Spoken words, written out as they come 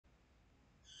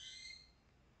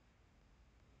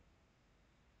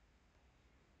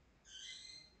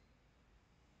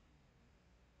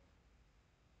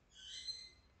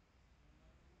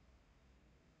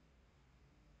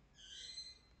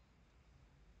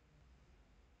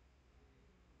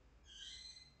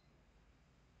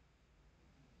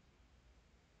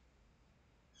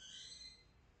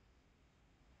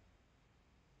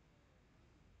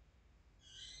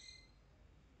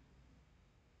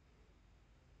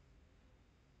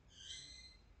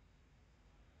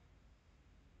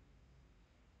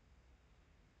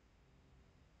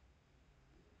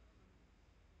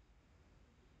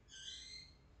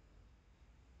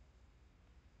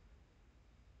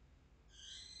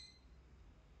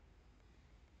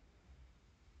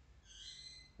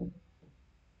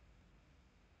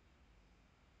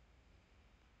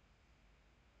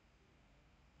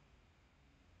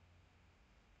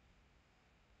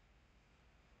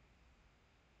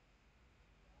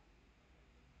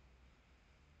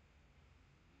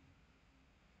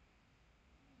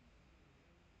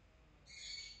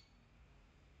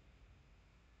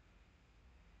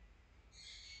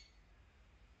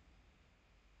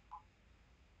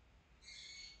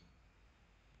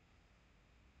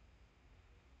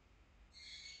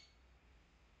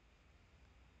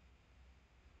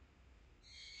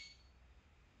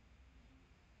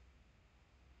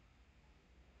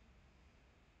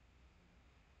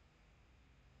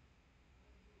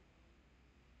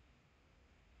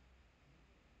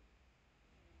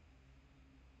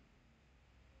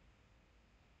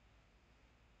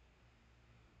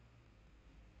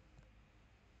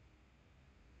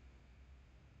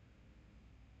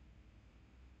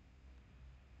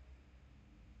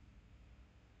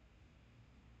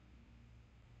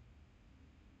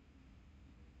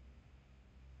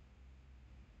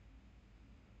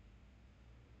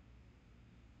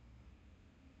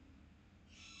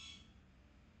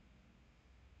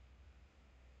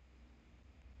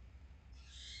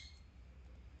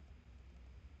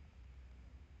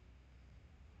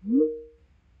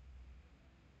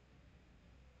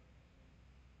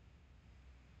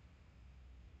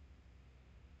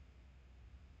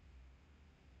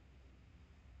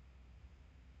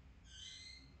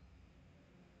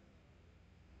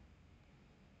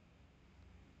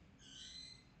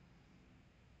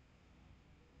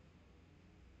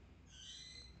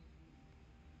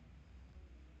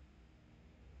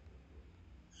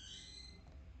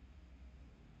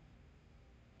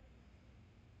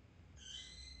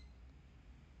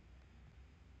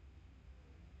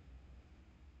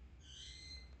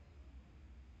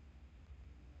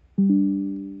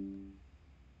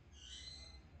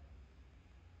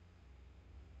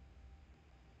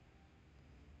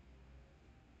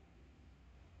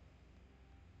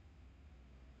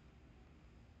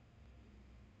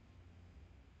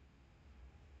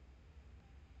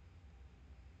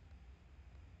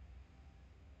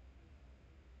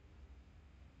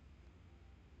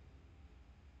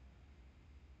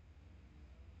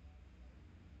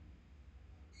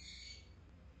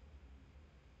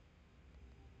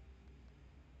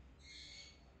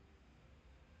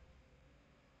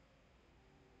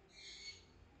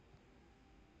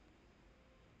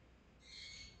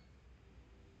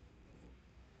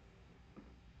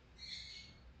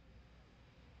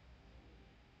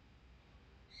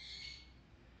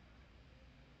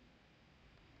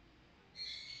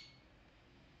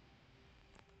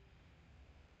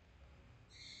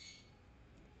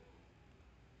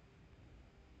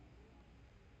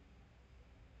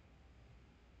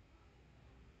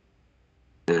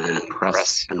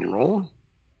press enroll.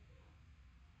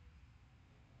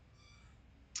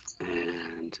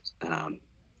 And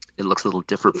it looks a little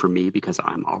different for me because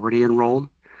I'm already enrolled.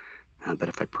 But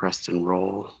if I pressed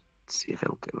enroll, let's see if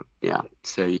it'll do it. Yeah,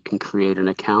 so you can create an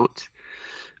account.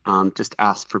 Just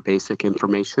ask for basic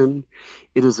information.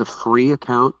 It is a free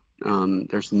account.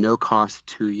 There's no cost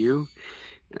to you.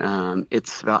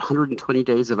 It's about 120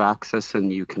 days of access,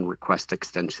 and you can request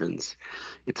extensions.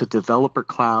 It's a developer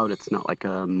cloud. It's not like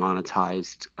a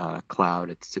monetized cloud.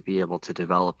 It's to be able to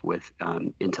develop with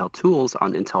Intel tools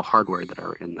on Intel hardware that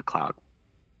are in the cloud.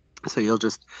 So you'll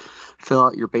just fill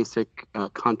out your basic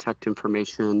contact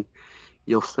information.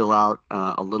 You'll fill out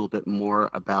a little bit more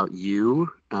about you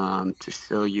to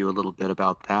show you a little bit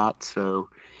about that. So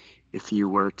if you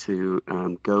were to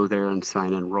go there and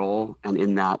sign enroll, and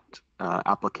in that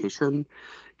application,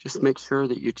 just make sure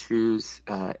that you choose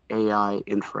AI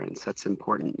inference. That's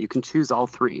important. You can choose all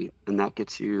three, and that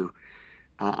gets you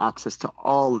access to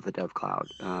all of the DevCloud.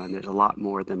 And there's a lot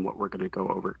more than what we're going to go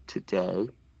over today.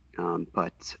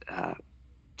 But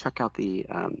check out the,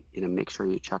 make sure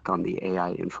you check on the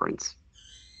AI inference.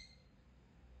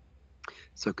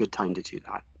 So good time to do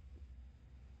that.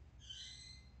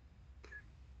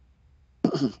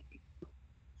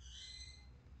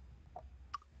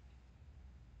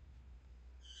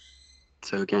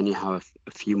 So again, you have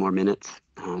a few more minutes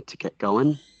to get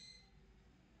going.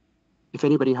 If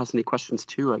anybody has any questions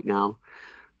too right now,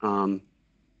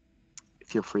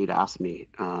 feel free to ask me.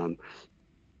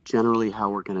 Generally, how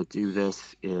we're going to do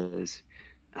this is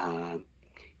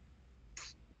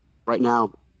right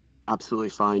now, absolutely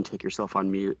fine. Take yourself on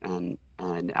mute and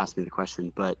ask me the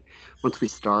question. But once we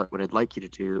start, what I'd like you to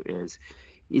do is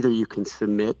either you can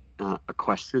submit a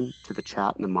question to the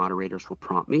chat and the moderators will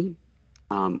prompt me,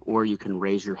 or you can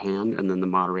raise your hand and then the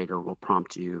moderator will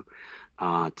prompt you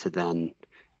to then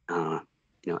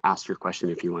ask your question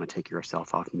if you want to take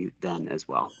yourself off mute then as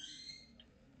well.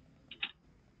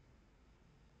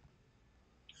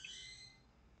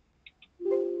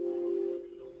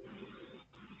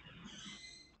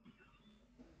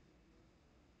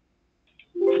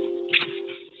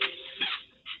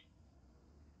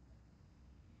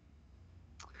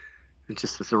 And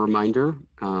just as a reminder,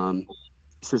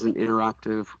 this is an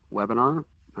interactive webinar,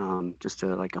 just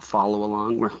like a follow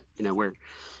along. We're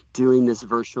doing this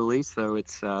virtually, so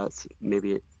it's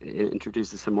maybe it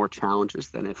introduces some more challenges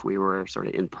than if we were sort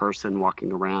of in person,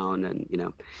 walking around and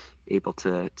able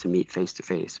to meet face to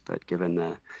face. But given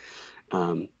the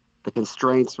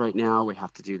constraints right now, we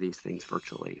have to do these things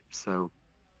virtually. So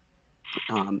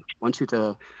I want you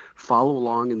to follow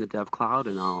along in the DevCloud,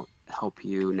 and I'll help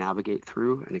you navigate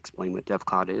through and explain what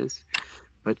DevCloud is.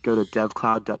 But go to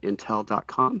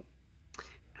devcloud.intel.com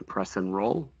and press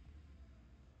enroll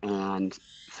and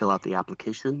fill out the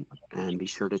application, and be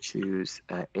sure to choose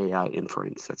AI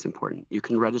inference. That's important. You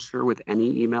can register with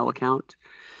any email account.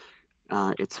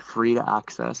 It's free to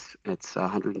access. It's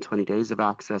 120 days of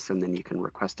access, and then you can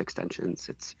request extensions.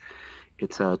 It's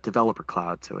a developer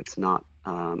cloud, so it's not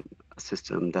a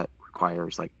system that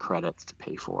requires like credits to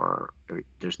pay for, or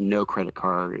there's no credit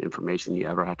card information you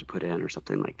ever have to put in or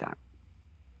something like that.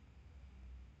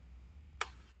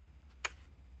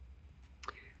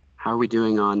 How are we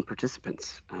doing on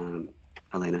participants,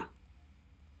 Elena?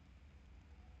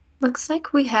 Looks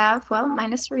like we have, well,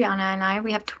 minus Rihanna and I,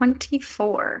 we have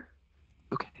 24.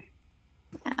 Okay.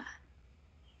 Yeah.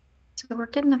 So we're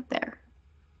getting up there.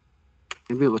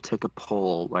 Maybe we'll take a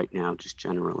poll right now, just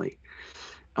generally.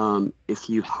 If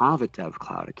you have a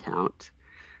DevCloud account,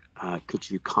 could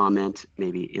you comment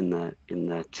maybe in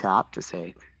the chat to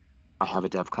say, I have a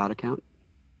DevCloud account?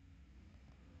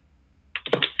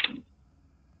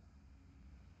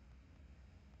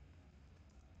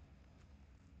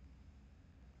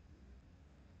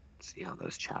 See how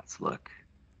those chats look.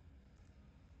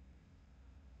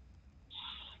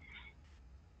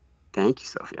 Thank you,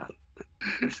 Sophia.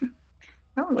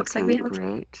 Oh, looks like we have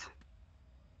great.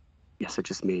 Yes, I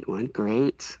just made one.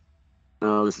 Great.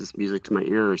 Oh, this is music to my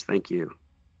ears. Thank you.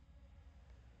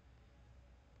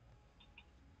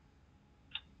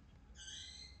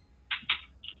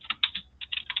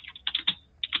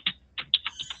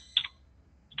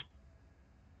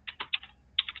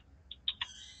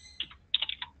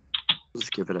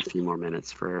 Just give it a few more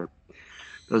minutes for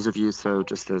those of you. So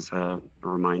just as a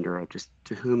reminder of just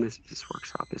to whom is this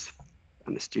workshop is,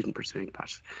 I'm a student pursuing a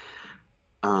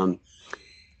bachelor's.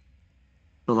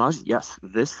 Balaj, yes,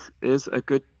 this is a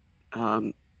good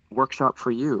workshop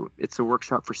for you. It's a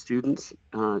workshop for students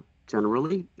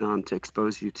generally to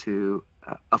expose you to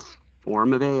a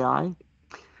form of AI.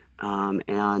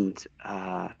 And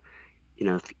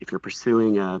if you're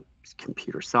pursuing a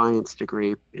computer science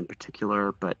degree in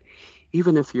particular, but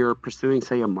even if you're pursuing,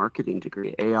 say, a marketing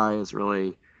degree, AI is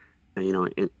really,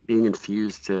 being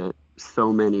infused to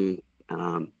so many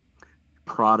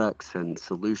products and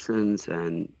solutions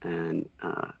and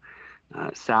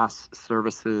SaaS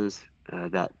services,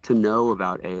 that to know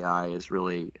about AI is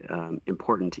really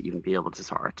important to even be able to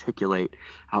sort of articulate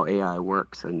how AI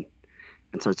works, and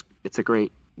so it's a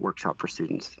great workshop for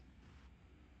students.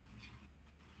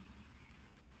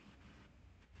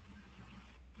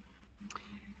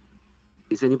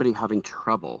 Is anybody having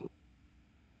trouble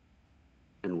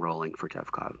enrolling for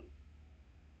DevCloud?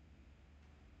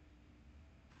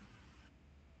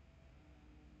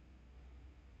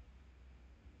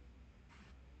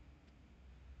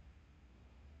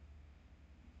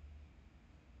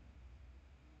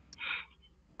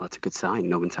 Well, that's a good sign.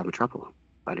 No one's having trouble.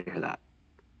 Glad to hear that.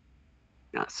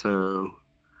 Yeah. So,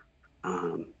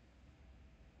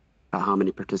 how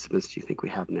many participants do you think we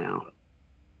have now?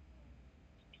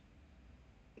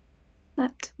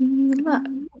 Let me look.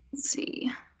 Let's see.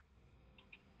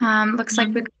 Looks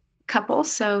like a couple,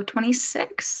 so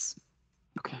 26.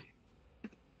 Okay.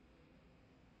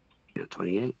 Yeah,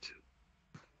 28.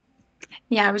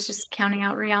 Yeah, I was just counting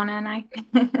out Rihanna and I.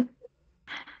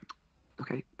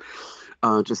 Okay.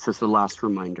 Just as the last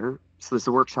reminder, so this is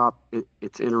a workshop.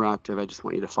 It's interactive. I just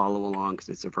want you to follow along because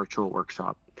it's a virtual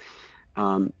workshop.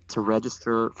 To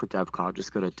register for DevCloud,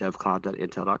 just go to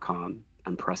devcloud.intel.com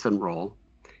and press enroll.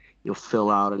 You'll fill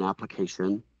out an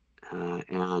application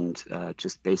and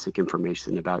just basic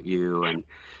information about you, and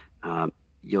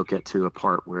you'll get to a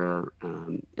part where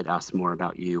it asks more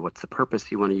about you, what's the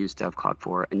purpose you want to use DevCloud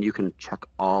for, and you can check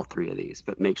all three of these,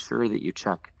 but make sure that you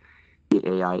check the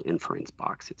AI inference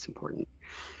box. It's important.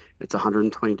 It's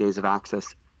 120 days of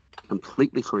access,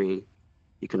 completely free.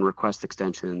 You can request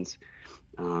extensions.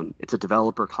 It's a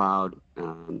developer cloud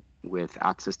with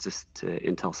access to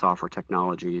Intel software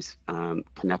technologies,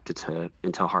 connected to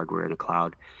Intel hardware in a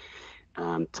cloud,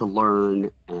 to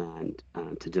learn and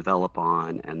to develop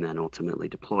on and then ultimately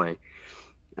deploy.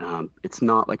 It's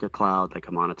not like a cloud, like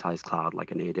a monetized cloud,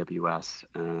 like an AWS,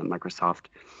 Microsoft.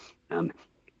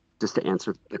 Just to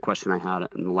answer the question I had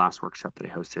in the last workshop that I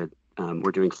hosted,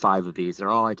 we're doing 5 of these. They're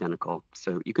all identical.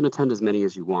 So you can attend as many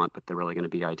as you want, but they're really going to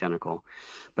be identical.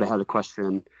 But I had a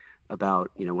question about,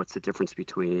 what's the difference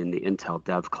between the Intel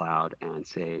DevCloud and,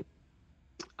 say,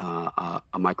 a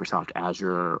Microsoft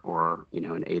Azure or,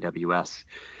 an AWS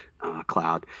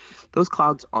cloud. Those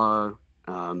clouds are,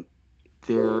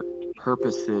 their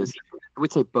purposes, I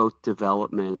would say, both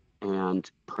development and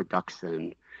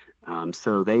production.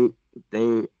 So they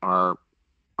are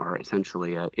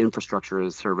essentially an infrastructure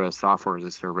as a service, software as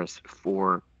a service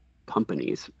for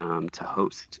companies to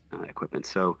host equipment.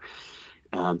 So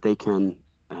they can,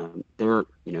 they're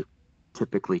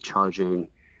typically charging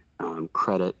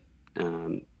credit,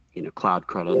 cloud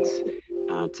credits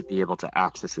to be able to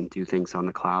access and do things on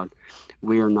the cloud.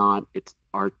 We are not. It's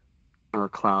our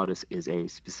cloud is a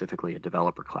specifically a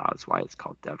developer cloud. That's why it's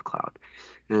called DevCloud,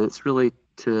 and it's really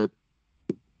to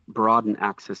broaden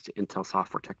access to Intel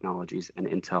software technologies and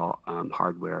Intel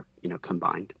hardware,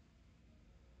 combined.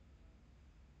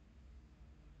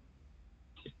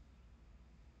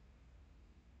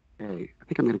 Okay, I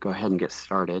think I'm going to go ahead and get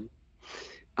started.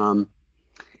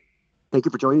 Thank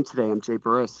you for joining today. I'm Jay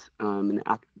Burris. I'm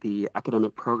the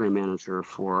academic program manager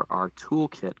for our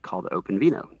toolkit called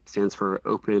OpenVINO. It stands for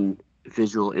Open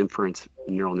Visual Inference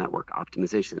Neural Network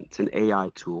Optimization. It's an AI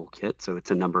toolkit, so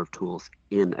it's a number of tools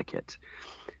in a kit.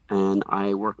 And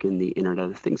I work in the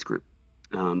Internet of Things group.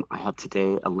 I have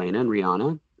today Elena and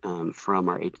Rihanna from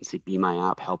our agency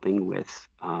BeMyApp helping with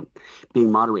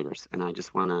being moderators. And I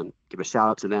just want to give a shout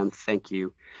out to them. Thank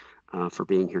you for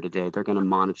being here today. They're going to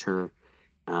monitor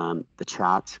the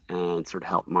chat and sort of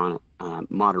help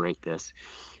moderate this.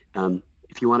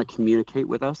 If you want to communicate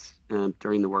with us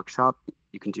during the workshop,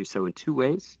 you can do so in 2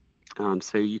 ways.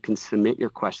 So you can submit your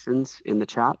questions in the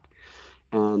chat,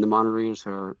 and the moderators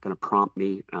are going to prompt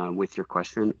me with your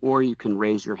question, or you can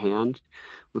raise your hand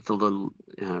with the little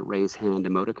raise hand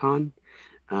emoticon,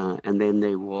 and then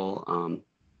they will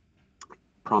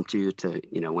prompt you to,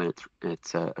 when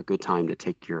it's a good time to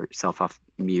take yourself off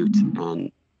mute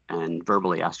and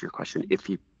verbally ask your question if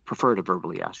you prefer to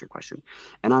verbally ask your question.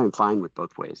 And I'm fine with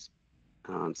both ways.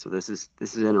 So this is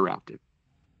interactive.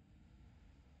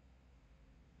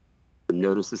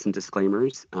 Notices and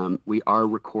disclaimers. We are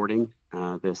recording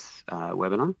this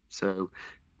webinar, so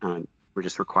we're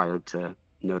just required to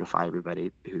notify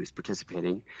everybody who's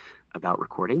participating about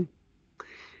recording.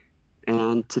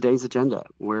 And today's agenda,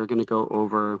 we're going to go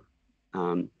over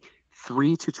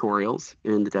 3 tutorials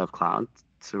in the DevCloud.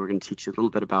 So we're going to teach you a little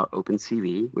bit about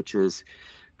OpenCV, which is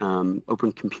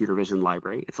Open Computer Vision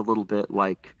Library. It's a little bit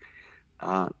like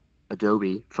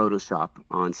Adobe Photoshop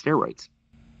on steroids.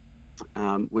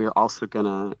 We're also going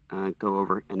to go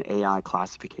over an AI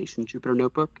classification Jupyter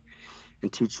Notebook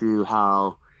and teach you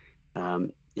how,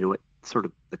 what sort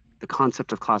of the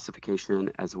concept of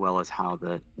classification, as well as how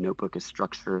the notebook is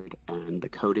structured and the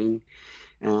coding.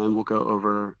 And we'll go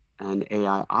over an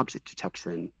AI object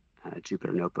detection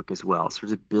Jupyter Notebook as well.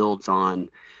 Sort of builds on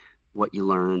what you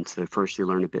learned. So first you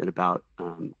learn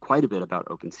quite a bit about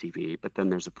OpenCV, but then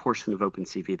there's a portion of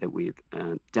OpenCV that we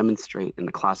demonstrate in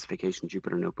the classification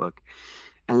Jupyter Notebook.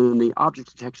 And in the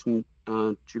object detection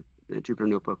Jupyter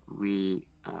Notebook, we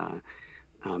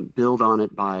build on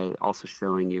it by also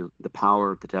showing you the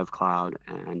power of the DevCloud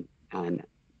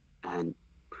and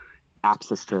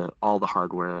access to all the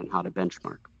hardware and how to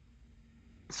benchmark.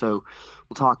 So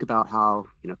we'll talk about how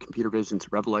computer vision is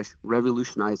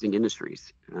revolutionizing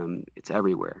industries. It's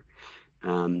everywhere,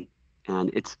 and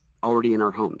it's already in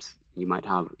our homes. You might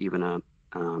have even a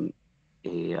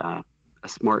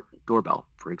smart doorbell,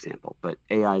 for example. But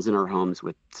AI is in our homes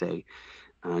with, say,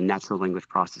 natural language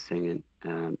processing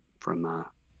and from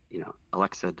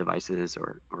Alexa devices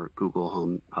or Google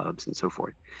Home hubs and so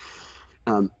forth.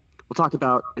 We'll talk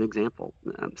about an example,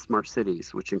 smart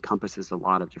cities, which encompasses a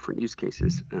lot of different use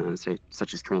cases,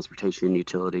 such as transportation,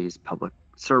 utilities, public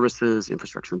services,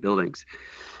 infrastructure, and buildings.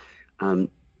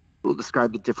 We'll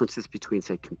describe the differences between,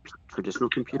 say, traditional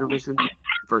computer vision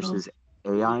versus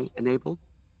AI-enabled.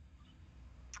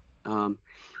 And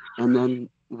then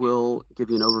we'll give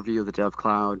you an overview of the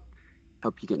DevCloud,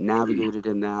 help you get navigated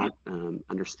in that,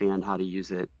 understand how to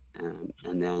use it,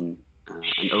 and then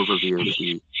an overview of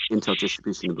the Intel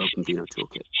distribution of OpenVINO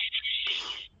toolkit.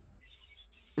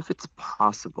 If it's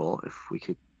possible, if we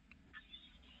could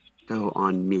go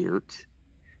on mute.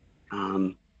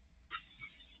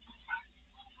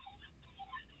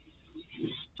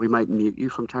 We might mute you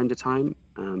from time to time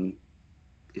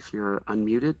if you're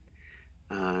unmuted,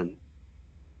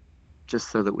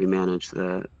 just so that we manage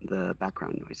the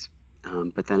background noise.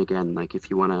 But then again, like if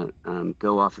you want to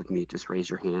go off of mute, just raise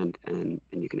your hand and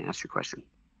you can ask your question.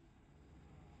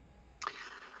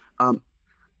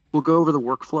 We'll go over the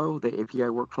workflow, the API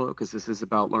workflow, because this is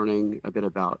about learning a bit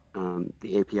about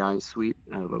the API suite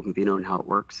of OpenVINO and how it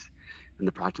works and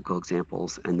the practical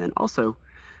examples. And then also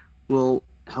we'll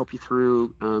help you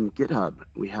through GitHub.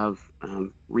 We have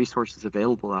resources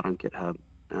available out on GitHub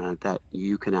that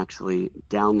you can actually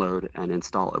download and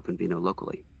install OpenVINO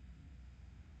locally.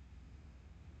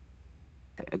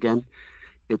 Again,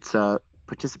 it's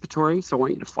participatory, so I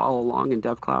want you to follow along in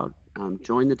DevCloud.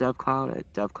 Join the DevCloud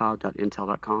at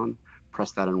devcloud.intel.com,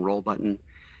 press that enroll button,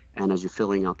 and as you're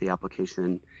filling out the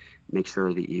application, make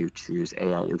sure that you choose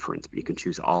AI inference, but you can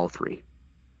choose all 3.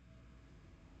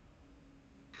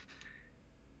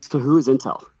 So who is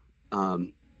Intel?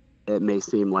 It may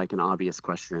seem like an obvious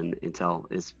question.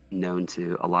 Intel is known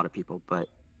to a lot of people, but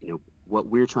what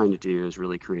we're trying to do is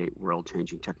really create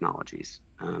world-changing technologies.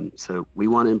 So we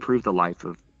want to improve the life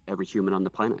of every human on the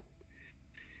planet.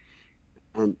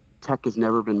 And tech has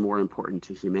never been more important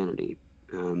to humanity.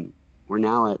 We're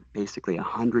now at basically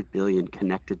 100 billion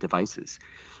connected devices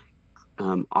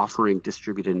offering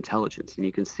distributed intelligence. And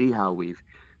you can see how we've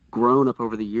grown up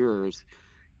over the years,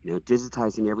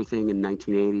 digitizing everything in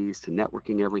 1980s to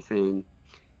networking everything,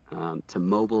 to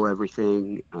mobile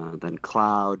everything, then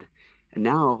cloud. And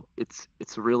now it's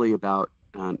really about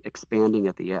expanding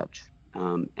at the edge.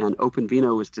 And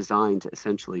OpenVINO was designed to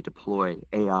essentially deploy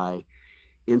AI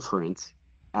inference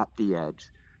at the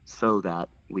edge so that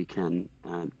we can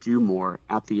do more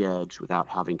at the edge without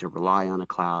having to rely on a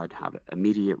cloud, have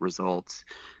immediate results,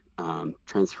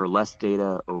 transfer less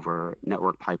data over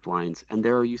network pipelines. And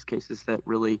there are use cases that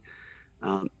really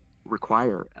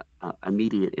require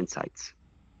immediate insights.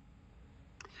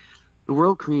 The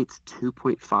world creates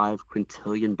 2.5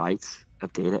 quintillion bytes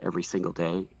of data every single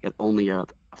day, yet only a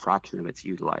fraction of it's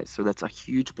utilized. So that's a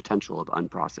huge potential of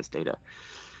unprocessed data.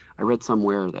 I read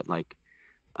somewhere that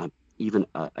even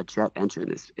a jet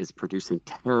engine is producing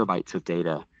terabytes of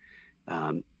data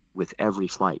with every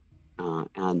flight.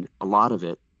 And a lot of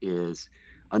it is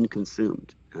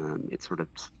unconsumed. It's sort of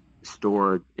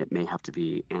stored. It may have to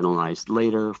be analyzed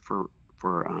later for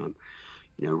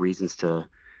reasons to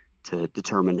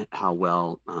determine how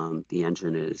well the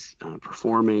engine is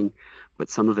performing, but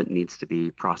some of it needs to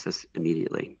be processed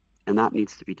immediately. And that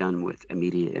needs to be done with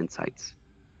immediate insights.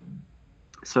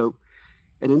 So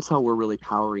at Intel, we're really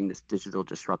powering this digital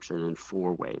disruption in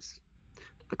 4 ways.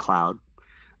 The cloud.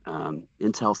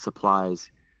 Intel supplies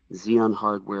Xeon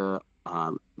hardware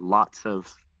lots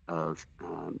of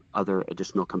other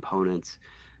additional components,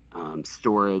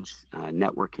 storage,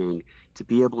 networking, to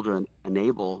be able to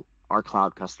enable our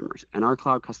cloud customers. And our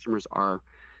cloud customers are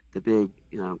the big,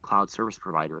 cloud service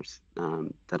providers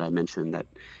that I mentioned. That,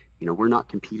 we're not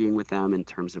competing with them in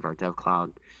terms of our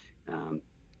DevCloud. Um,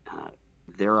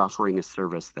 they're offering a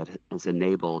service that is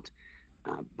enabled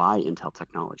by Intel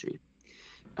technology.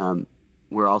 Um,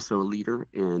 we're also a leader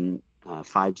in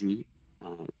 5G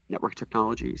network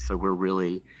technology, so we're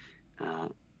really uh,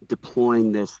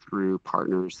 deploying this through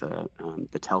partners,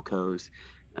 the telcos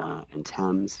and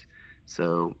TEMS.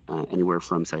 So anywhere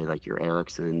from, say, like your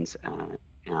Ericssons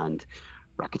and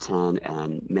Rakuten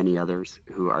and many others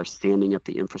who are standing up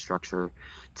the infrastructure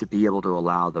to be able to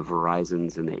allow the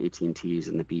Verizons and the AT&Ts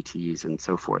and the BTs and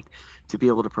so forth to be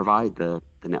able to provide the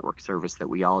network service that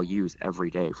we all use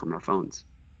every day from our phones.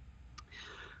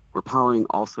 We're powering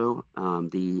also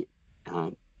the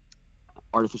uh,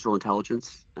 artificial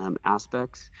intelligence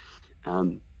aspects.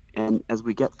 Um, and as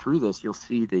we get through this, you'll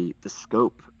see the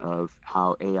scope of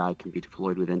how AI can be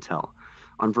deployed with Intel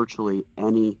on virtually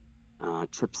any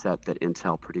chipset that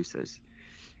Intel produces.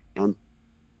 And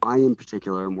I, in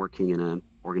particular, am working in an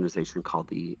organization called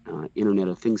the Internet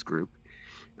of Things Group,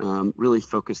 really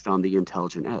focused on the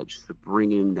intelligent edge. So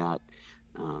bringing that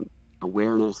um,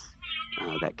 awareness,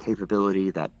 that capability,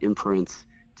 that inference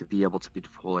to be able to be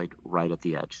deployed right at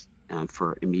the edge and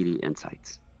for immediate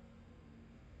insights.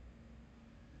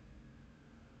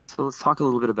 So let's talk a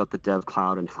little bit about the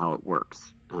DevCloud and how it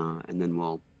works, and then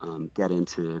we'll get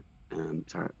into.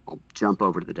 Sorry, I'll jump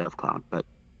over to the DevCloud. But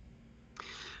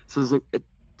so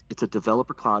it's a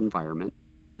developer cloud environment,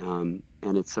 and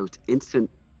it's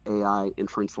instant AI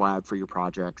inference lab for your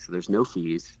project. So there's no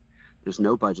fees, there's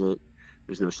no budget,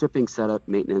 there's no shipping, setup,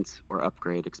 maintenance, or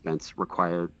upgrade expense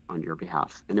required on your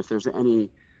behalf. And if there's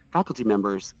any faculty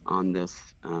members on this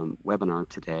webinar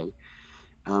today,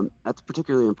 that's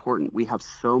particularly important. We have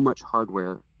so much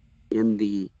hardware in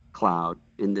the cloud,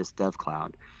 in this dev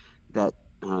cloud, that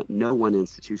no one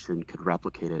institution could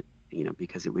replicate it,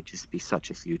 because it would just be such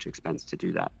a huge expense to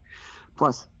do that.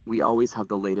 Plus, we always have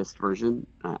the latest version,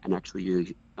 and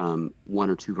actually one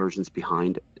or two versions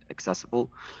behind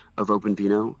accessible of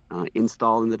OpenVINO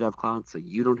installed in the dev cloud. So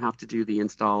you don't have to do the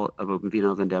install of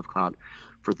OpenVINO in dev cloud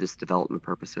for this development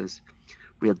purposes.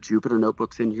 We have Jupyter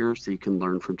notebooks in here so you can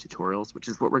learn from tutorials, which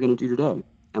is what we're going to do today.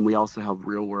 And we also have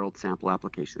real world sample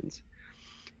applications.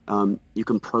 You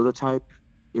can prototype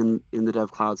in the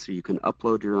dev cloud, so you can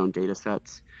upload your own data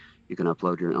sets. You can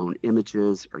upload your own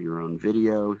images or your own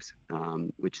videos,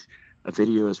 which a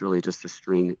video is really just a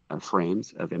string of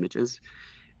frames of images.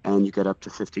 And you get up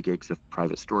to 50 gigs of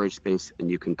private storage space,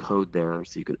 and you can code there.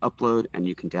 So you can upload and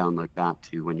you can download back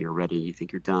to when you're ready, you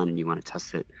think you're done, and you want to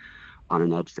test it on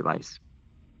an edge device.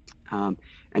 And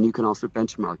you can also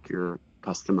benchmark your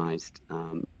customized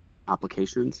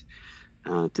applications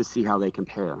to see how they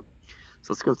compare.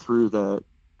 So let's go through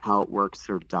how it works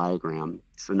sort of diagram.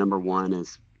 So number one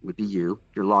would be you're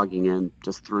logging in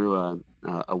just through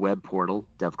a web portal,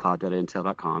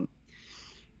 devcloud.intel.com,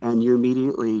 and you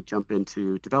immediately jump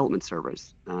into development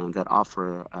servers that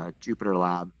offer a Jupyter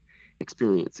Lab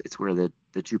experience. It's where the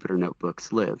Jupyter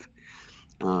notebooks live.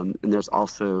 And there's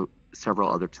also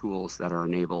several other tools that are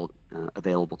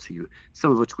available to you,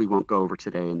 some of which we won't go over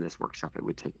today in this workshop. It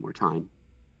would take more time.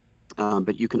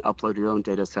 But you can upload your own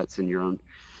data sets and your own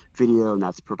video, and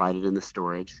that's provided in the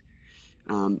storage.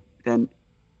 Then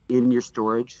in your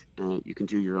storage, you can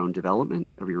do your own development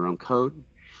of your own code,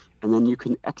 and then you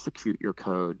can execute your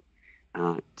code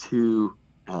to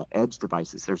edge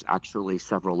devices. There's actually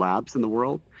several labs in the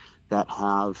world that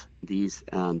have these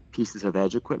pieces of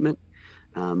edge equipment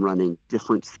running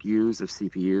different SKUs of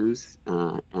CPUs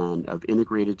and of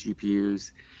integrated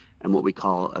GPUs and what we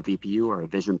call a VPU, or a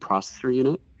vision processor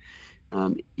unit.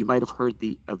 You might have heard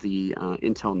of the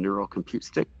Intel Neural Compute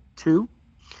Stick 2.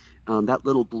 That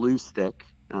little blue stick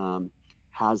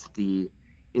has the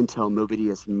Intel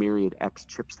Movidius Myriad X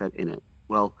chipset in it.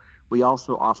 Well, we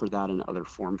also offer that in other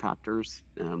form factors,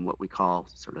 what we call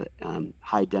sort of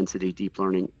high density deep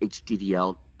learning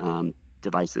HDDL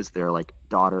devices. They're like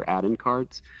daughter add-in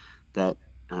cards that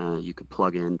you could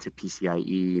plug into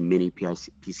PCIe, mini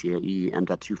PCIe,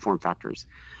 M.2 form factors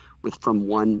with from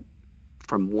one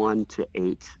to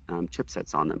 8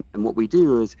 chipsets on them. And what we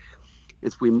do is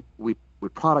we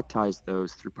productize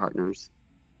those through partners,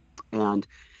 and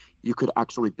you could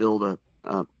actually build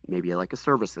maybe like a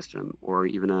server system or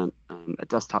even a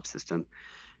desktop system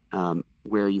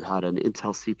where you had an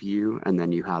Intel CPU, and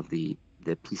then you have the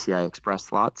PCI Express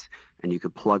slots, and you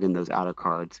could plug in those ADO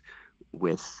cards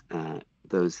with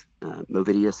those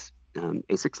Movidius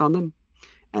ASICs on them,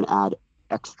 and add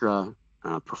extra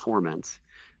performance,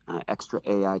 extra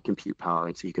AI compute power,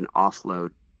 and so you can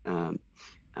offload um,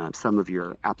 some of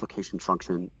your application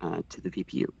function to the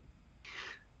VPU.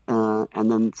 And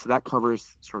then, so that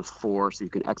covers sort of four, so you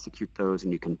can execute those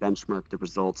and you can benchmark the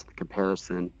results, the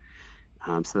comparison.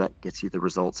 So that gets you the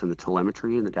results in the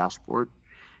telemetry and the dashboard.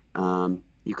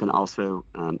 You can also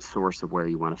source of where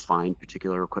you want to find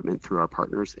particular equipment through our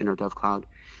partners in our DevCloud.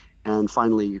 And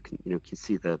finally, you can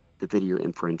see the video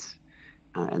inference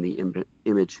and the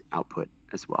image output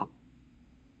as well.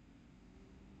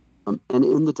 And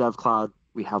in the DevCloud,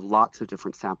 we have lots of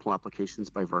different sample applications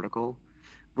by vertical.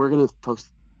 We're going to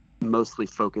mostly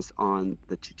focus on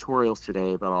the tutorials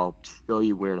today, but I'll show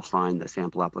you where to find the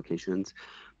sample applications.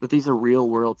 But these are real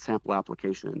world sample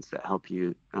applications that help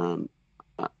you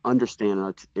understand,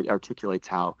 and it articulates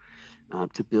how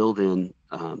to build in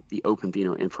the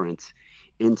OpenVINO inference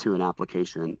into an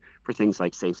application for things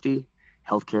like safety,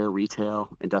 healthcare,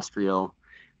 retail, industrial,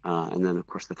 and then of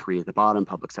course the three at the bottom,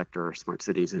 public sector, smart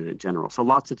cities, and in general. So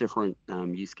lots of different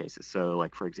use cases. So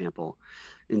like, for example,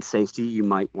 in safety, you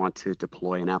might want to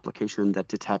deploy an application that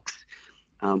detects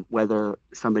whether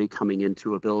somebody coming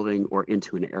into a building or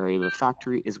into an area of a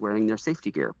factory is wearing their safety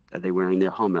gear. Are they wearing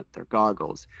their helmet, their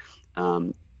goggles?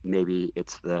 Maybe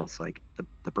it's like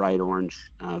the bright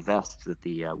orange vest that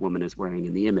the woman is wearing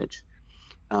in the image.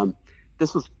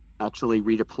 This was actually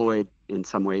redeployed in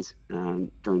some ways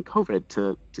during COVID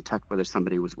to detect whether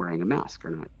somebody was wearing a mask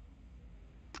or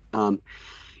not.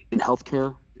 In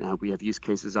healthcare, we have use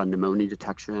cases on pneumonia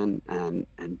detection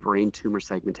and brain tumor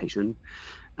segmentation,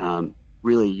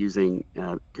 really using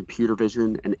computer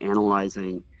vision and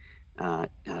analyzing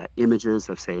images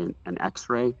of, say, an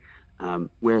X-ray,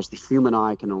 whereas the human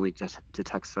eye can only just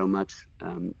detect so much.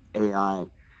 AI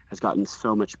has gotten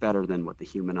so much better than what the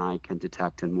human eye can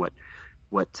detect, and what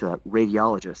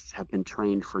radiologists have been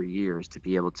trained for years to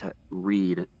be able to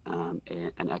read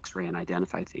an X-ray and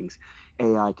identify things.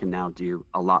 AI can now do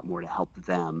a lot more to help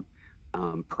them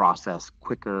process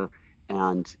quicker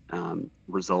and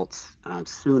results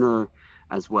sooner,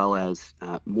 as well as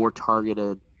more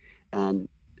targeted, and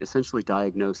essentially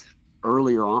diagnose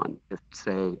earlier on if,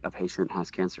 say, a patient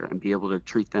has cancer, and be able to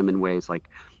treat them in ways like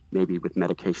maybe with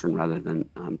medication rather than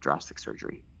drastic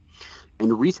surgery. In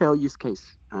a retail use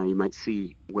case, you might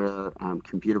see where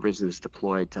computer vision is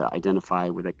deployed to identify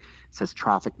where it says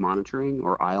traffic monitoring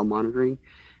or aisle monitoring.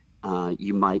 A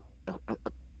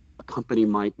company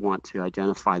might want to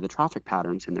identify the traffic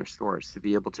patterns in their stores to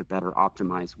be able to better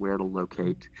optimize where to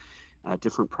locate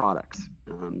different products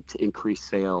to increase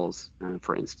sales,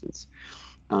 for instance.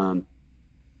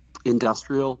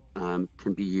 Industrial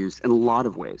can be used in a lot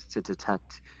of ways to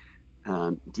detect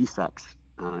defects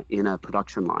in a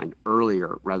production line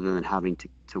earlier, rather than having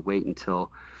to wait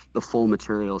until the full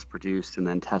material is produced and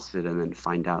then tested and then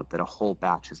find out that a whole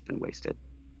batch has been wasted.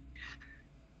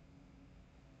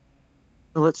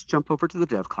 So let's jump over to the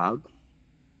DevCloud.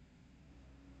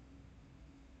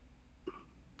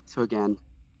 So again,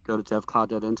 go to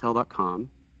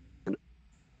devcloud.intel.com, and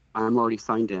I'm already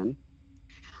signed in.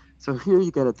 So here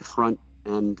you get at the front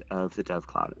end of the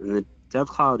DevCloud, and the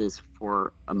DevCloud is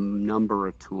for a number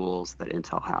of tools that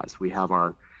Intel has. We have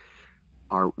our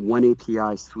one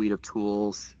API suite of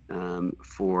tools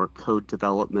for code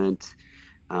development,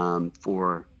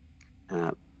 for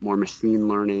more machine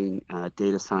learning,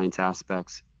 data science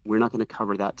aspects. We're not going to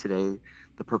cover that today.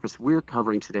 The purpose we're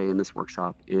covering today in this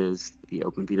workshop is the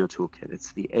OpenVINO toolkit.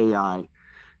 It's the AI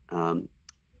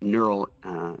neural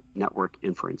network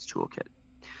inference toolkit.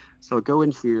 So go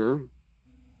in here.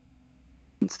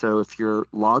 And so if you're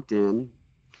logged in,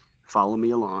 follow me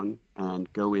along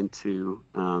and go into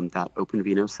that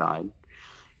OpenVINO side.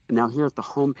 And now here at the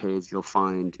home page, you'll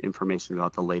find information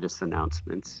about the latest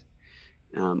announcements.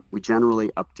 We generally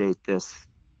update this.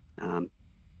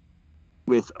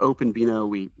 With OpenVINO,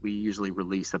 we usually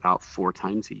release about 4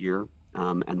 times a year,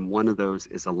 and one of those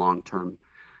is a long-term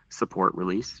support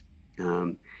release.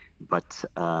 But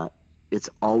it's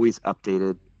always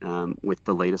updated with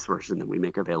the latest version that we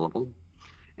make available.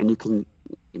 And you can,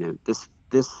 this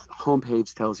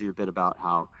homepage tells you a bit about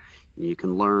how you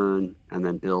can learn and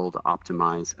then build,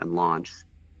 optimize, and launch.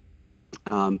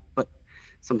 But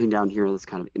something down here that's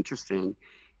kind of interesting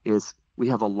is we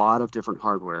have a lot of different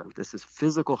hardware. This is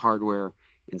physical hardware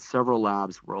in several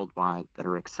labs worldwide that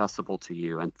are accessible to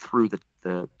you, and through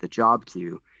the job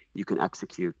queue, you can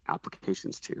execute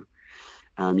applications to.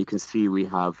 You can see we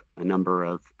have a number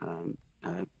of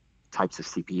types of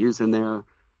CPUs in there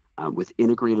with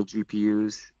integrated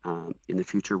GPUs. In the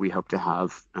future, we hope to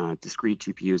have discrete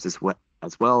GPUs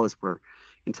as well as where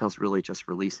Intel's really just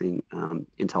releasing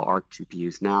Intel Arc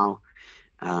GPUs now.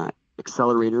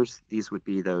 accelerators, these would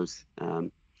be those uh,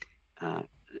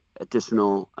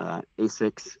 additional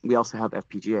ASICs. We also have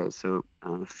FPGAs, so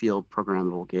field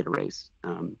programmable gate arrays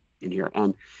in here.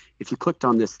 And if you clicked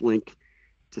on this link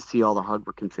to see all the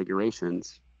hardware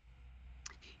configurations,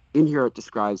 in here it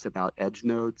describes about edge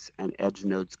nodes and edge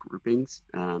nodes groupings.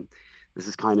 This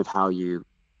is kind of how you,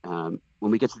 when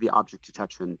we get to the object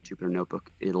detection Jupyter Notebook,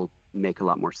 it'll make a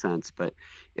lot more sense, but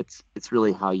it's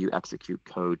really how you execute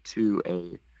code to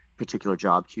a particular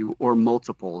job queue or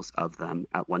multiples of them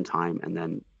at one time and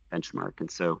then benchmark. And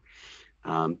so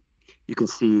you can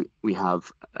see we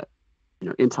have,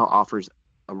 Intel offers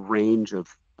a range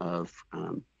of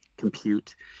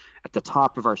compute. At the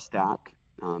top of our stack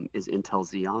is Intel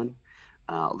Xeon.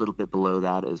 A little bit below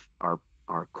that is our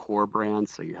core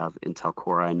brands. So you have Intel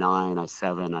Core i9,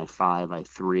 i7,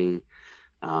 i5,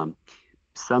 i3.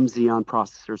 Some Xeon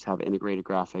processors have integrated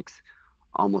graphics.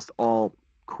 Almost all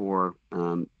core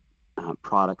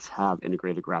products have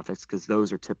integrated graphics because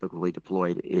those are typically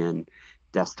deployed in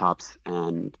desktops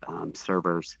and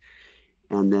servers.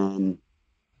 And then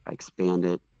if I expand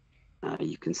it,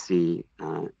 you can see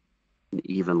an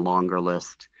even longer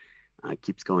list.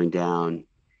 Keeps going down.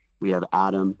 We have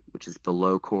Atom, which is the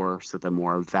low core, so the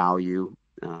more value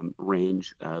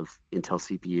range of Intel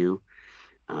CPU.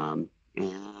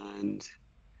 And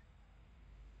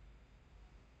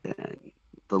then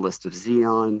the list of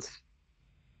Xeons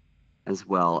as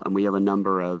well. And we have a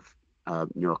number of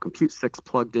Neural Compute 6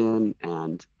 plugged in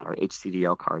and our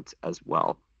HCDL cards as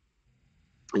well.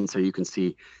 And so you can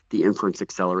see the inference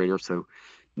accelerator. So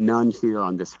none here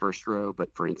on this first row,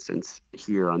 but for instance,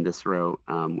 here on this row,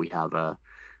 we have a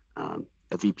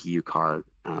VPU card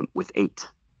with 8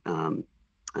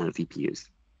 VPUs.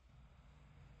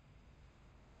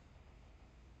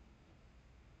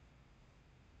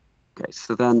 Okay,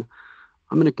 so then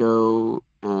I'm going to go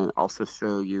and also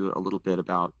show you a little bit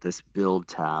about this build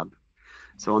tab.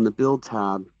 So on the build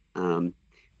tab,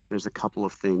 there's a couple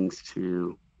of things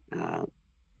to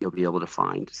you'll be able to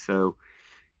find. So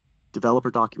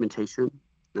developer documentation.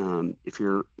 If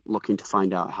you're looking to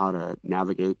find out how to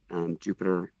navigate the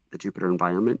Jupyter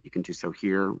environment, you can do so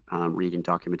here, reading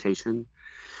documentation,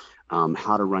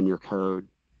 how to run your code,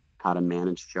 how to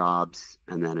manage jobs,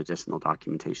 and then additional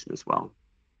documentation as well.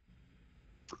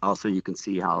 Also, you can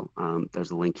see how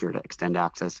there's a link here to extend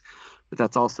access, but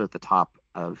that's also at the top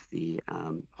of the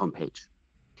homepage.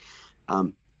 A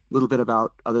little bit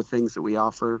about other things that we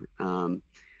offer.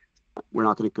 We're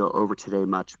not going to go over today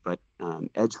much, but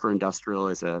Edge for Industrial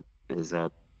is a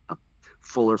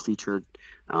fuller featured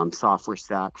software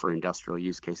stack for industrial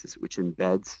use cases, which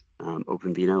embeds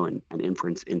OpenVINO and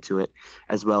inference into it,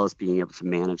 as well as being able to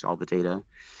manage all the data.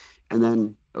 And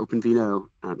then OpenVINO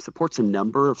supports a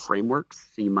number of frameworks.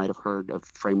 So you might have heard of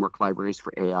framework libraries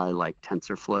for AI like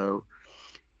TensorFlow,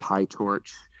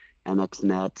 PyTorch,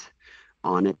 MXNet,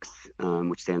 Onyx,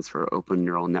 which stands for Open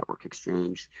Neural Network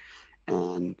Exchange.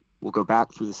 And we'll go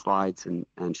back through the slides and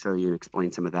show you and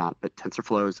explain some of that. But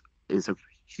TensorFlow is a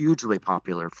hugely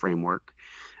popular framework,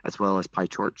 as well as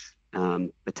PyTorch.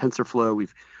 The TensorFlow,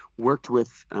 we've worked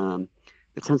with the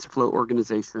TensorFlow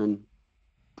organization,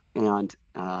 and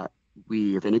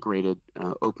we have integrated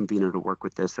OpenVINO to work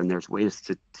with this, and there's ways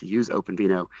to use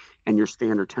OpenVINO and your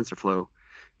standard TensorFlow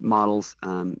models,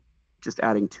 just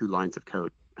adding 2 lines of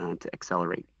code to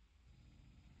accelerate.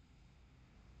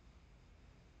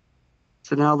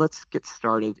 So now let's get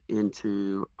started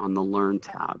on the Learn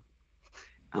tab.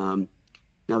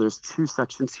 Now there's 2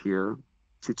 sections here.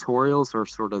 Tutorials are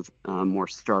sort of more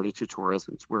starter tutorials.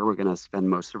 It's where we're going to spend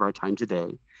most of our time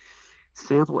today.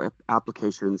 Sample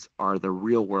applications are the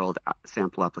real world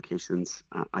sample applications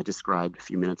I described a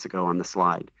few minutes ago on the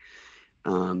slide.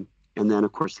 And then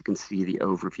of course you can see the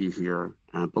overview here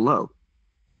below.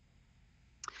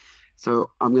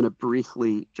 So I'm going to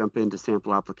briefly jump into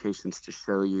sample applications to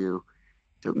show you,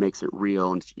 so it makes it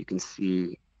real and you can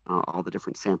see all the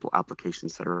different sample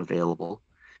applications that are available.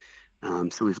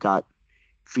 So we've got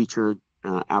featured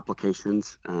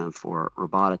applications for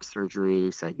robotic surgery,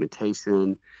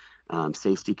 segmentation,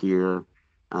 safety gear.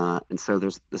 And so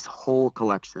there's this whole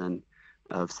collection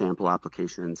of sample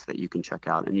applications that you can check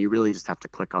out. And you really just have to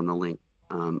click on the link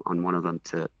on one of them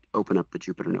to open up the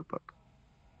Jupyter Notebook.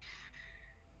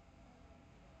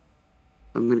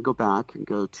 I'm going to go back and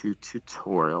go to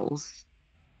tutorials.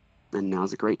 And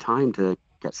now's a great time to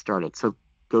get started. So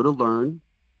go to Learn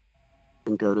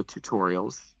and go to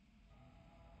Tutorials.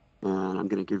 And I'm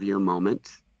going to give you a moment.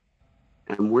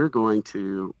 And we're going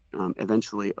to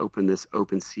eventually open this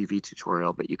OpenCV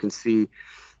tutorial, but you can see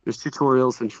there's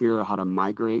tutorials in here how to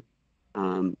migrate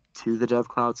to the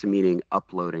DevCloud, so meaning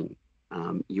uploading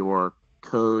your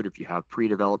code, if you have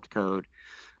pre-developed code,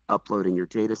 uploading your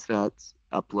data sets,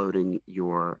 uploading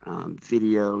your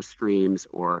video streams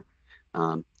or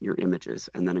your images.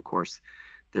 And then, of course,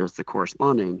 there's the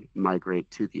corresponding migrate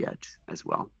to the edge as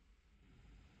well.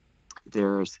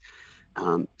 There's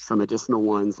some additional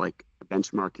ones like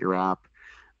benchmark your app.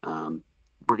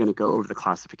 We're going to go over the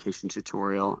classification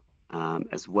tutorial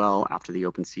as well after the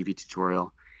OpenCV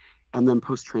tutorial. And then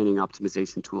post-training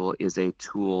optimization tool is a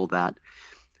tool that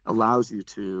allows you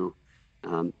to,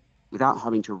 without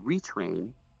having to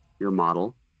retrain your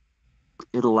model,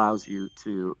 it allows you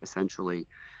to essentially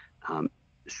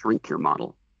shrink your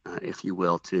model, if you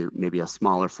will, to maybe a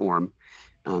smaller form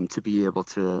to be able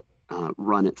to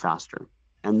run it faster.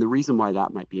 And the reason why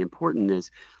that might be important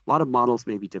is a lot of models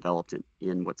may be developed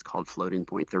in what's called floating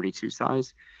point 32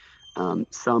 size.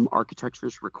 Some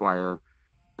architectures require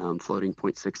floating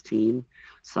point 16.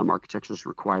 Some architectures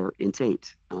require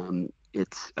int8.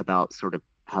 It's about sort of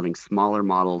having smaller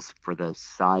models for the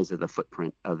size of the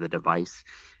footprint of the device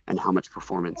and how much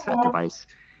performance that device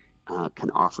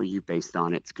can offer you based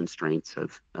on its constraints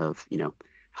of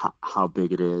how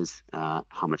big it is,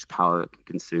 how much power it can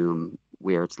consume,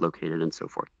 where it's located, and so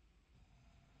forth.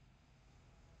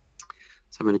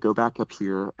 So I'm going to go back up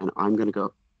here, and I'm going to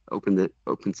go open the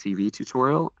OpenCV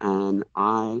tutorial, and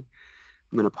I'm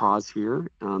going to pause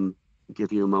here,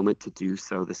 give you a moment to do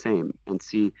so the same, and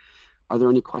see, are there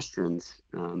any questions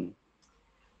right now?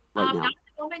 Not at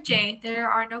the moment, Jay. There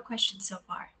are no questions so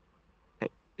far.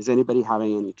 Okay. Is anybody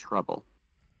having any trouble?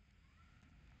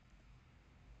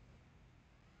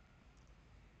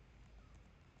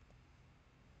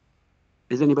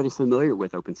 Is anybody familiar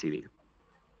with OpenCV?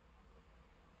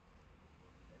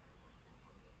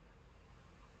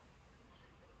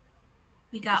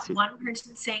 We got one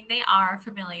person saying they are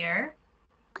familiar.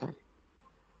 Okay.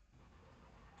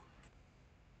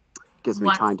 Gives me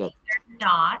time to. They're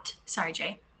not. Sorry,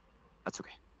 Jay. That's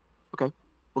okay. Okay.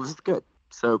 Well, this is good.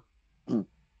 So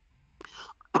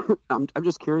I'm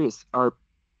just curious.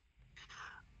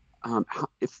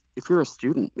 If you're a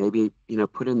student, maybe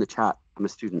put in the chat. I'm a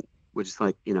student. We're just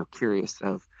curious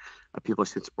of people,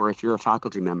 or if you're a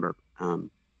faculty member,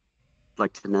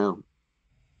 like to know.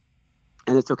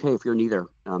 And it's okay if you're neither.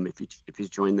 If you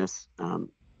join this,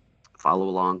 follow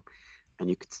along, and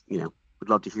you could would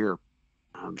love to hear.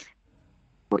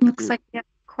 What Looks like we have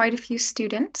quite a few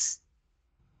students.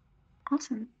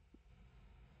 Awesome.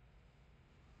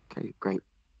 Okay, great.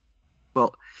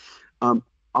 Well, I'll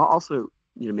also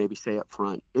maybe say up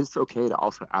front, it's okay to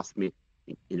also ask me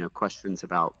questions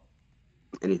about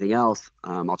anything else.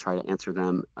 I'll try to answer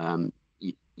them.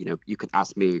 You could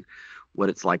ask me what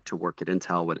it's like to work at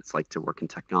Intel, what it's like to work in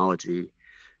technology.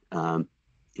 I'm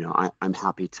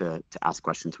happy to ask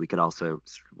questions. We could also,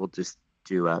 we'll just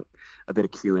do a bit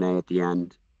of Q&A at the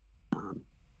end.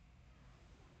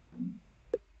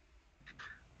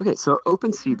 Okay, so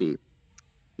OpenCV,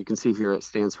 you can see here it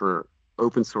stands for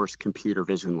Open Source Computer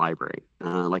Vision Library.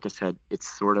 Like I said, it's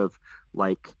sort of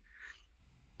like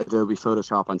Adobe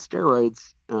Photoshop on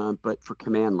steroids, but for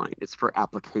command line. It's for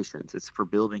applications. It's for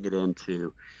building it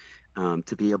into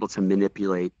to be able to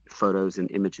manipulate photos and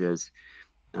images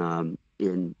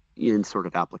in sort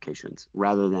of applications,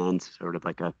 rather than sort of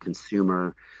like a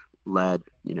consumer-led.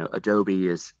 Adobe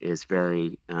is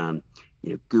very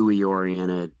GUI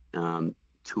oriented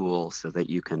tool, so that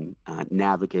you can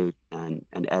navigate and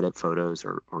edit photos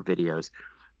or videos.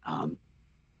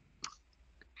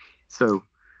 So.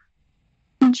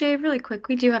 Jay, really quick,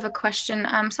 we do have a question.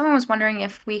 Someone was wondering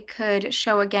if we could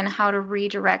show again how to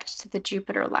redirect to the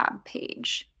Jupyter Lab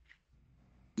page.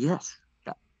 Yes.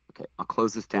 Yeah. Okay, I'll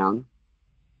close this down.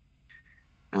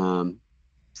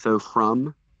 So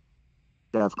from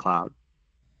DevCloud,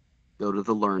 go to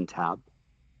the Learn tab,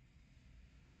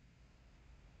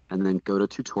 and then go to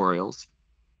Tutorials.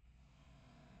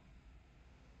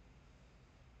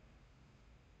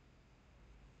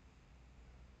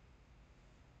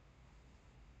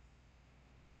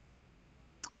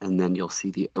 And then you'll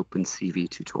see the OpenCV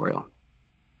tutorial.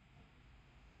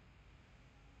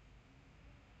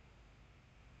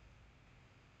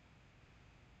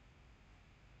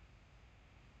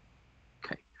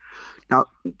 Okay. Now,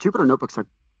 Jupyter Notebooks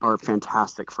are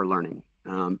fantastic for learning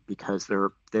because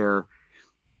they're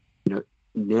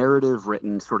narrative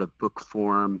written sort of book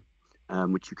form,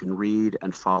 which you can read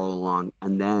and follow along,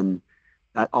 and then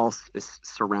that all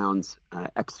surrounds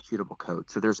executable code.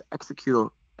 So there's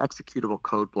executable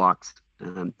code blocks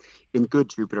in good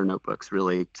Jupyter Notebooks,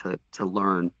 really, to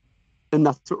learn. And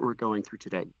that's what we're going through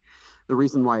today. the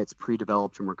reason why it's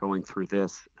pre-developed and we're going through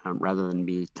this rather than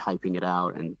me typing it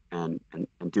out and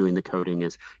doing the coding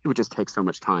is it would just take so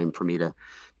much time for me to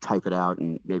type it out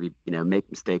and maybe make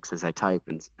mistakes as I type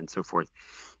and so forth.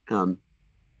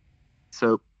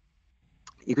 So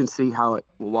you can see how it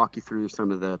will walk you through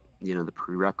some of the the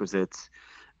prerequisites.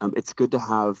 It's good to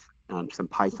have some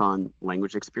Python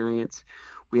language experience.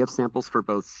 We have samples for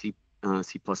both C,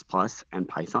 C++ and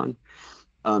Python.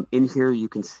 In here, you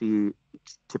can see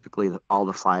typically all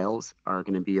the files are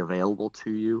going to be available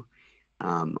to you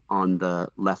on the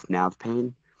left nav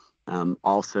pane.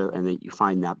 Also, and then you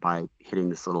find that by hitting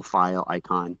this little file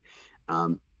icon.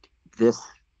 This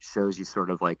shows you sort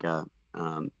of like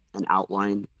an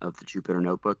outline of the Jupyter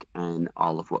Notebook and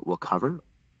all of what we'll cover.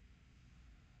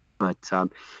 But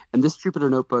and this Jupyter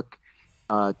Notebook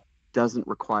doesn't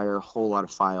require a whole lot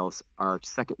of files. Our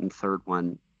second and third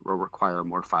one will require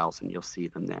more files, and you'll see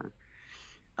them there.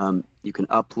 You can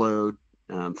upload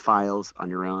files on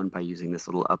your own by using this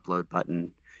little upload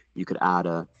button. You could add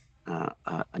a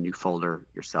new folder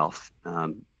yourself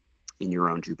in your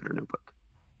own Jupyter Notebook.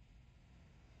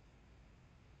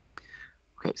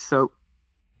 Okay, so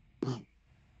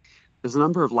there's a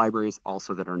number of libraries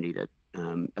also that are needed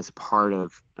as a part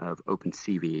of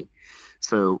OpenCV.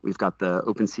 So we've got the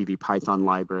OpenCV Python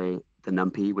library, the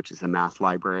NumPy, which is a math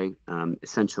library.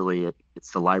 Essentially, it's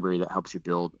the library that helps you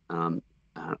build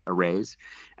arrays.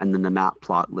 And then the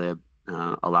matplotlib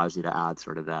allows you to add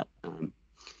sort of that,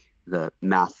 the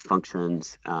math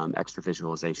functions, extra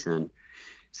visualization.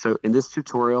 So in this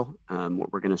tutorial,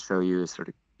 what we're going to show you is sort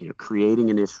of creating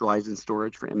initializing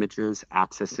storage for images,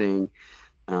 accessing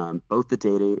both the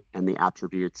data and the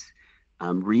attributes,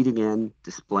 reading in,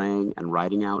 displaying, and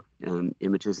writing out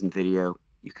images and video.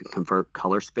 You can convert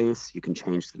color space, you can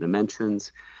change the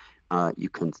dimensions, you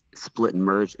can split and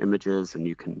merge images, and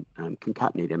you can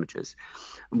concatenate images.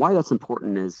 And why that's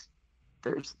important is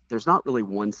there's not really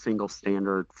one single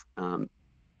standard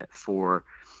for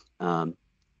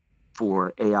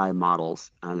AI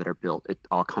models that are built. It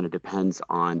all kind of depends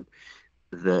on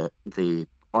the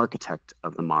architect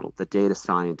of the model, the data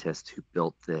scientist who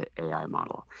built the AI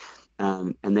model.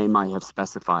 And they might have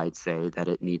specified, say, that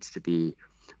it needs to be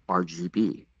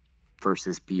RGB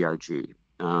versus BRG.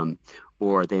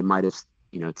 Or they might have,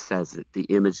 it says that the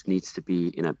image needs to be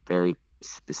in a very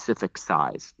specific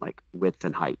size, like width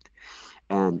and height.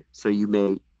 And so you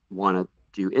may want to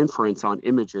do inference on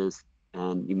images,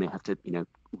 and you may have to,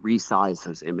 resize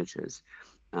those images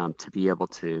to be able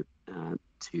to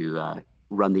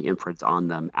run the inference on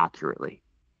them accurately.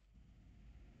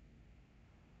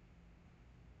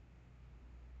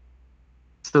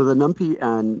 So the NumPy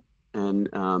and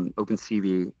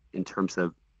OpenCV in terms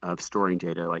of storing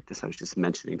data like this I was just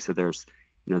mentioning. So there's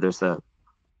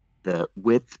the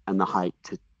width and the height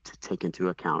to take into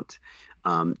account.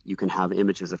 You can have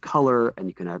images of color and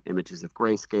you can have images of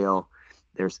grayscale.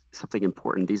 There's something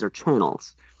important. These are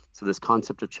channels. So this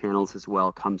concept of channels as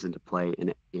well comes into play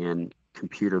in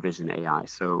computer vision AI.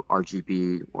 So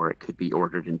RGB, or it could be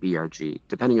ordered in BRG,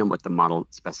 depending on what the model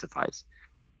specifies.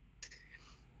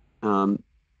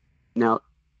 Now,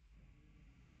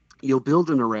 you'll build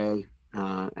an array.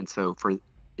 And so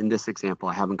in this example,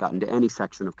 I haven't gotten to any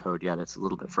section of code yet. It's a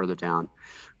little bit further down.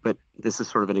 But this is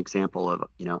sort of an example of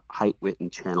height, width,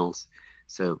 and channels.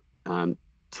 So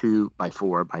 2 by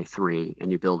 4 by 3, and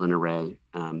you build an array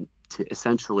to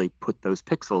essentially put those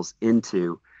pixels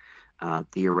into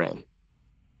the array.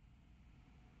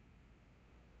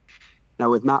 Now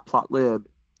with matplotlib,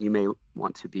 you may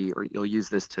want to be, or you'll use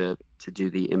this to do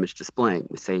the image displaying.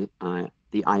 We say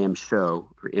the imshow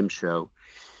or imshow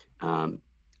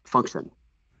function.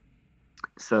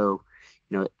 So,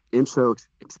 imshow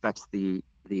expects the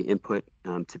input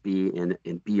to be in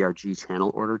BRG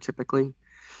channel order typically,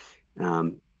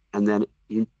 and then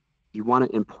you want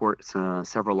to import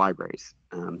several libraries.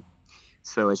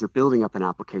 So as you're building up an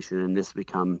application, and this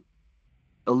become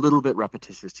a little bit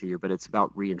repetitious to you, but it's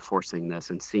about reinforcing this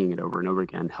and seeing it over and over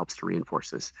again helps to reinforce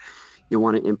this. You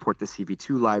want to import the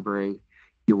CV2 library.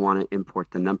 You want to import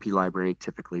the NumPy library.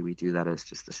 Typically, we do that as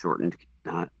just the shortened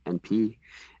NP,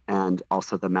 and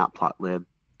also the matplotlib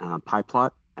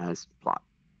pyplot as plot.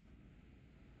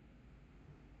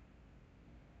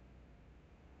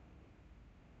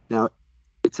 Now,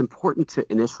 it's important to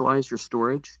initialize your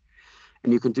storage,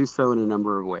 and you can do so in a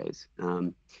number of ways.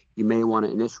 You may want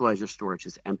to initialize your storage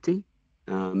as empty.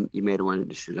 You may want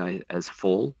to initialize as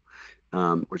full,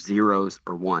 or zeros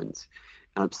or ones,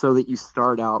 so that you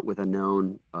start out with a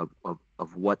known of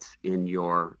what's in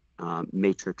your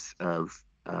matrix of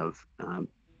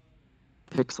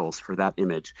pixels for that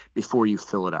image before you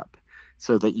fill it up,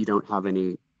 so that you don't have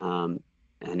any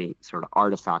any sort of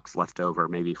artifacts left over,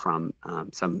 maybe from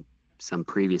some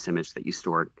previous image that you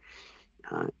stored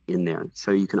in there.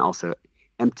 So you can also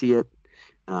empty it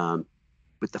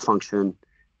with the function,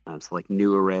 select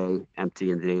new array,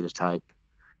 empty in the data type,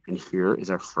 and here is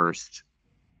our first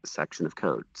section of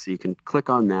code. So you can click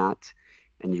on that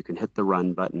and you can hit the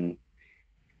run button.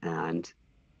 And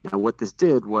now what this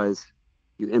did was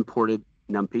you imported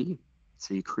NumPy.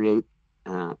 So you create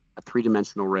a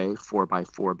three-dimensional array, 4 by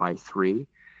 4 by 3.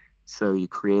 So you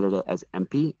created it as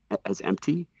empty.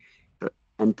 So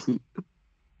np.empty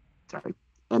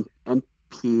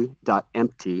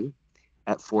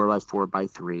at 4 by 4 by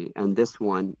 3. And this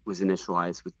one was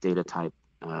initialized with data type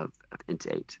of int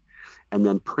 8. And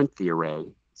then print the array,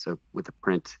 so with the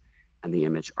print and the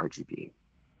image RGB.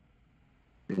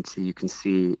 And so you can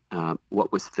see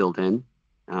what was filled in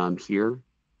here.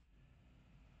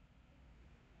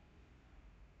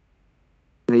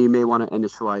 And then you may want to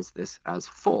initialize this as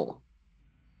full.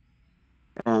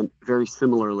 And very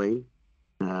similarly,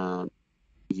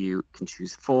 you can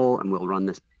choose full, and we'll run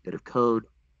this bit of code.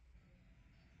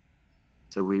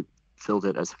 So we filled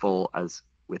it as full as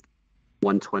with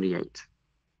 128.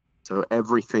 So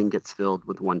everything gets filled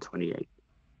with 128.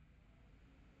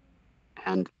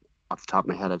 And off the top of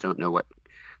my head, I don't know what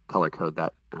color code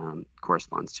that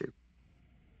corresponds to.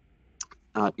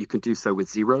 You can do so with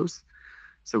zeros.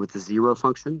 So with the zero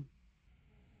function,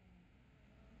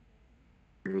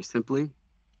 very simply,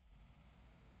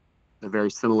 they're very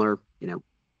similar,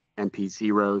 NP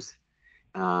zeros,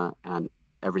 and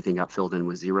everything got filled in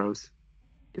with zeros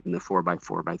in the 4 by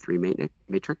 4 by 3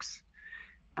 matrix,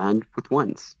 and with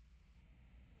ones.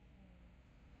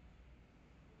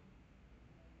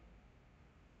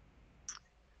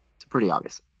 It's pretty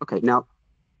obvious. Okay, now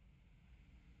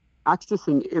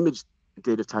accessing image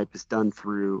data type is done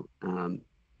through,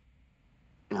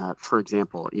 for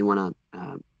example, you want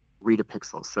to read a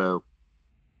pixel. So,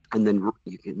 and then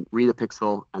you can read a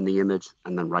pixel and the image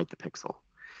and then write the pixel.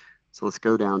 So let's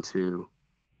go down to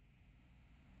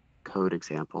code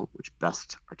example, which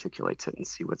best articulates it, and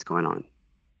see what's going on.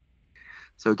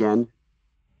 So again,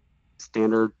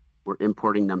 standard, we're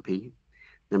importing NumPy.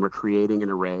 Then we're creating an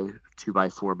array of 2 by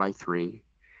 4 by 3.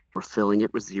 We're filling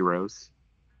it with zeros.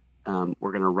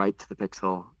 We're going to write to the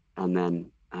pixel and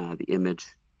then the image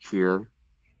here.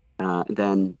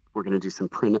 Then we're going to do some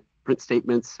print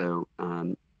statements. So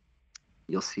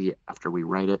you'll see after we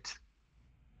write it.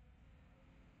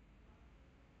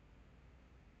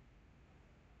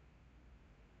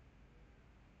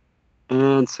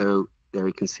 And so there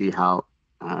you can see how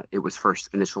it was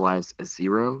first initialized as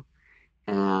 0,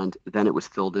 and then it was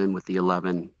filled in with the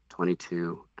 11,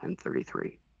 22, and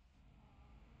 33.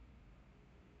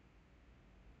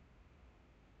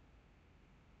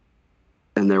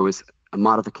 And there was a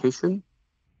modification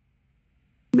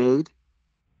made.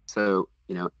 So,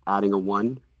 adding a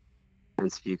 1.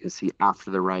 And so you can see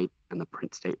after the write and the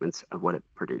print statements of what it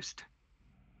produced,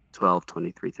 12,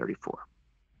 23, 34.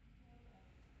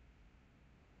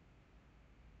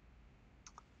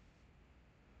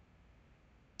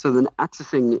 So then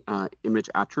accessing image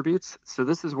attributes. So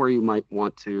this is where you might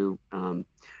want to,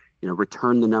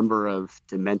 return the number of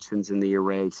dimensions in the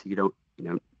array. So you don't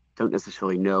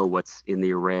necessarily know what's in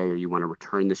the array, or you want to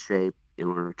return the shape, you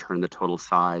want to return the total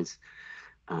size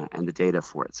and the data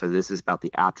for it. So this is about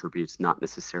the attributes, not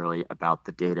necessarily about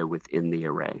the data within the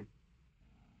array.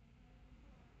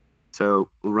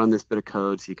 So we'll run this bit of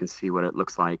code so you can see what it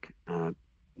looks like.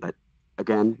 But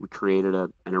again, we created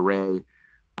an array,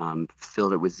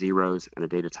 filled it with zeros and a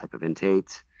data type of int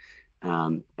 8.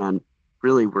 And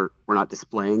really, we're not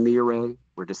displaying the array,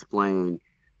 we're displaying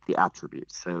the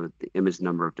attributes. So the image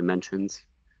number of dimensions,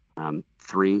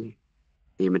 3,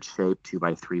 the image shape, 2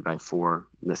 by 3 by 4,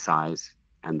 the size,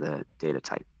 and the data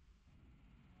type.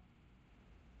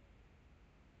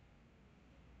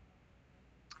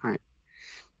 All right.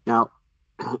 Now,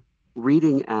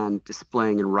 reading and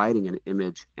displaying and writing an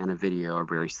image and a video are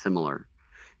very similar.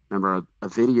 Remember, a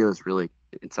video is really,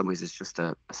 in some ways, it's just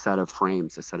a set of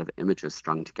frames, a set of images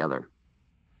strung together.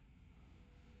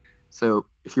 So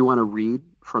if you want to read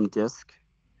from disk,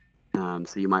 so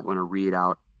you might want to read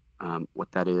out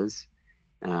what that is.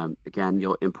 Again,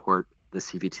 you'll import the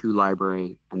CV2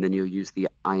 library, and then you'll use the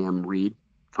imread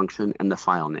function and the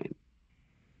file name.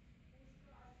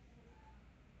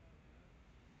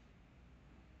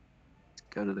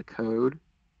 Go to the code.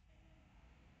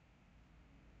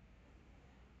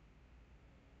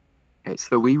 Okay,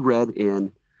 so we read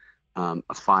in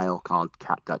a file called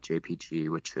cat.jpg,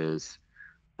 which is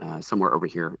somewhere over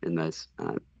here in this.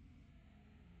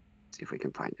 See if we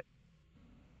can find it.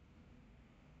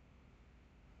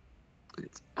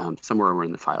 It's somewhere over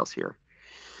in the files here.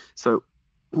 So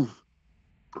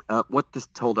what this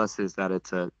told us is that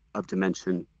it's of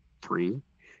dimension 3,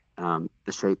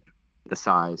 the shape, the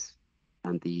size,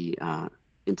 and the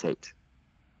intake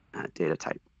data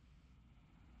type.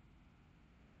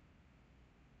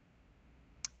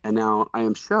 And now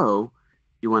IAMShow,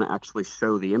 you want to actually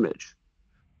show the image.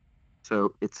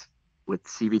 So it's with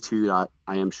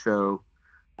cv2.iamshow,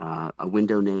 a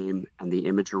window name, and the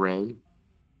image array.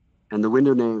 And the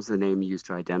window name is the name used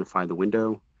to identify the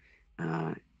window.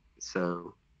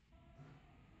 So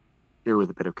here with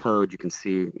a bit of code, you can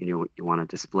see what you want to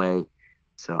display.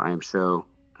 So IAMShow,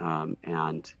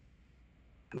 and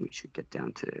we should get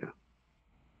down to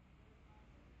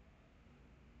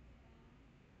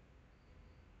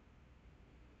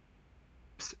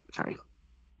sorry.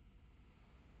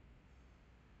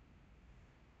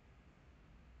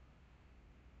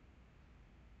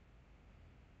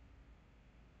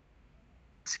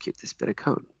 Execute this bit of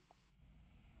code.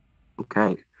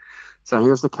 Okay, so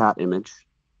here's the cat image.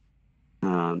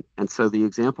 And so the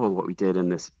example of what we did in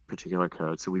this particular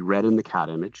code, so we read in the cat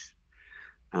image,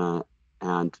 and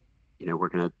we're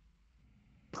going to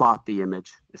plot the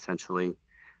image essentially,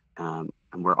 and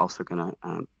we're also going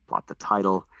to plot the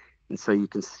title. And so you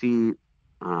can see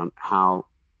how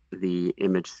the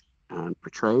image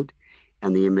portrayed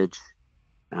and the image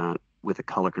with a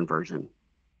color conversion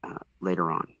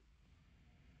later on.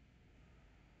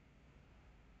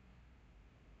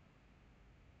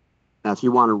 Now, if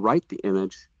you want to write the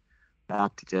image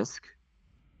back to disk,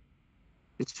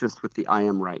 it's just with the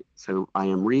IAMWrite. So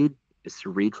IAMRead is to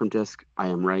read from disk,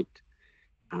 IAMWrite.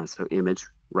 So image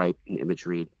write and image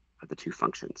read are the two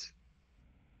functions.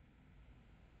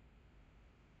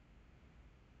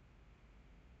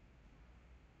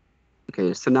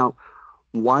 Okay, so now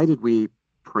why did we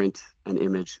print an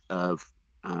image of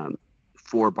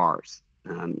 4 bars,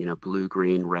 blue,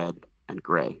 green, red, and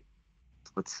gray?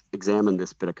 So let's examine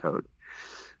this bit of code.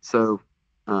 So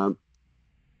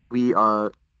we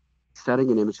are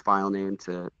setting an image file name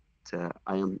to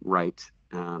IAMWrite,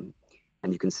 and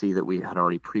you can see that we had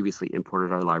already previously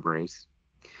imported our libraries.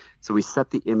 So we set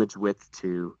the image width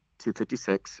to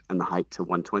 256 and the height to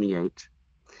 128,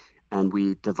 and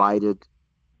we divided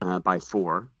by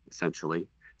 4, essentially,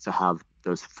 to have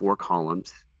those 4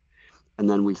 columns. And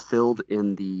then we filled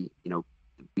in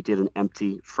we did an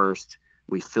empty first.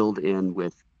 We filled in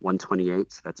with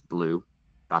 128, so that's blue.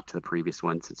 Back to the previous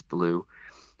ones, it's blue.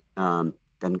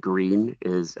 Then green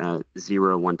is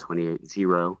 0, 128,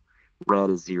 0. Red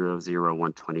is 0, 0,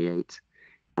 128.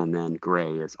 And then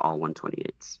gray is all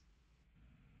 128s.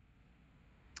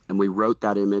 And we wrote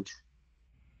that image,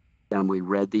 then we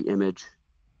read the image,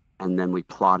 and then we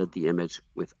plotted the image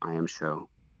with IAMShow.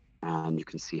 And you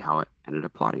can see how it ended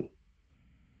up plotting.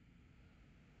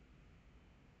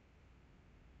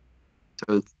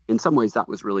 So in some ways, that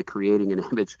was really creating an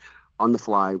image on the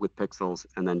fly with pixels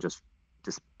and then just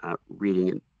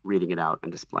reading it out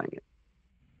and displaying it.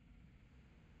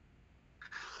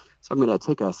 So I'm going to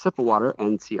take a sip of water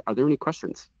and see, are there any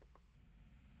questions?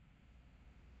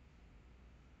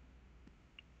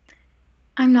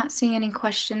 I'm not seeing any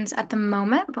questions at the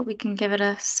moment, but we can give it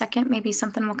a second. Maybe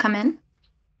something will come in.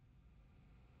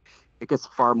 It gets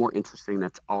far more interesting.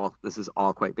 This is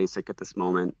all quite basic at this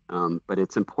moment, but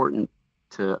it's important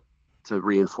to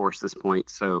reinforce this point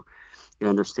so you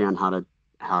understand how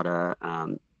to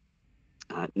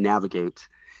navigate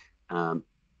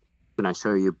when I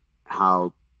show you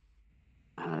how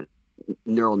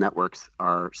neural networks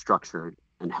are structured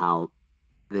and how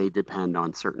they depend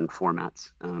on certain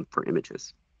formats for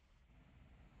images.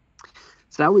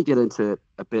 So now we get into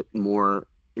a bit more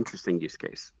interesting use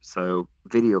case. So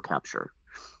video capture.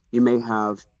 You may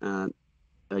have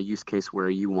a use case where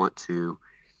you want to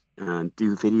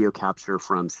do video capture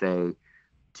from, say,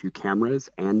 2 cameras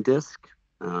and disk.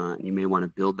 You may want to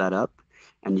build that up,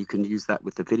 and you can use that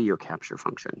with the video capture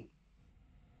function.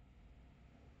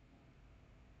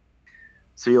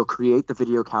 So you'll create the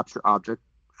video capture object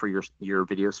for your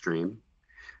video stream.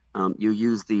 You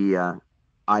use the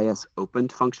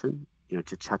ISOpened function,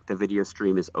 to check the video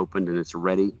stream is opened and it's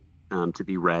ready to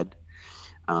be read.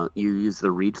 You use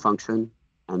the read function,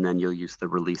 and then you'll use the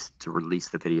release to release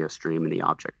the video stream in the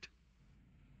object.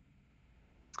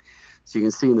 So you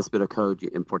can see in this bit of code, you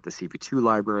import the CV2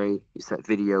 library, you set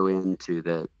video into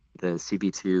the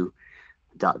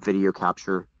CV2.video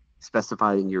capture,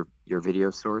 specifying your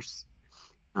video source.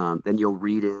 Then you'll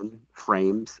read in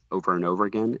frames over and over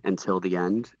again until the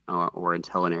end or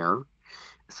until an error.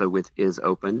 So with is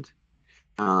opened,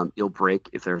 you'll break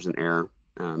if there's an error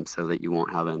so that you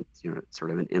won't have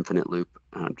sort of an infinite loop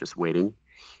just waiting.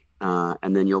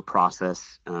 and then you'll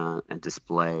process and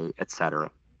display, etc.,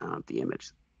 the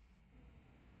image.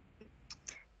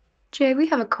 Jay, we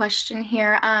have a question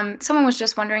here. Someone was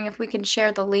just wondering if we can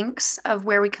share the links of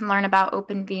where we can learn about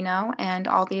OpenVINO and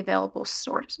all the available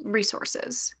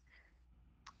resources.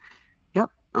 Yep.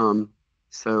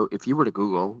 So if you were to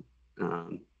Google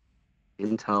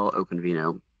Intel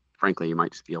OpenVINO, frankly, you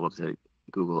might just be able to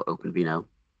Google OpenVINO.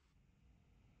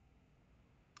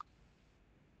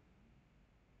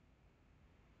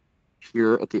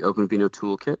 Here at the OpenVINO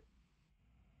toolkit,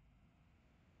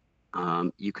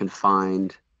 you can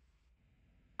find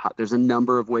there's a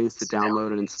number of ways to download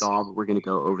and install, but we're going to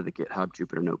go over the GitHub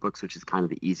Jupyter Notebooks, which is kind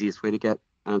of the easiest way to get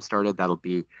started. That'll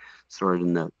be sort of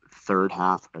in the third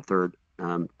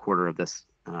quarter of this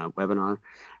webinar.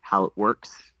 How it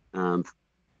works,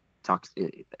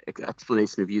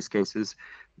 explanation of use cases,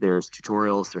 there's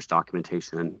tutorials, there's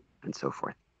documentation, and so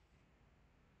forth.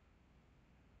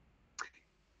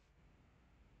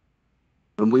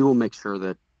 And we will make sure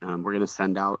that we're going to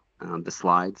send out the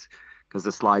slides, because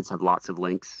the slides have lots of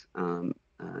links and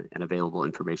available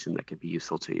information that could be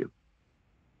useful to you.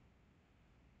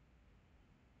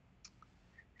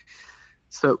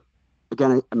 So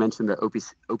again, I mentioned that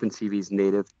OpenCV's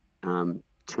native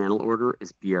channel order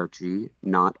is BRG,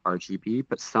 not RGB,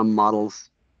 but some models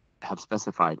have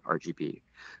specified RGB.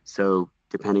 So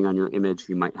depending on your image,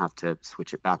 you might have to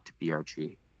switch it back to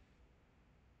BRG.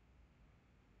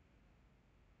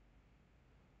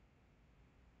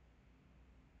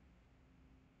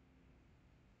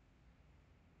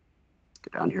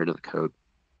 Let's go down here to the code.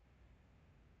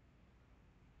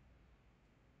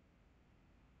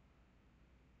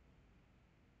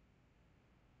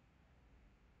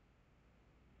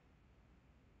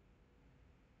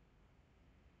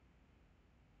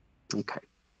 Okay.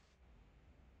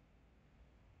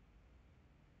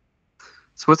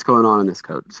 So what's going on in this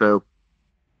code? So,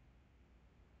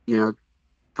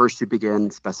 first you begin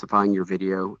specifying your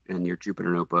video in your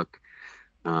Jupyter Notebook.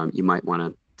 You might want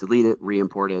to delete it,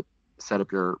 re-import it, set up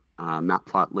your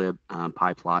matplotlib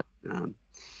pyplot.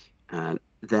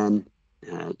 Then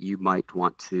you might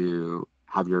want to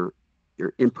have your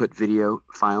input video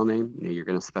file name. You're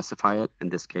going to specify it. In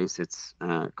this case, it's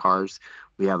cars.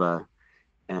 We have a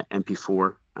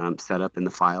MP4 set up in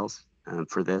the files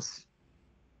for this.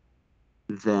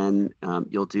 Then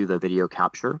you'll do the video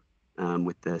capture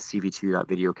with the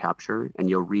cv2.video capture, and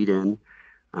you'll read in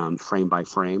frame by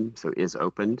frame, so is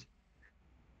opened.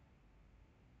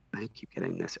 I keep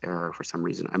getting this error for some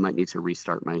reason. I might need to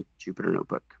restart my Jupyter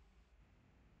Notebook.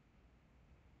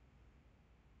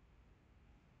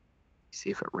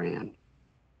 See if it ran.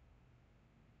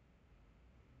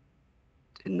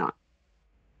 Did not.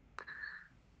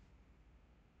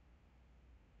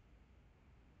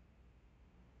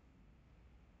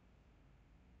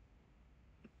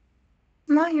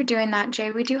 While you're doing that,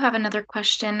 Jay, we do have another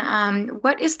question.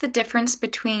 What is the difference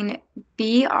between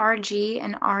BRG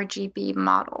and RGB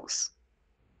models?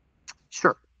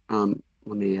 Sure. Let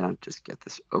me just get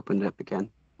this opened up again.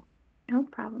 No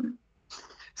problem.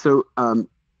 So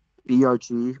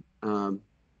BRG,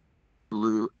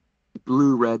 blue,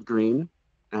 red, green,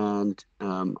 and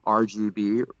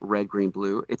RGB, red, green,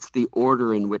 blue. It's the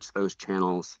order in which those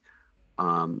channels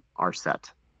are set.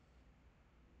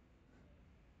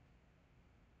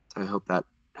 So I hope that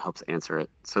helps answer it.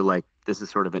 So like this is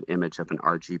sort of an image of an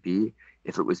RGB.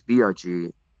 If it was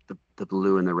BRG, the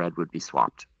blue and the red would be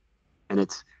swapped. And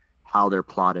it's how they're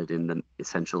plotted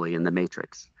essentially in the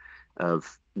matrix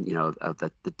of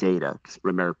the data. Because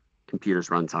remember, computers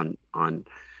runs on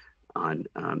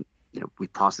we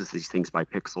process these things by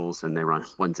pixels, and they run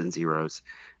ones and zeros,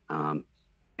 and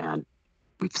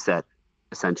we've set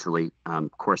essentially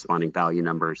corresponding value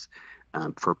numbers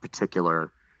for a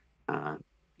particular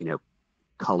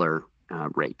color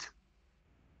rate.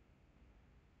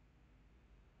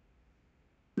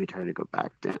 Let me try to go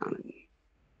back down.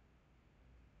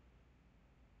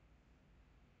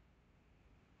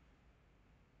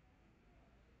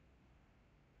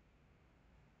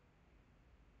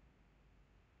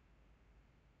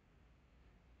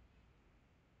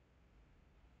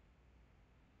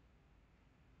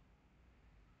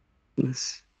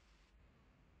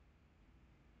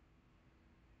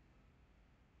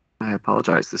 I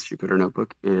apologize. This Jupyter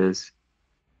Notebook is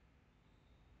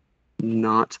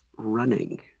not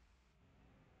running.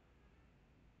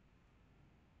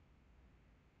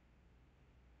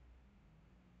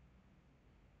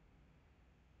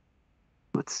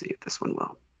 Let's see if this one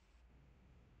will.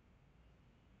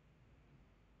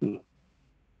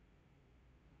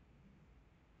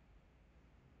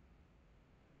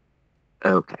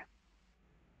 Okay.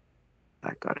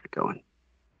 That got it going.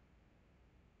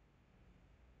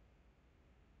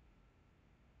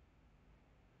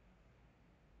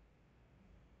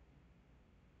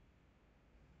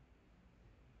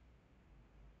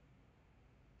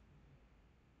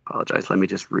 apologize. Let me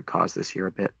just root cause this here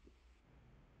a bit.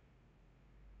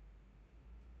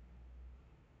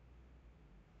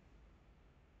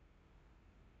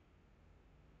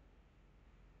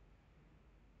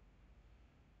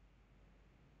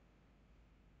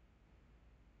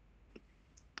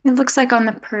 It looks like on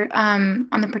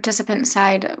the participant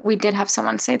side, we did have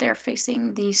someone say they're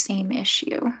facing the same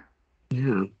issue.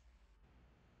 Yeah.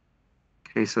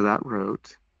 Okay, so that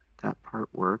part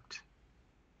worked.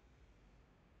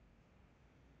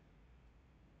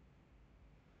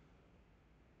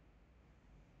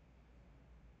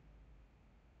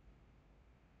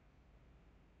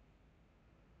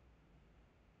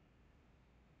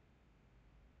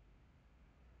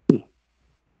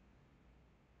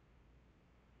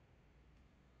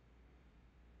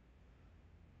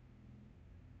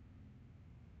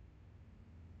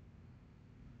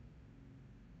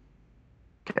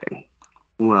 Okay,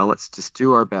 well, let's just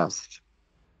do our best.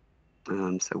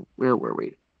 So where were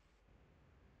we?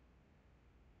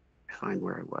 Find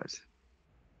where I was.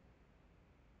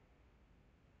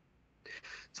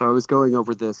 So I was going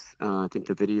over this, I think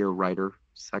the video writer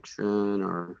section,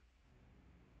 or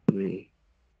I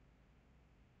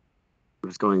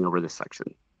was going over this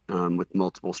section with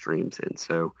multiple streams. And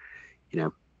so,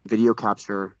 video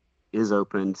capture is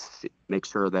open. Make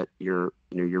sure that your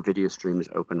video stream is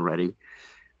open, ready,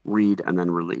 read, and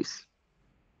then release.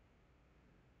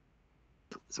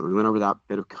 So we went over that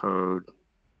bit of code,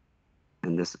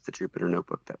 and this is the Jupyter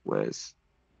notebook that was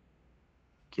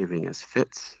giving us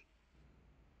fits.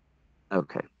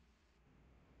 Okay.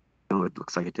 Oh, it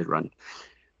looks like it did run.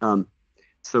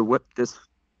 So what this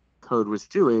code was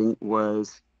doing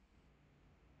was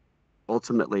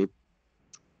ultimately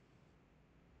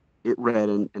it read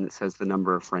in, and it says the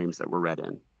number of frames that were read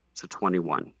in. So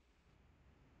 21.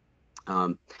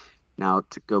 Now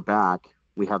to go back,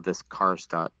 we have this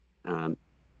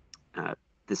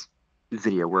this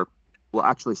video where we'll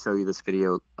actually show you this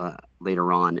video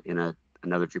later on in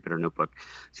another Jupyter notebook,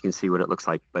 so you can see what it looks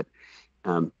like. But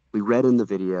we read in the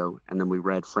video, and then we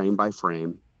read frame by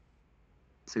frame.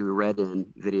 So we read in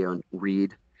video and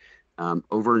read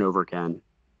over and over again,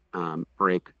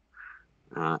 break,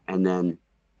 and then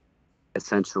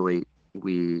essentially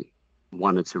we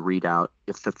wanted to read out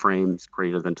if the frame's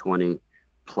greater than 20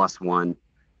 plus 1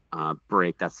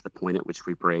 break, that's the point at which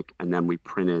we break, and then we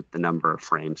printed the number of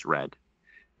frames read.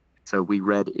 So we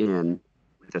read in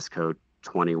with this code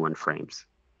 21 frames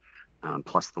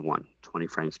plus the 1, 20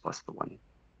 frames plus the 1.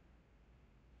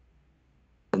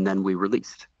 And then we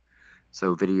released.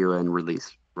 So video and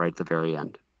release right at the very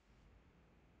end.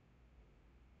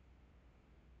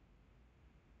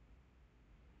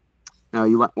 Now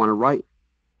you want to write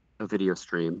a video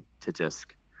stream to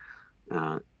disk.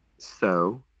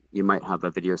 So you might have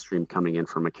a video stream coming in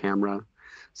from a camera.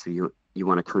 So you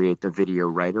want to create the video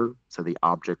writer. So the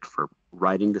object for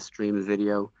writing the stream of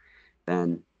video,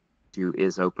 then do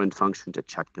isOpened function to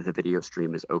check that the video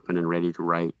stream is open and ready to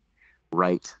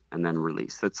write, and then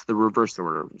release. That's the reverse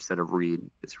order. Instead of read,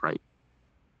 it's write.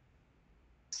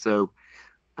 So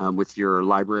with your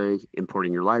library,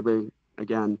 importing your library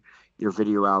again, your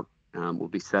video out will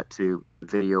be set to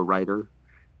video writer,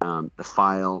 the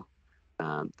file,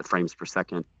 the frames per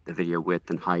second, the video width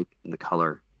and height, and the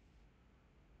color.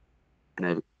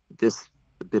 And this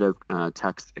bit of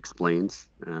text explains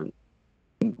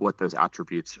what those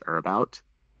attributes are about.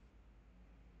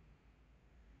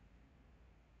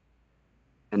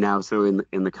 And now, so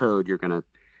in the code, you're going to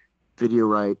video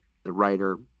write, the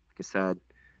writer, like I said,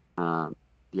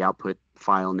 the output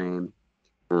file name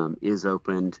is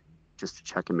opened just to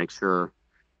check and make sure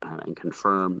and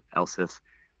confirm, else if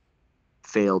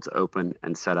failed to open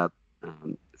and set up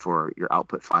for your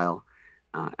output file,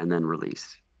 and then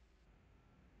release.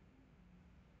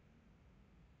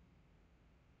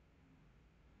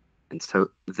 And so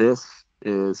this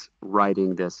is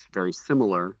writing this very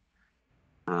similar,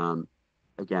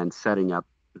 again, setting up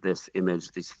this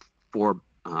image, these 4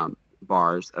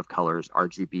 bars of colors,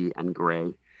 RGB and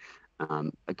gray.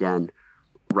 Again,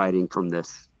 writing from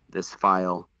this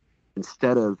file,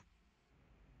 instead of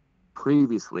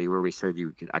previously where we showed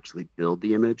you could actually build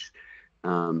the image,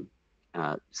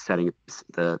 setting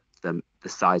the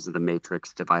size of the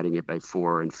matrix, dividing it by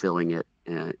 4 and filling it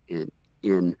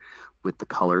in with the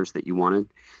colors that you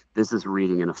wanted. This is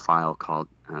reading in a file called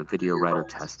video writer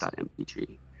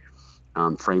test.mpg.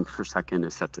 Frames per second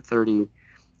is set to 30. You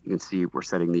can see we're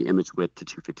setting the image width to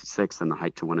 256 and the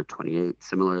height to 128.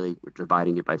 Similarly, we're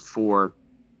dividing it by 4,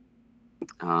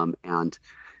 and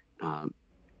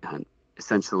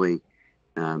essentially,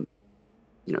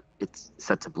 it's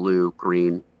set to blue,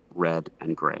 green, red,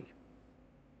 and gray.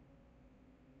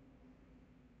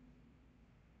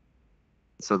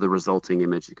 So the resulting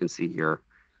image you can see here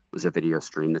was a video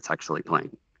stream that's actually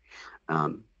playing.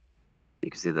 You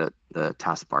can see the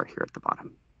taskbar here at the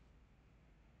bottom.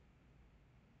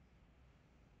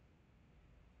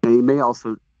 Now you may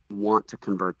also want to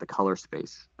convert the color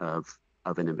space of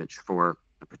an image for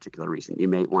a particular reason. You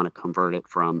may want to convert it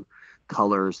from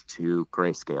colors to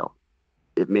grayscale.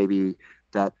 It may be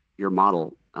that your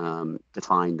model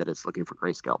defined that it's looking for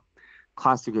grayscale.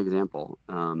 Classic example,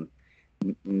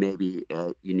 maybe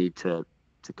you need to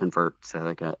convert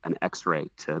like an X-ray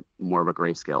to more of a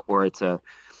grayscale, or it's an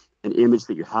image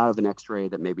that you have an X-ray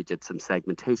that maybe did some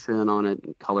segmentation on it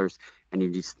and colors, and you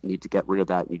just need to get rid of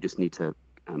that, and you just need to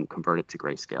convert it to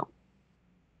grayscale.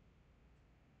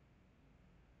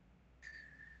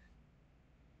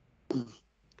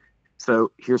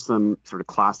 So here's some sort of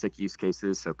classic use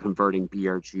cases. So converting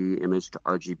BRG image to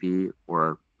RGB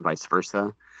or vice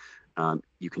versa.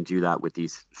 You can do that with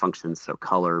these functions. So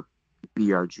color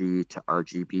BRG to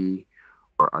RGB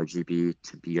or RGB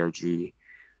to BRG,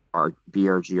 or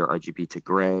BRG or RGB to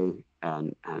gray,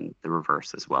 and the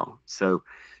reverse as well. So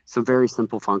very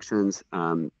simple functions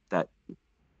that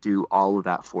do all of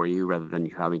that for you rather than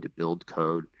you having to build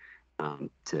code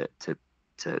to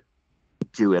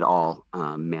do it all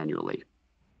manually.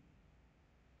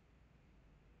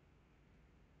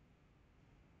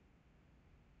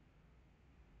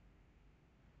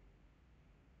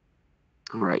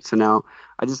 All right, so now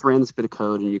I just ran this bit of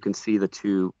code and you can see the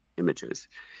two images.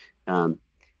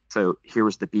 So here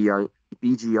was the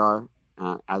BGR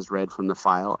as read from the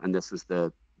file, and this is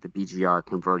the BGR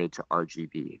converted to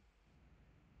RGB.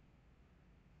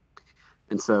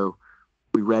 And so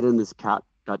we read in this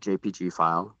cat.jpg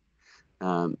file.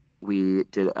 We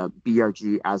did a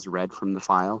BRG as read from the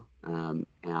file,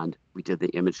 and we did the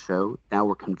image show. Now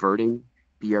we're converting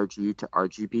BRG to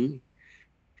RGB.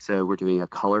 So we're doing a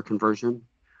color conversion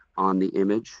on the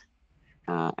image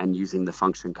and using the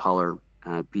function color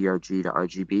BRG to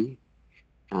RGB.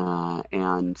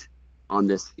 And on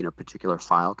this particular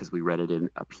file, because we read it in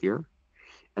up here,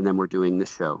 and then we're doing the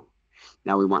show.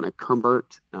 Now we want to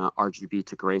convert RGB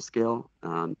to grayscale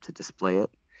to display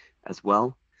it as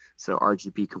well. So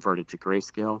RGB converted to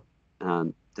grayscale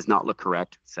does not look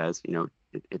correct. It says,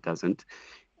 it doesn't.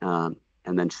 And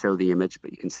then show the image, but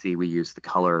you can see we use the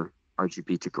color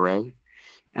RGB to gray.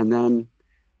 And then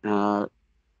a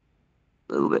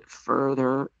little bit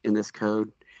further in this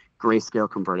code, grayscale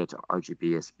converted to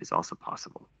RGB is also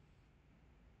possible.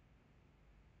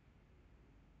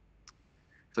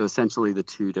 So essentially the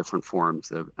two different forms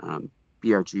of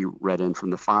BRG read in from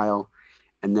the file.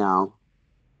 And now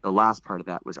the last part of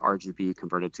that was RGB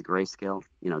converted to grayscale.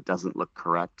 Doesn't look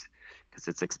correct because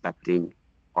it's expecting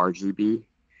RGB.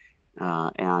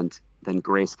 And then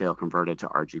grayscale converted to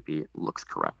RGB looks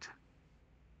correct.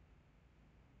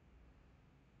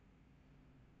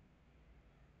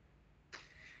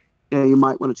 Yeah, you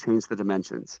might want to change the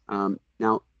dimensions.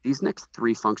 Now, these next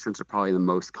three functions are probably the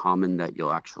most common that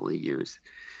you'll actually use.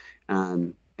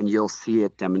 And you'll see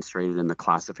it demonstrated in the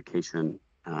classification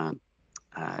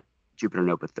Jupyter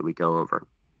Notebook that we go over.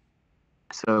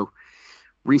 So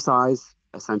resize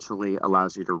essentially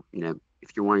allows you to,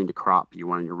 if you're wanting to crop, you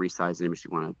want to resize an image,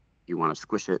 you want to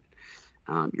squish it,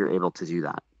 you're able to do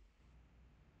that.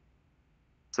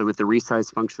 So with the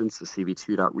resize functions, the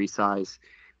cv2.resize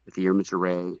with the image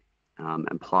array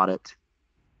and plot it.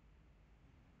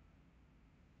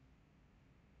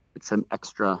 With some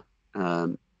extra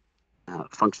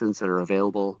functions that are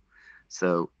available.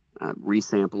 So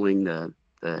resampling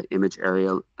the image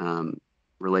area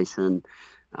relation.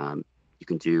 You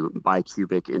can do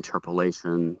bicubic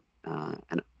interpolation,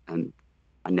 and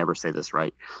I never say this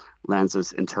right,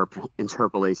 Lanza's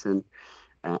interpolation,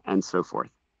 and so forth.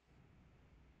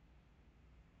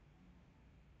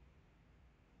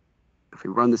 If we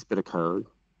run this bit of code,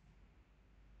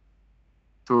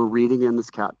 so we're reading in this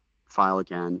cat file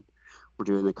again. We're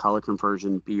doing the color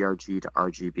conversion BRG to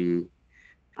RGB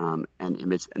and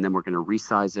image, and then we're going to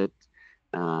resize it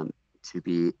to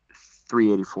be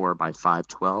 384 by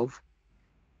 512,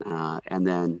 and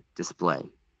then display.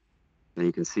 And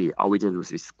you can see all we did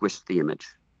was we squished the image.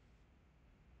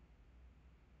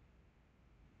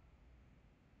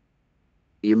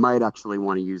 You might actually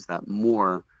want to use that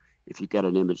more if you get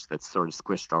an image that's sort of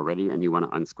squished already and you want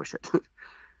to unsquish it. All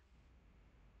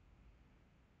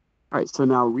right, so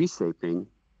now reshaping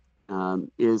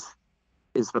is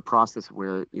the process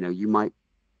where you might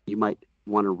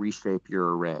want to reshape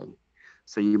your array.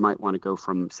 So you might want to go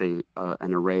from, say,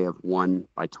 an array of 1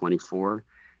 by 24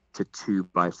 to 2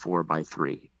 by 4 by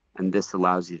 3, and this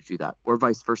allows you to do that, or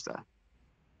vice versa.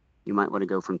 You might want to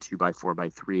go from 2 by 4 by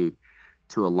 3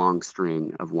 to a long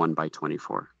string of 1 by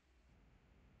 24.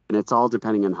 And it's all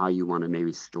depending on how you want to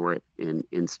maybe store it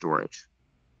in storage.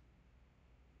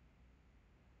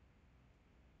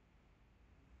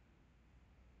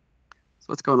 So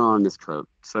what's going on in this code?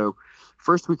 So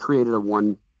first we created a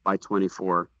 1 by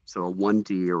 24, so a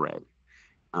 1D array,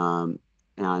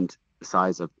 and the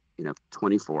size of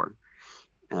 24.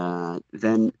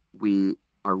 Then we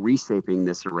are reshaping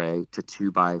this array to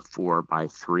 2 by 4 by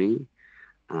 3.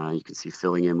 You can see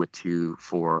filling in with 2,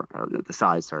 4, the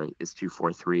size, sorry, is 2,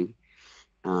 4, 3.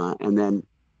 And then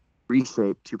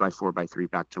reshape 2 by 4 by 3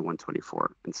 back to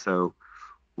 124. And so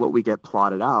what we get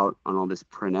plotted out on all this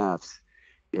printfs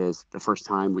is the first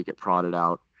time we get plotted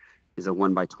out is a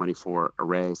 1 by 24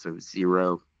 array, so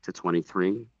 0 to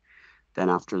 23. Then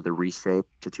after the reshape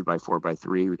to 2 by 4 by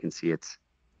 3, we can see it's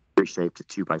reshaped to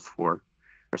 2 by 4,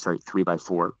 or sorry, 3 by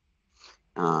 4.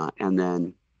 And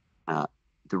then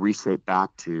the reshape back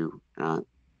to 1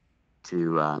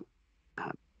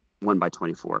 by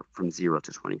 24 from 0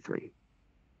 to 23.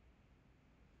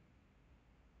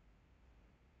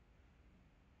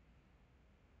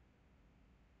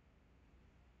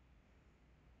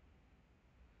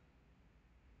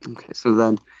 Okay, so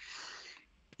then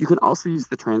you can also use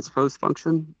the transpose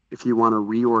function if you want to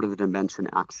reorder the dimension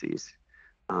axes.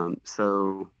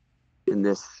 So in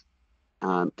this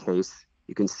case,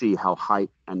 you can see how height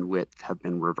and width have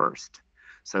been reversed.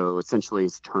 So essentially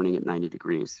it's turning at 90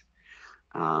 degrees.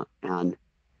 And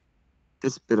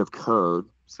this bit of code,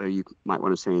 so you might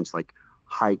want to change like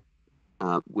height,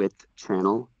 width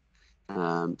channel,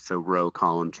 so row,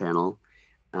 column, channel,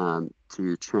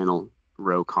 to channel,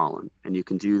 row, column. And you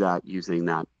can do that using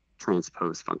that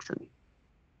transpose function.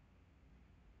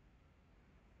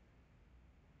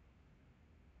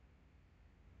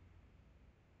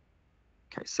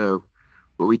 Okay, so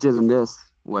what we did in this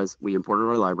was we imported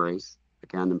our libraries,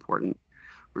 again, important.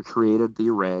 We created the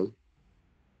array.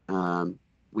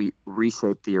 We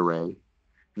reshaped the array.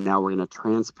 Now we're going to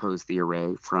transpose the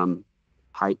array from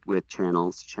height width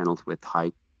channels, channels width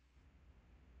height.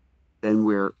 Then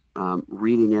we're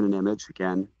reading in an image,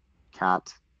 again,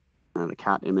 cat, the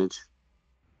cat image.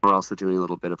 We're also doing a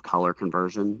little bit of color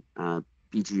conversion,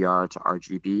 BGR to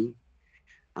RGB.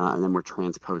 And then we're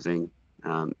transposing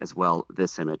as well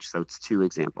this image. So it's 2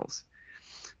 examples.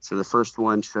 So the first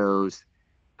one shows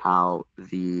how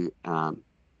the,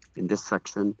 in this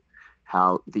section,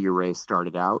 how the array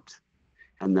started out,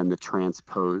 and then the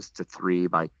transpose to 3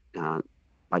 by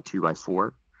 2 by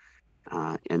 4,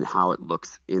 and how it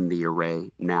looks in the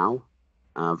array now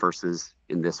versus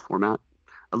in this format.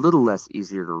 A little less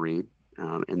easier to read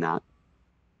in that.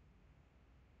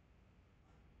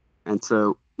 And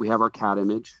so we have our cat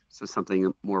image, so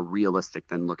something more realistic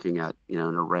than looking at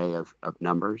an array of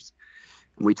numbers.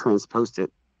 And we transposed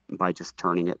it by just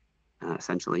turning it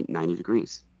essentially 90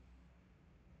 degrees.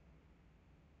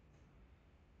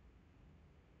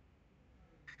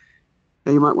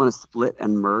 Now you might want to split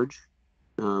and merge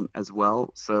as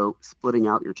well. So splitting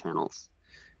out your channels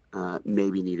may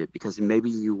be needed because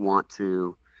maybe you want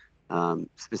to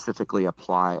specifically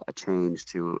apply a change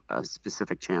to a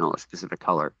specific channel or specific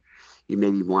color. You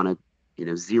maybe want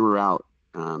to zero out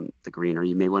the green, or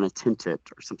you may want to tint it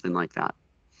or something like that.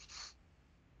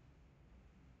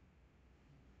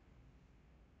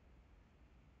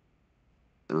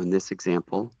 So in this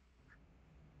example,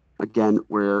 again,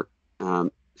 we're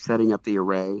setting up the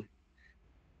array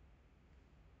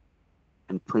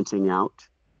and printing out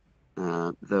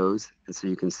those. And so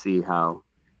you can see how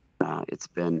it's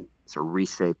been sort of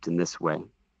reshaped in this way.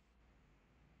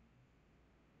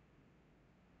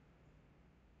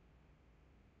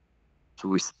 So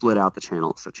we split out the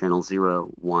channels. So channel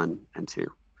 0, 1, and 2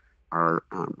 are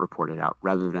reported out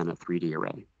rather than a 3D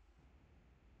array.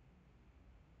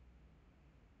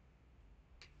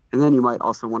 And then you might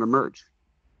also want to merge.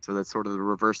 So that's sort of the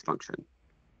reverse function.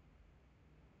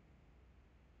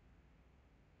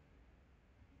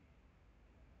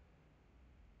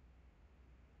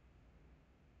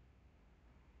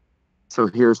 So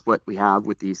here's what we have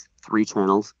with these 3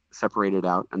 channels separated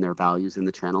out and their values in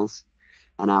the channels.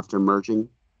 And after merging,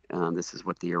 this is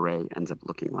what the array ends up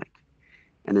looking like.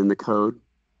 And in the code,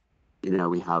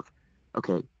 we have,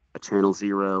 okay, a channel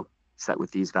 0 set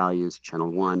with these values,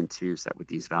 channel 1 and 2 set with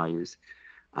these values,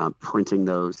 printing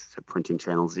those, so printing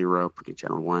channel 0, printing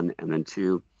channel 1, and then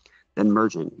 2, then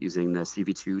merging using the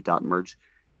cv2.merge,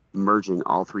 merging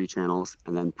all 3 channels,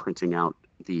 and then printing out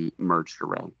the merged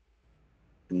array.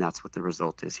 And that's what the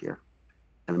result is here,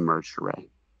 an merged array.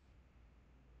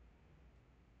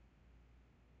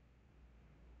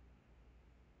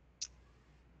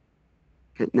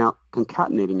 Okay, now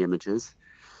concatenating images,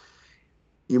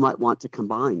 You might want to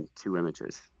combine two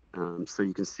images. So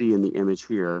you can see in the image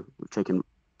here, we've taken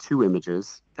two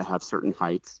images that have certain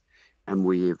heights, and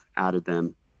we've added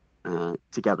them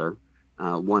together,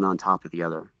 one on top of the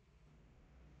other,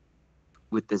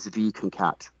 with this V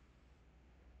concat.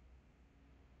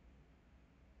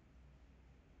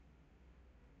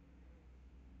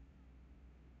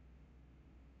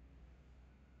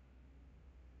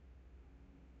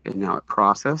 And now it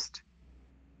processed.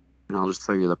 And I'll just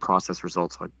show you the process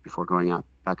results before going out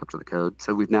back up to the code.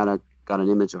 So we've now got an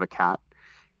image of a cat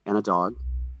and a dog.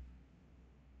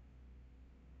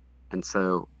 And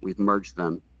so we've merged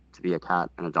them to be a cat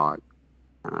and a dog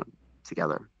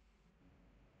together.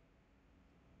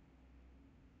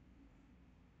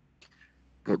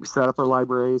 Okay, we set up our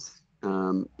libraries.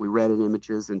 We read in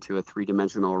images into a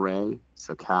three-dimensional array.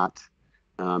 So cat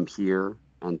here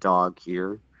and dog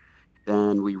here.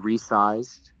 Then we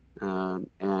resized and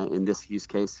in this use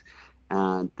case,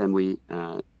 and then we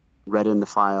read in the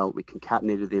file. We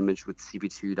concatenated the image with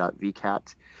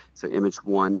cv2.vcat, so image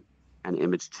 1 and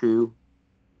image 2,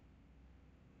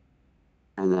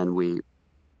 and then we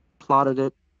plotted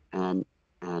it and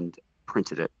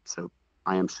printed it. So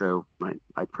I am show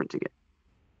by printing it.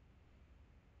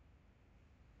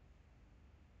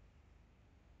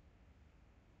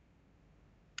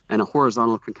 And a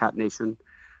horizontal concatenation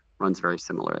runs very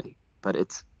similarly, but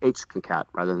it's H concat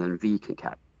rather than V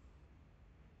concat.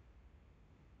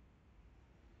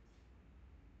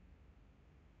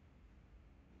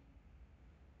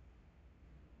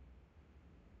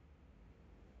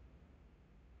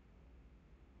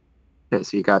 Okay,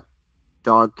 so you got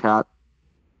dog, cat,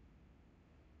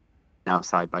 now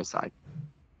side by side.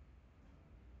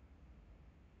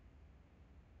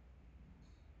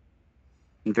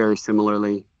 And very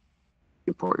similarly,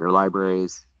 import your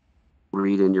libraries,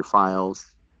 read in your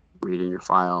files, read in your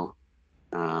file.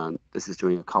 This is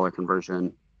doing a color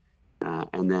conversion,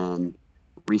 and then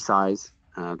resize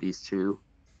these two.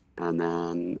 And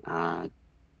then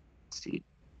see,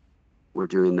 we're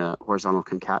doing the horizontal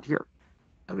concat here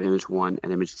of image 1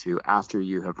 and image 2 after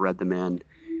you have read them in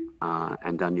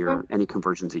and done any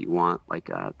conversions that you want, like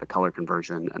the color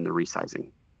conversion and the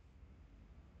resizing.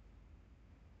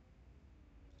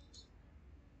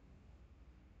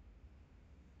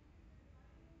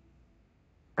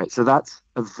 Right, so that's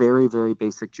a very, very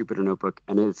basic Jupyter Notebook,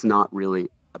 and it's not really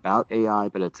about AI,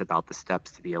 but it's about the steps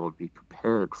to be able to be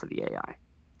prepared for the AI.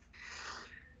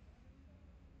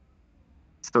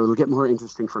 So it'll get more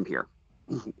interesting from here.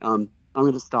 I'm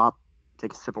going to stop,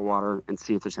 take a sip of water, and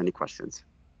see if there's any questions.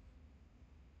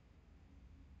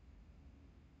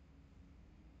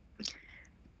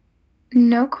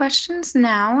 No questions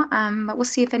now, but we'll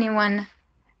see if anyone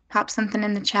pops something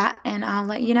in the chat and I'll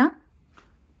let you know.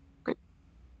 Great.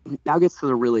 Now gets to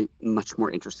the really much more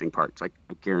interesting parts, I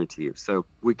guarantee you. So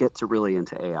we get to really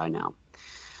into AI now.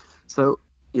 So,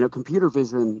 computer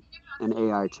vision and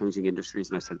AI changing industries,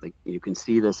 and I said, you can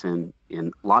see this in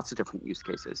lots of different use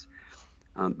cases.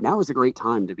 Now is a great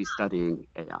time to be studying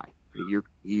AI.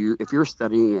 If you're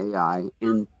studying AI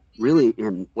in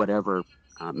whatever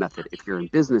method, if you're in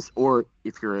business or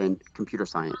if you're in computer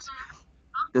science,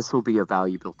 this will be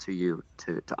valuable to you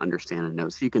to understand and know.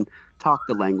 So you can talk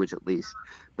the language at least,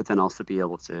 but then also be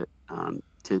able to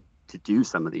do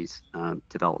some of these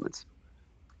developments.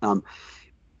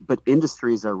 But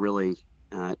industries are really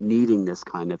needing this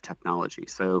kind of technology.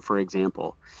 So, for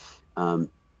example,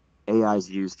 AI is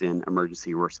used in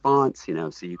emergency response.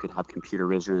 So you could have computer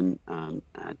vision, kind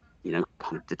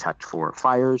of detect for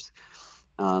fires.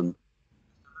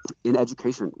 In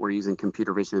education, we're using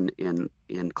computer vision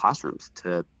in classrooms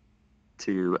to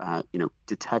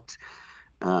detect,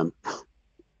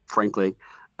 frankly,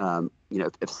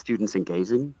 if students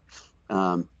engaging,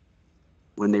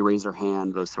 when they raise their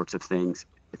hand, those sorts of things.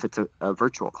 If it's a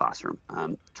virtual classroom,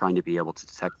 trying to be able to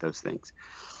detect those things.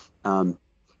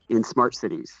 In smart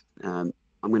cities, I'm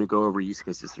going to go over use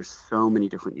cases. There's so many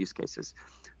different use cases.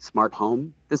 Smart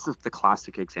home, this is the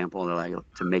classic example that I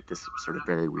like to make this sort of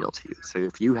very real to you. So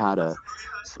if you had a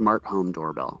smart home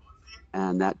doorbell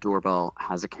and that doorbell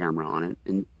has a camera on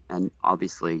it, and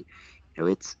obviously,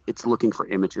 it's looking for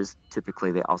images.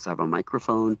 Typically, they also have a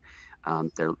microphone.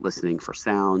 They're listening for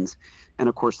sounds. And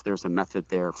of course, there's a method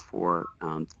there for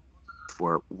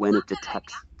when it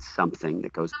detects something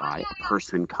that goes by, a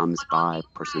person comes by,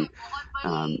 a person,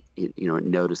 it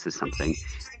notices something,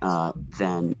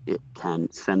 then it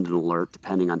can send an alert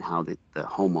depending on how the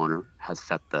homeowner has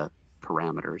set the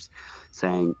parameters,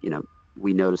 saying,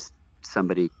 we noticed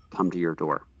somebody come to your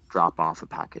door, drop off a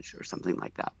package or something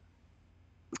like that.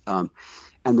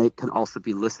 And they can also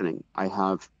be listening. I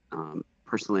have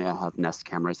personally, I have Nest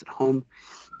cameras at home,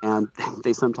 and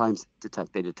they sometimes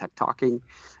detect talking,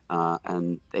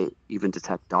 and they even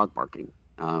detect dog barking.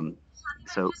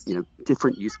 So,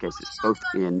 different use cases, both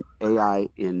in AI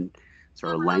in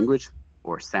sort of language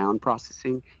or sound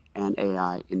processing and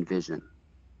AI in vision.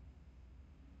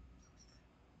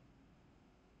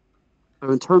 So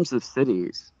in terms of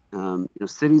cities,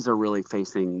 cities are really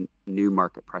facing new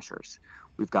market pressures.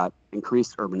 We've got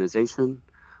increased urbanization,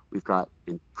 we've got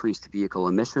increased vehicle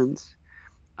emissions,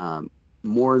 um,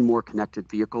 more and more connected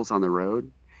vehicles on the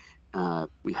road.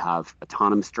 We have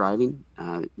autonomous driving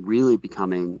really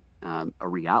becoming a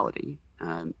reality.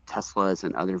 Teslas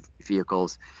and other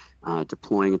vehicles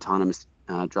deploying autonomous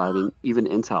driving. Even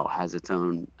Intel has its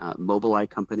own Mobileye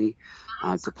company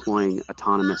deploying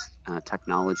autonomous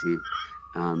technology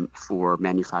for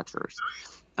manufacturers.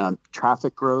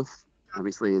 Traffic growth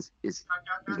obviously is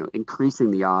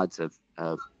increasing the odds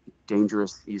of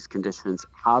dangerous use conditions.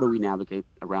 How do we navigate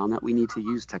around that? We need to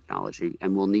use technology,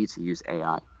 and we'll need to use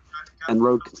AI. And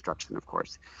road construction, of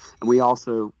course. And we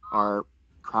also are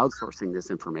crowdsourcing this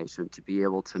information to be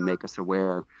able to make us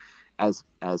aware as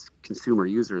consumer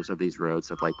users of these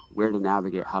roads of like where to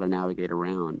navigate, how to navigate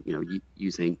around,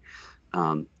 using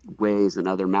Waze and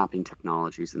other mapping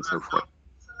technologies and so forth.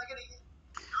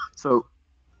 So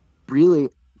really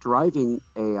driving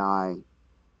AI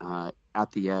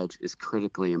at the edge is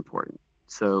critically important.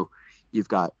 So you've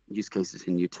got use cases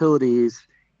in utilities,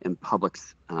 in public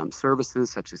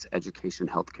services such as education,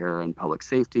 healthcare, and public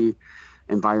safety,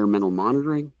 environmental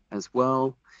monitoring as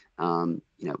well,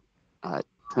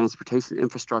 transportation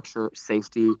infrastructure,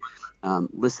 safety,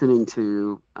 listening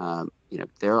to,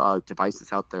 there are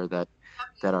devices out there that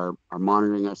are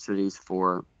monitoring our cities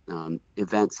for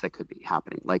events that could be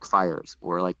happening, like fires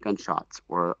or like gunshots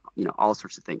or all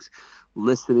sorts of things.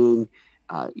 Listening,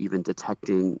 even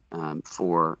detecting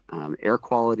for air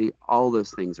quality. All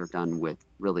those things are done with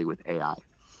AI.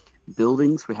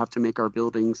 Buildings, we have to make our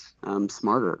buildings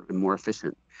smarter and more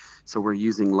efficient. So we're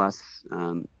using less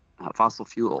fossil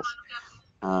fuels.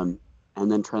 And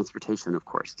then transportation, of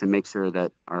course, to make sure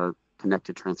that our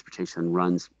connected transportation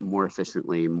runs more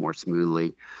efficiently, more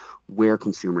smoothly, where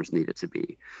consumers need it to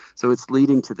be. So it's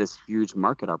leading to this huge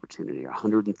market opportunity,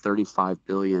 135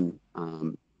 billion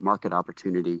market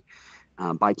opportunity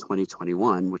by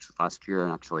 2021, which was last year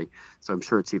actually. So I'm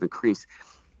sure it's even increased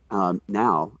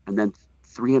now. And then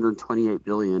 328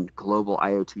 billion global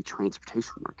IoT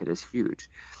transportation market is huge.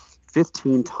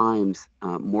 15 times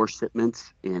more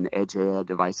shipments in edge AI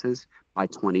devices by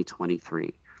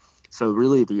 2023. So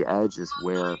really the edge is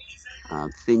where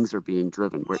things are being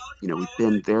driven. Where, we've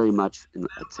been very much,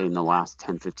 I'd say in the last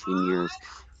 10, 15 years,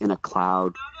 in a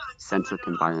cloud-centric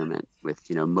environment with,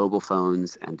 mobile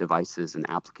phones and devices and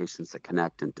applications that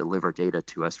connect and deliver data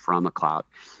to us from a cloud.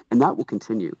 And that will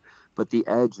continue. But the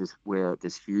edge is where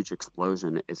this huge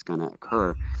explosion is going to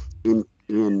occur in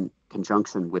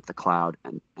conjunction with the cloud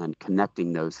and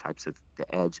connecting those types of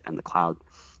the edge and the cloud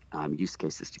use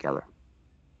cases together.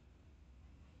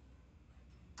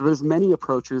 So there's many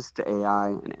approaches to AI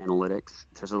and analytics.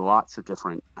 There's lots of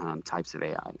different types of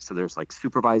AI. So there's like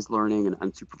supervised learning and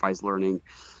unsupervised learning.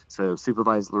 So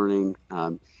supervised learning,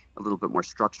 a little bit more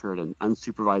structured, and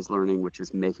unsupervised learning, which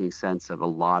is making sense of a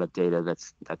lot of data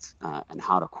that's and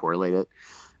how to correlate it.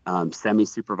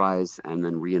 Semi-supervised, and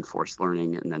then reinforced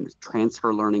learning, and then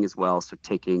transfer learning as well. So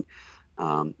taking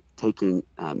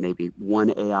maybe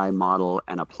one AI model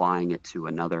and applying it to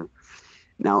another.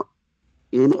 Now,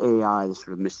 in AI, there's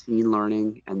sort of machine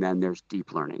learning, and then there's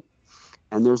deep learning.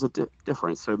 And there's a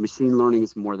difference. So machine learning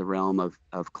is more the realm of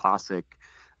classic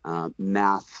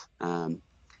math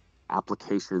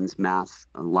applications, math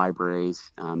libraries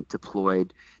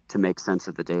deployed to make sense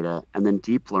of the data. And then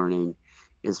deep learning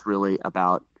is really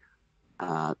about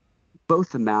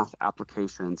both the math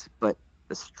applications, but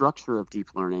the structure of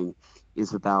deep learning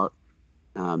is about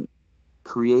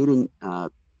creating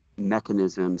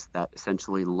mechanisms that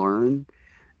essentially learn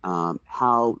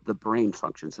how the brain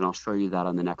functions. And I'll show you that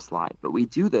on the next slide. But we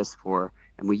do this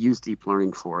and we use deep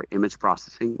learning for image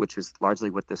processing, which is largely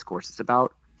what this course is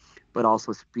about, but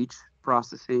also speech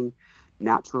processing,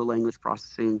 natural language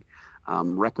processing,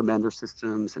 recommender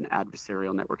systems, and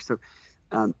adversarial networks. So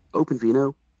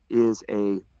OpenVINO is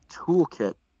a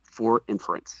toolkit for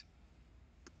inference.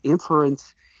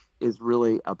 Inference is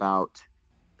really about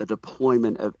the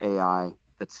deployment of AI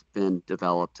that's been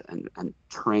developed and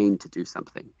trained to do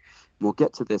something. We'll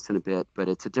get to this in a bit, but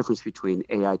it's a difference between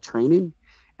AI training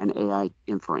and AI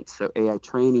inference. So AI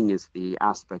training is the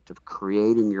aspect of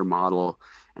creating your model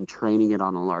and training it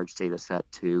on a large data set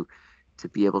to to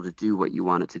be able to do what you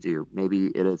want it to do. Maybe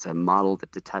it is a model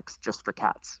that detects just for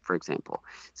cats, for example.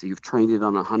 So you've trained it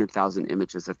on 100,000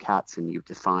 images of cats, and you've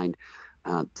defined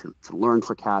to learn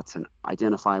for cats and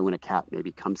identify when a cat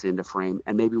maybe comes into frame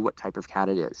and maybe what type of cat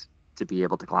it is to be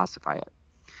able to classify it.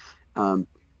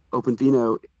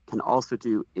 OpenVINO can also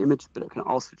do image, but it can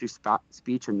also do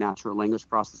speech and natural language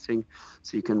processing.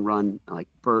 So you can run like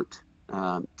BERT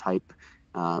type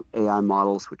AI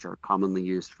models, which are commonly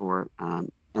used for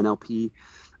NLP,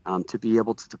 to be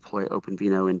able to deploy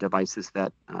OpenVINO in devices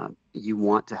that you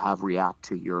want to have react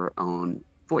to your own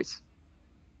voice.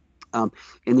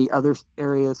 In the other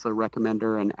areas, the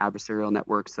recommender and adversarial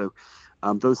networks, so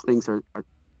those things are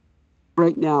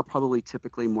right now probably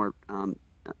typically more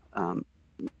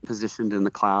positioned in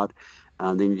the cloud.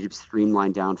 They need to be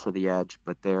streamlined down for the edge,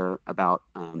 but they're about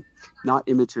not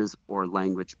images or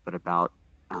language, but about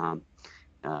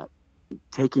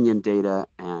taking in data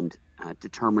and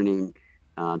determining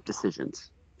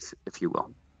decisions, if you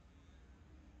will.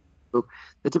 So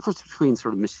the difference between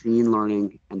sort of machine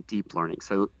learning and deep learning.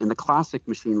 So in the classic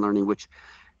machine learning, which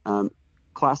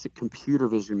classic computer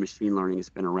vision machine learning has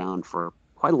been around for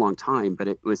quite a long time, but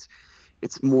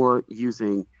it's more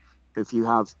using, if you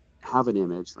have an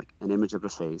image, like an image of a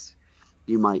face,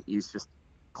 you might use just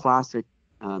classic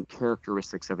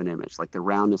characteristics of an image, like the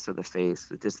roundness of the face,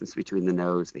 the distance between the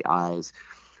nose, the eyes,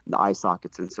 the eye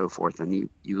sockets, and so forth. And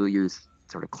you will use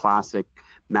sort of classic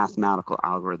mathematical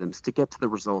algorithms to get to the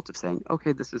result of saying,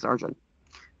 okay, this is Arjun,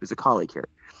 who's a colleague here.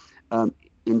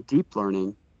 In deep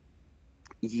learning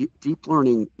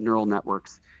neural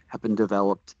networks have been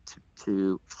developed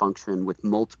to function with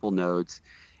multiple nodes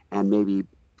and maybe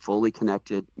fully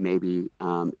connected, maybe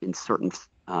in certain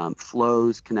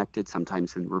flows connected,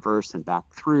 sometimes in reverse and back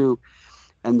through.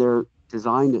 And they're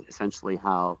designed essentially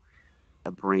how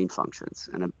a brain functions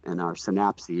and our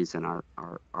synapses and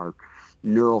our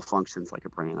neural functions like a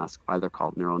brain. That's why they're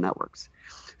called neural networks.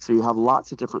 So you have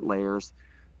lots of different layers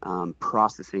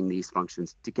processing these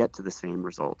functions to get to the same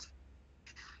result.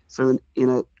 So in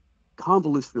a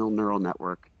convolutional neural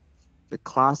network, the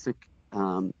classic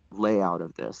layout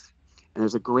of this, and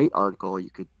there's a great article,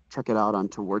 you could check it out on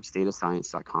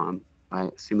towardsdatascience.com by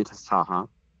Sumita Saha,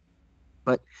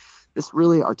 but this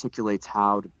really articulates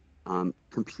how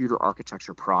computer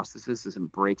architecture processes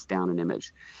and breaks down an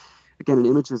image. Again, an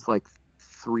image is like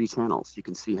 3 channels. You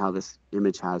can see how this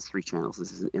image has 3 channels.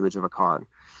 This is an image of a car.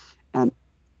 And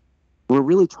we're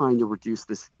really trying to reduce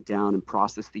this down and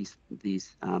process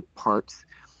these parts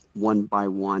one by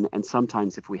one. And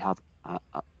sometimes if we have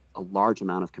a large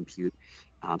amount of compute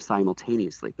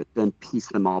simultaneously, but then piece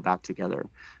them all back together.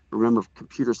 Remember,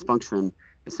 computers function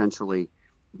essentially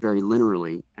very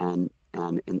linearly, and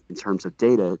in terms of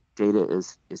data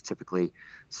is typically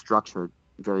structured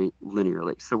very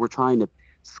linearly. So we're trying to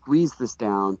squeeze this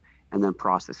down and then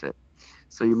process it.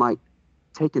 So you might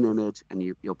take an image and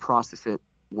you'll process it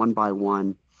one by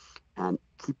one and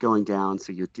keep going down.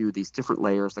 So you do these different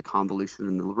layers, the convolution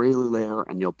and the Rayleigh layer,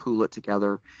 and you'll pool it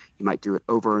together. You might do it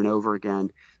over and over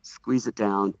again, squeeze it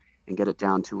down and get it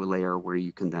down to a layer where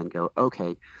you can then go,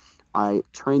 okay, I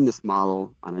trained this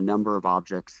model on a number of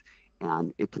objects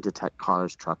and it can detect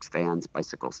cars, trucks, vans,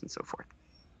 bicycles, and so forth.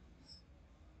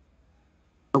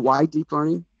 Why deep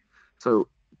learning? So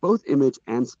both image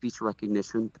and speech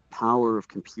recognition, the power of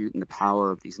compute and the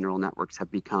power of these neural networks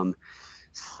have become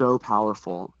so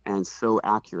powerful and so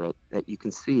accurate that you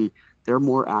can see they're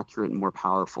more accurate and more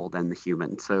powerful than the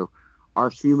human. So our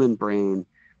human brain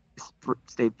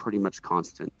stayed pretty much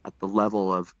constant at the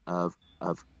level of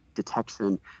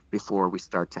detection before we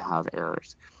start to have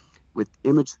errors. With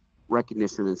image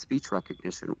recognition and speech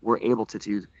recognition, we're able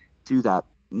to do that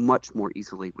much more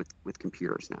easily with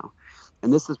computers now.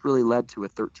 And this has really led to a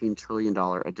 $13 trillion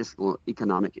additional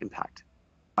economic impact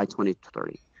by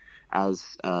 2030,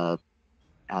 as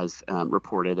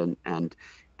reported and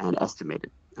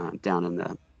estimated down in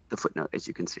the footnote, as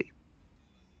you can see.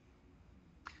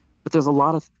 But there's a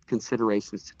lot of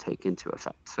considerations to take into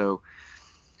effect. So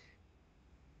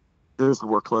there's the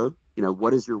workload.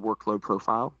 What is your workload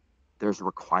profile? There's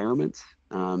requirements.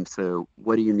 So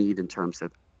what do you need in terms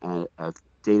of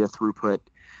data throughput?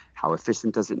 How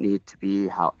efficient does it need to be?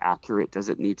 How accurate does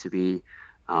it need to be?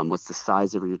 What's the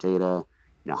size of your data?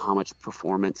 How much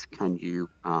performance can you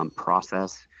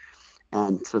process?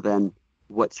 And so then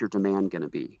what's your demand going to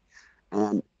be?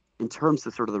 And in terms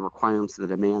of sort of the requirements of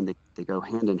the demand, they go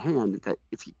hand in hand. That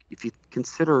if you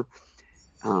consider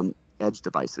edge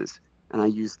devices, and I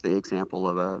used the example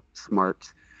of a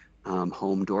smart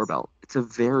home doorbell. It's a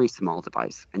very small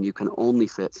device, and you can only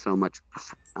fit so much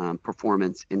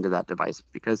performance into that device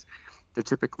because they're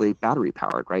typically battery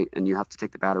powered, right? And you have to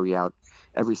take the battery out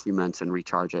every few months and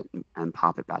recharge it and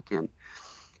pop it back in.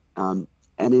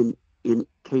 And in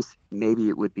case maybe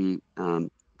it would be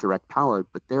direct powered,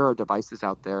 but there are devices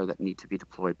out there that need to be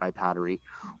deployed by battery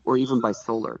or even by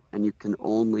solar, and you can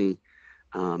only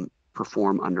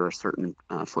perform under a certain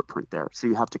footprint there. So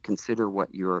you have to consider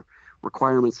what your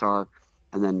requirements are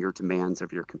and then your demands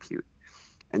of your compute.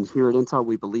 And here at Intel,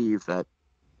 we believe that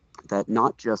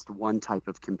not just one type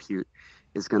of compute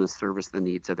is going to service the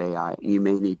needs of AI. You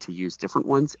may need to use different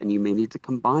ones, and you may need to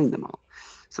combine them all.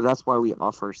 So that's why we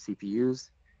offer CPUs,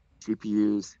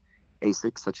 GPUs,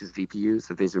 ASICs such as VPUs,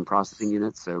 the vision processing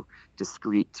units, so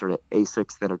discrete sort of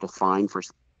ASICs that are defined for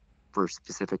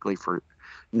specifically for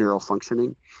neural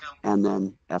functioning, and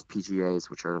then FPGAs,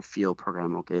 which are field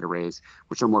programmable gate arrays,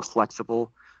 which are more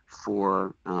flexible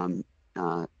for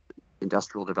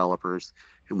industrial developers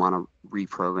who want to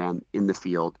reprogram in the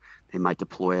field. They might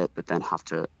deploy it, but then have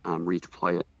to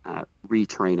redeploy it,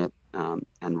 retrain it, and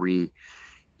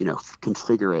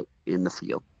configure it in the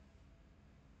field.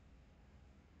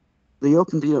 The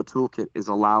OpenVINO toolkit is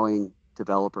allowing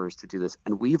developers to do this,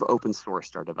 and we've open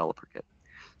sourced our developer kit.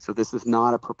 So this is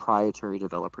not a proprietary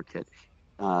developer kit.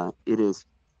 It is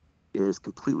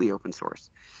completely open source.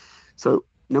 So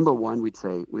number one,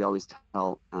 we always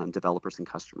tell developers and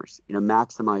customers,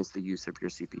 maximize the use of your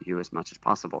CPU as much as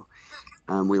possible.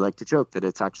 We like to joke that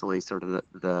it's actually sort of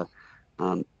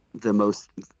the most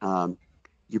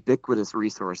ubiquitous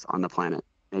resource on the planet,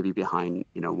 maybe behind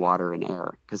water and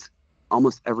air, because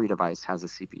almost every device has a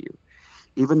CPU.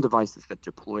 Even devices that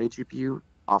deploy a GPU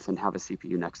often have a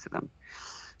CPU next to them.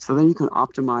 So then you can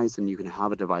optimize and you can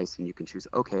have a device and you can choose,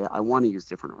 okay, I want to use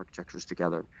different architectures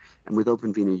together. And with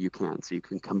OpenVINO, you can. So you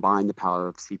can combine the power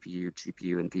of CPU,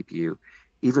 GPU, and VPU,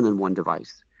 even in one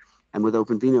device. And with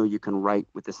OpenVINO, you can write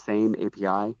with the same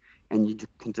API and you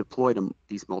can deploy to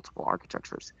these multiple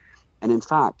architectures. And in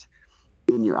fact,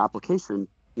 in your application,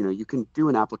 you can do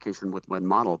an application with one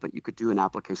model, but you could do an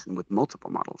application with multiple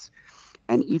models.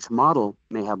 And each model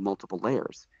may have multiple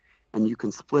layers. And you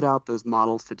can split out those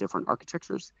models to different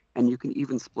architectures, and you can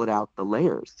even split out the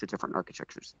layers to different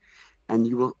architectures. And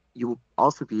you will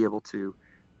also be able to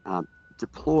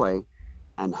deploy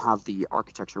and have the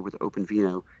architecture with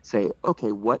OpenVINO say,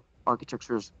 okay, what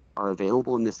architectures are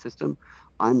available in this system?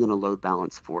 I'm going to load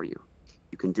balance for you.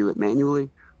 You can do it manually,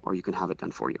 or you can have it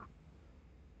done for you.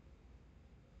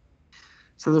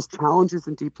 So there's challenges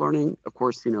in deep learning. Of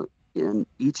course, and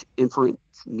each inference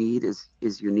need is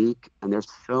unique, and there's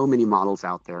so many models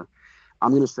out there.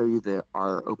 I'm going to show you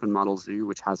our Open Model Zoo,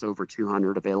 which has over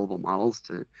 200 available models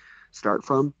to start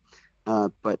from.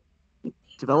 But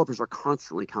developers are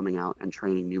constantly coming out and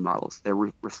training new models. They're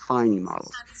refining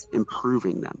models,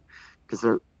 improving them,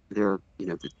 because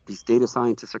these data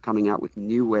scientists are coming out with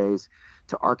new ways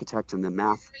to architect, and the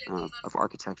math of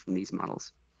architecting these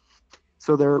models.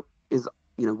 So there is,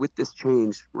 with this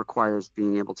change requires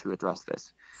being able to address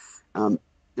this.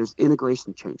 There's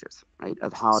integration changes, right,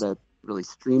 of how to really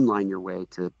streamline your way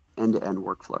to end-to-end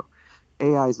workflow.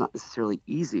 AI is not necessarily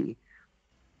easy.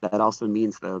 That also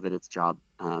means, though, that it's job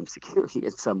security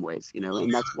in some ways,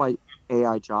 and that's why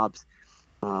AI jobs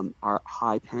are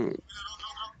high paying.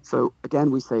 So again,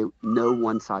 we say no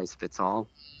one size fits all.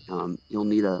 You'll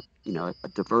need a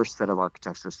diverse set of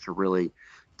architectures to really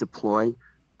deploy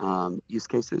use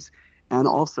cases. And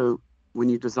also, when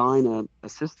you design a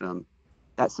system,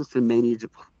 that system may need to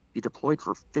be deployed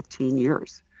for 15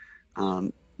 years.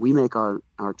 We make our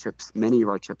chips, many of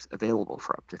our chips, available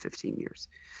for up to 15 years.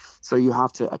 So you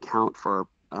have to account for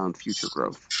future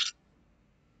growth.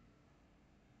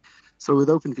 So with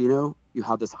OpenVINO, you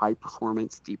have this high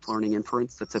performance deep learning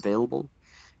inference that's available,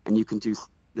 and you can do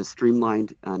the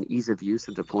streamlined and ease of use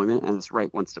and deployment, and it's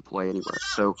write once, deploy anywhere.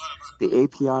 So the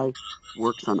API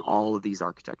works on all of these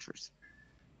architectures.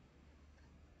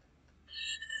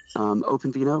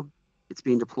 OpenVINO, it's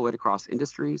being deployed across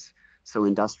industries. So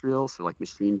industrial, so like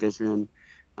machine vision,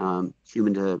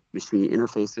 human to machine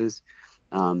interfaces,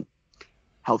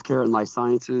 healthcare and life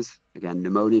sciences, again,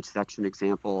 pneumonia detection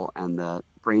example, and the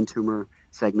brain tumor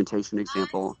segmentation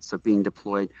example. So being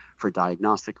deployed for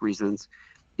diagnostic reasons.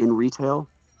 In retail,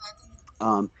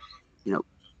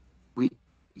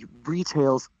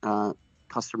 retail's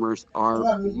customers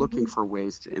are looking for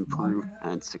ways to improve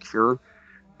and secure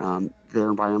their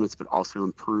environments, but also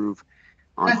improve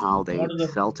on how they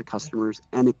sell to customers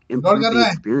and improve the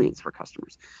experience for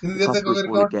customers. The customers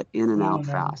want to get in and out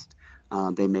fast.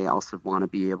 They may also want to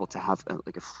be able to have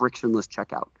a frictionless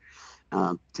checkout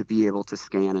to be able to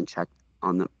scan and check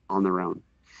on their own.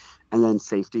 And then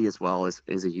safety as well is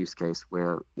a use case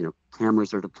where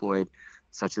cameras are deployed,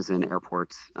 such as in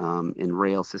airports, in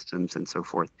rail systems, and so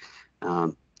forth.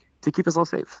 to keep us all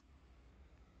safe.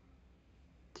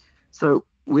 So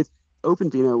with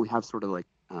OpenVINO, we have sort of like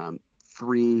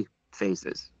 3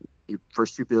 phases.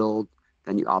 First you build,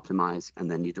 then you optimize, and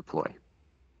then you deploy.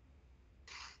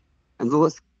 And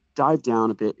let's dive down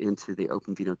a bit into the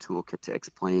OpenVINO toolkit to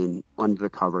explain under the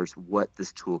covers what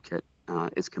this toolkit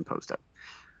is composed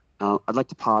of. I'd like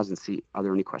to pause and see, are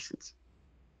there any questions?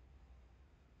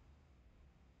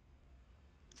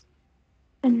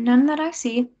 And none that I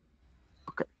see.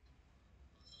 Okay.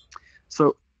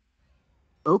 So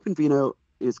OpenVINO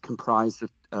is comprised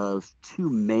of 2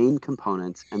 main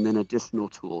components and then additional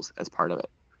tools as part of it.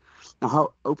 Now,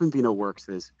 how OpenVINO works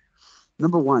is,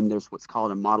 number one, there's what's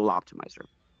called a model optimizer.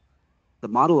 The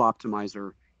model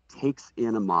optimizer takes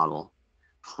in a model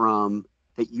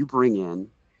that you bring in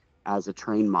as a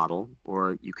trained model,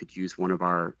 or you could use one of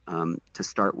our, to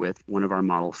start with, one of our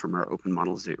models from our Open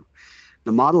Model Zoo.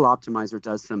 The model optimizer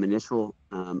does some initial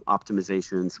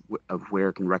optimizations of where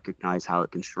it can recognize how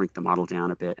it can shrink the model down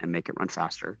a bit and make it run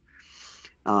faster.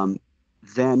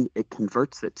 Then it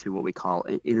converts it to what we call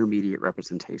an intermediate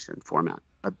representation format,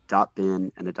 a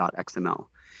 .bin and a .xml.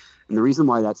 And the reason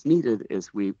why that's needed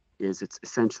is it's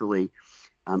essentially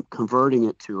converting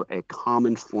it to a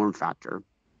common form factor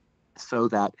so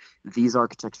that these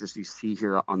architectures you see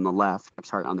here on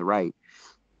the right,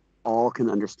 all can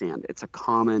understand. It's a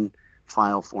common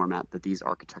file format that these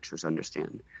architectures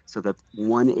understand, so that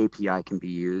one API can be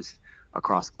used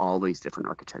across all these different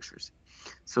architectures.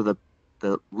 So the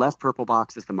left purple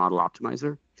box is the model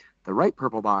optimizer. The right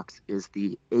purple box is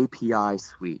the API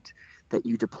suite that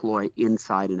you deploy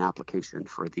inside an application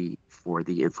for the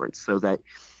inference, so that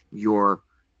your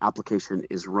application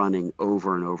is running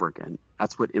over and over again.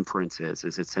 That's what inference is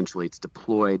essentially it's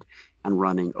deployed and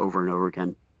running over and over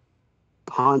again,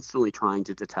 constantly trying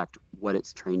to detect what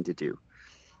it's trained to do.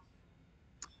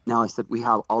 Now, I said we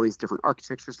have all these different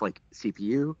architectures like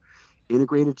CPU,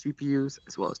 integrated GPUs,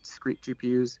 as well as discrete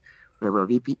GPUs. We have our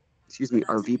VPU,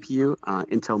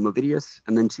 Intel Movidius,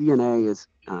 and then GNA is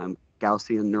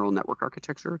Gaussian neural network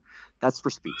architecture. That's for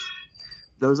speech.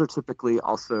 Those are typically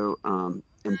also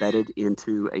embedded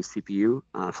into a CPU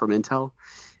from Intel,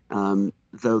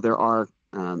 though there are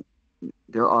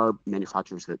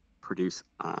manufacturers that produce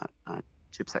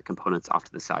chipset components off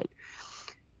to the side.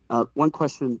 One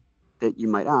question that you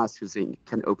might ask is,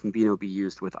 can OpenVINO be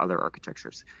used with other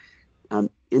architectures?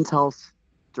 Intel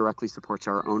directly supports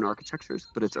our own architectures,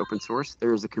 but it's open source.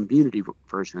 There is a community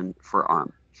version for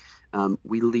ARM.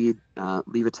 We leave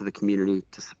it to the community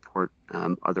to support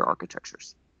other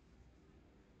architectures.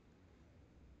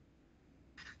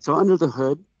 So under the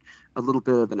hood, a little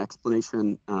bit of an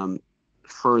explanation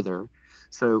further.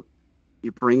 So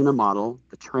you bring in a model,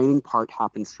 the training part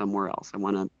happens somewhere else. I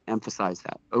want to emphasize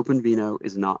that. OpenVINO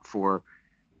is not for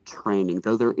training,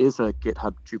 though there is a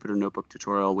GitHub Jupyter Notebook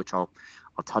tutorial, which I'll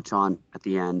touch on at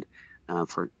the end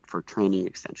for training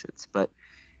extensions. But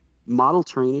model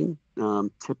training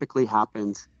typically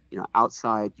happens,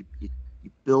 outside. You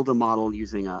build a model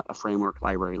using a framework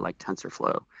library like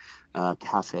TensorFlow,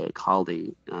 Caffe,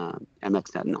 Caldi,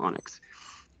 MXNet, and Onyx.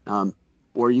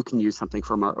 Or you can use something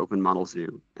from our Open Model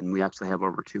Zoo, and we actually have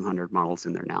over 200 models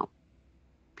in there now.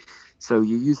 So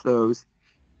you use those,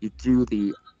 you do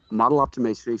the model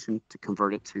optimization to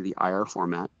convert it to the IR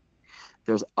format.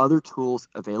 There's other tools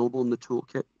available in the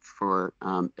toolkit for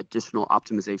additional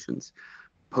optimizations.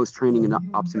 Post-training and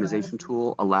optimization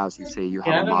tool allows you, say you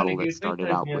have a model that started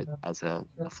out with as a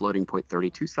floating point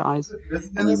 32 size,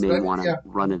 and you may want to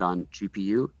run it on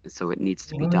GPU, so it needs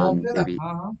to be done, maybe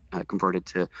converted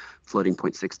to floating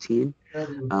point 16.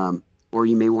 Or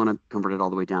you may want to convert it all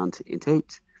the way down to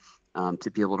int8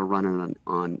 to be able to run it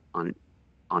on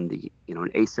the an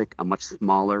ASIC, a much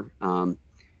smaller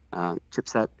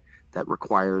chipset that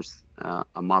requires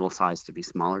a model size to be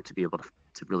smaller to be able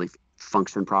to really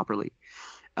function properly.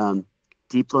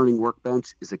 Deep Learning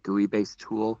Workbench is a GUI-based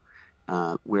tool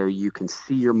where you can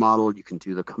see your model, you can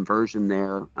do the conversion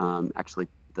there. Actually,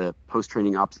 the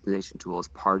post-training optimization tool is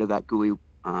part of that GUI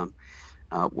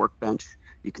workbench.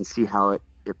 You can see how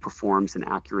it performs in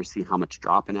accuracy, how much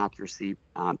drop in accuracy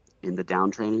in the down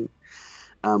training.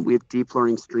 We have Deep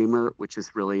Learning Streamer, which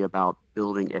is really about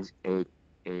building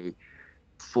a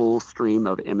full stream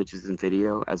of images and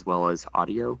video as well as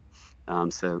audio.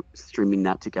 So streaming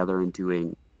that together and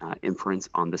doing inference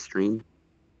on the stream.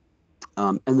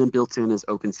 And then built in is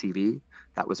OpenCV.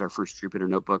 That was our first Jupyter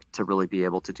notebook to really be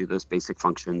able to do those basic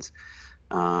functions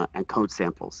and code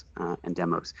samples and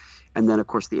demos. And then, of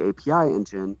course, the API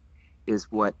engine is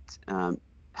what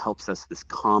helps us this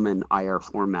common IR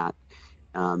format,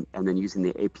 and then using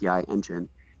the API engine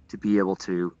to be able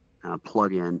to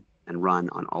plug in and run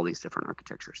on all these different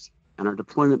architectures. And our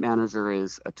deployment manager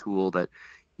is a tool that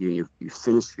you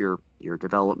finish your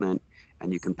development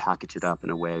and you can package it up in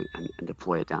a way and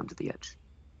deploy it down to the edge.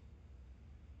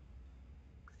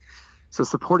 So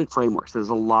supported frameworks, there's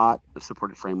a lot of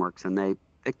supported frameworks, and they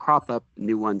crop up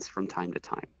new ones from time to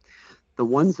time. The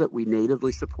ones that we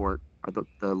natively support are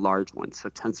the large ones. So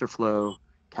TensorFlow,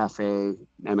 Caffe,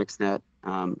 MXNet,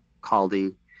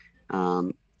 Caldi,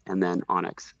 and then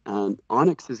Onyx.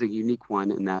 Onyx is a unique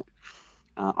one in that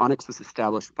Onyx was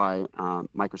established by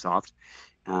Microsoft,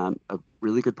 a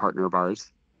really good partner of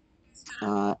ours,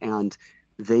 and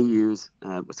they use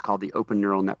what's called the Open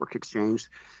Neural Network Exchange.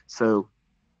 So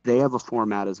they have a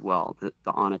format as well, the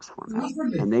Onyx format,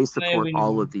 and they support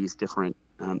all of these different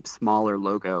smaller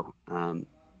logo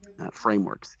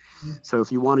frameworks. So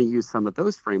if you want to use some of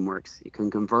those frameworks, you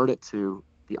can convert it to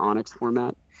the Onyx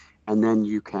format, and then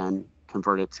you can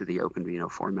convert it to the OpenVINO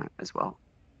format as well.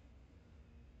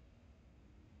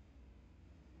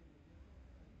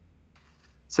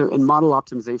 So in model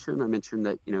optimization, I mentioned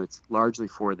that it's largely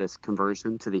for this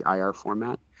conversion to the IR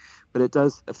format, but it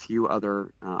does a few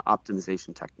other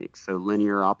optimization techniques. So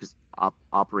linear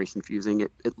operation fusing,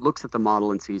 it looks at the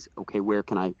model and sees, okay, where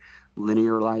can I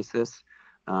linearize this?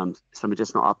 Some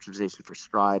additional optimization for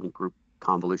stride and group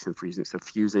convolution fusing, so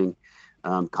fusing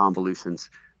convolutions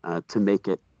to make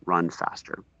it run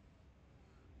faster.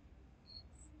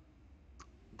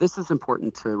 This is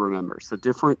important to remember. So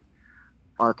different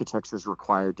architectures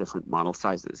require different model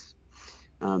sizes.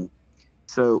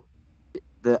 So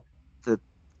the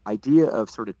idea of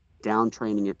sort of down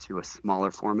training it to a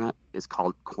smaller format is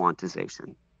called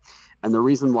quantization. And the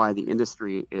reason why the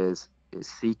industry is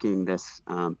seeking this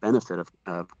benefit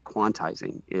of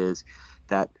quantizing is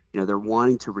that they're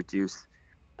wanting to reduce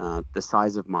the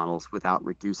size of models without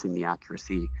reducing the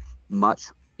accuracy much,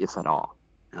 if at all.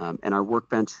 And our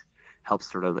workbench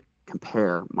helps sort of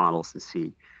compare models and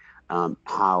see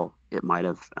how it might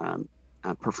have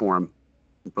performed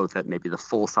both at maybe the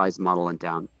full size model and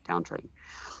down training.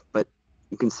 But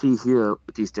you can see here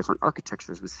with these different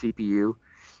architectures with CPU,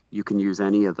 you can use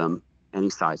any of them, any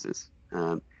sizes.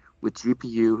 With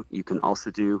GPU, you can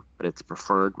also do, but it's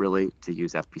preferred really to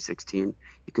use FP16.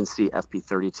 You can see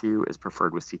FP32 is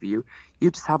preferred with CPU.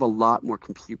 You just have a lot more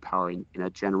compute power in a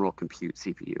general compute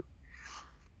CPU.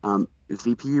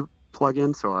 VPU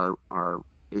plugins, so our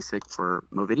ASIC for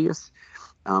Movidius,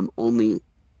 only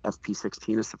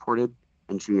FP16 is supported,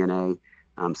 and GNA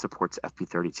supports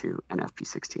FP32 and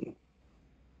FP16.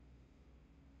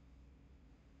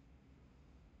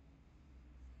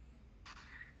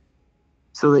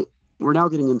 So we're now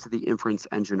getting into the inference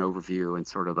engine overview and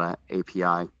sort of an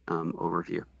API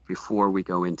overview before we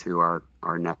go into our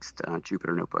next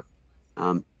Jupyter notebook.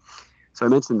 So I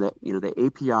mentioned that the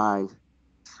API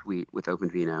suite with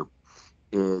OpenVINO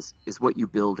is what you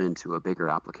build into a bigger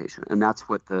application, and that's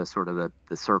what the sort of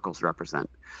the circles represent.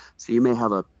 So you may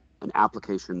have an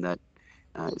application that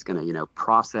is going to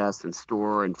process and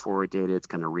store and forward data. It's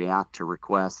going to react to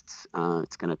requests.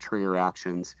 It's going to trigger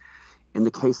actions. In the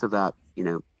case of that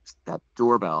that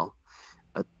doorbell,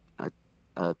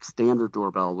 a standard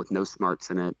doorbell with no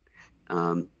smarts in it,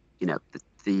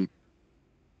 the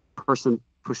person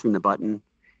pushing the button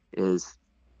is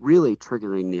really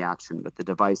triggering the action, but the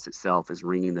device itself is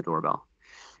ringing the doorbell.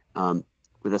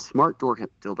 With a smart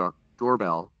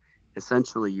doorbell,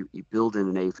 essentially you build in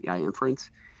an API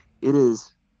inference. It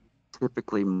is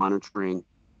typically monitoring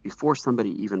before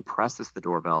somebody even presses the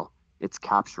doorbell. It's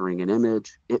capturing an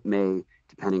image. It may,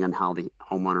 depending on how the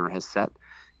homeowner has set,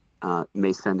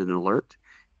 may send an alert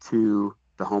to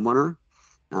the homeowner.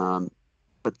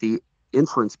 But the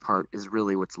inference part is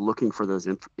really what's looking for those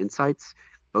insights,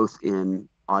 both in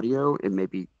audio, it may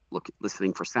be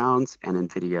listening for sounds, and in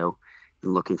video,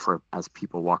 and looking for as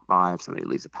people walk by, if somebody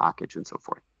leaves a package and so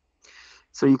forth.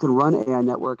 So you can run AI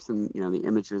networks and the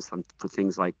images for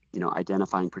things like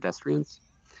identifying pedestrians,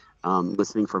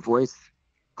 listening for voice,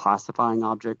 classifying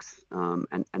objects,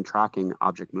 and tracking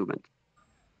object movement.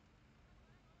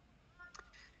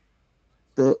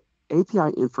 The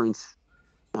API inference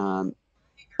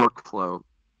workflow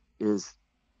is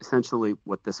essentially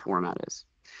what this format is.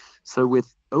 So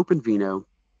with OpenVINO,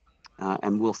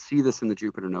 and we'll see this in the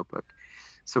Jupyter Notebook.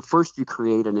 So first you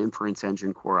create an inference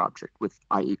engine core object with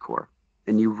IE core,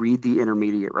 and you read the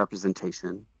intermediate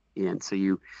representation in. So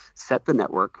you set the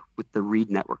network with the read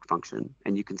network function,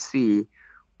 and you can see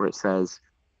where it says,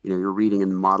 you're reading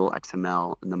in model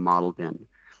XML and the model bin.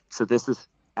 So this is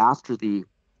after the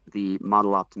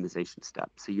model optimization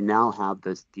step. So you now have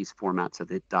these formats of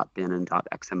the .bin and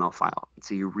 .xml file. And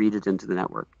so you read it into the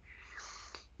network.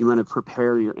 You want to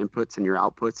prepare your inputs and your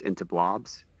outputs into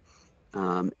blobs.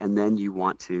 and then you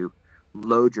want to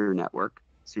load your network.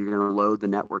 So you're going to load the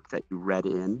network that you read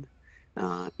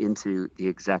into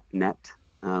the execnet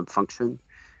function,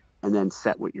 and then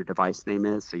set what your device name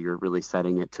is. So you're really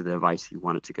setting it to the device you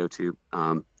want it to go to,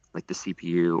 like the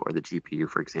CPU or the GPU,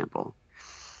 for example.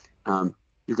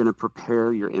 You're going to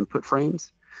prepare your input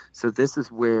frames. So this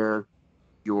is where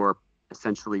you're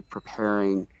essentially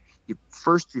preparing. You've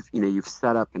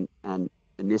set up and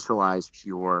initialized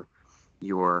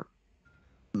your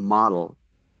model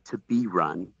to be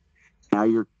run. Now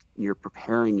you're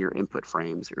preparing your input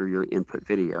frames or your input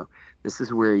video. This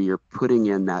is where you're putting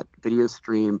in that video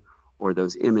stream or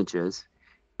those images,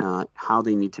 how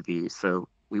they need to be. So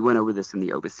we went over this in the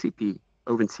OpenCV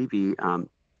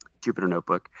Jupyter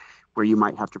Notebook, where you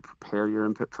might have to prepare your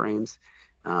input frames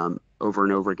over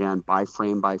and over again, by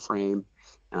frame,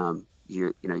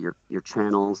 your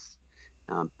channels,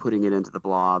 putting it into the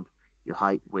blob, your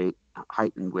height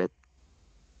and width,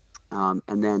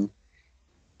 and then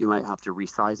you might have to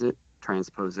resize it,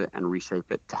 transpose it, and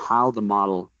reshape it to how the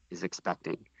model is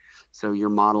expecting. So your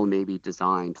model may be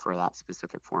designed for that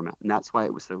specific format. And that's why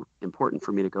it was so important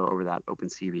for me to go over that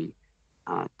OpenCV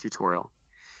tutorial.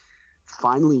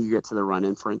 Finally, you get to the run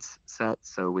inference set.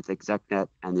 So with execnet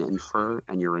and the infer,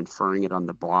 and you're inferring it on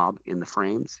the blob in the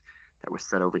frames that was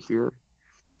set over here.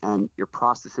 And you're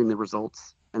processing the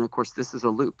results. And of course, this is a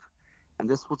loop. And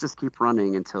this will just keep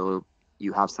running until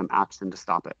you have some action to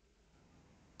stop it.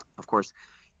 Of course,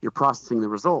 you're processing the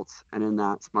results. And in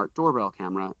that smart doorbell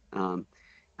camera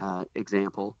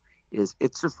example,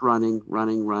 it's just running.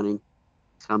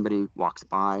 Somebody walks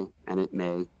by and it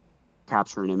may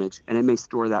capture an image and it may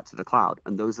store that to the cloud.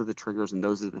 And those are the triggers and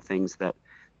those are the things that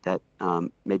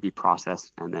may be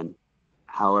processed, and then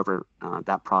however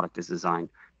that product is designed,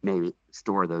 maybe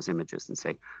store those images and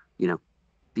say,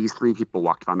 these 3 people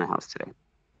walked by my house today.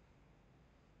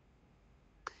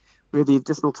 We have the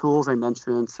additional tools I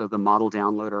mentioned. So the model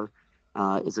downloader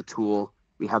is a tool.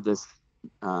 We have this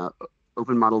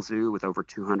Open Model Zoo with over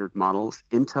 200 models,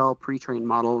 Intel pre-trained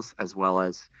models, as well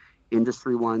as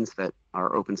industry ones that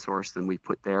are open source and we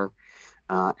put there.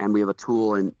 And we have a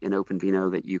tool in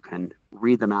OpenVINO that you can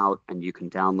read them out and you can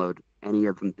download any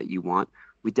of them that you want.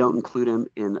 We don't include them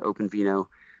in OpenVINO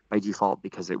by default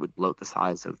because it would bloat the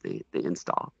size of the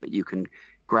install, but you can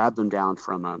grab them down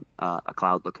from a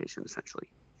cloud location essentially.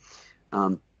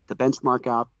 The benchmark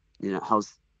app,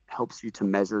 helps you to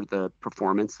measure the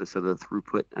performance, so the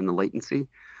throughput and the latency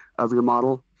of your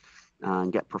model,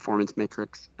 and get performance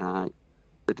metrics.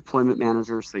 The deployment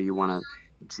manager, so you want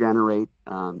to generate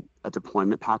a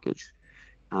deployment package,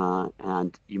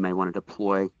 and you may want to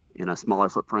deploy in a smaller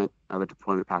footprint of a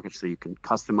deployment package, so you can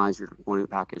customize your deployment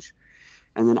package.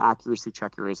 And then accuracy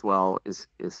checker as well is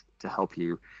to help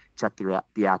you check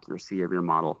the accuracy of your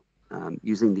model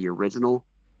using the original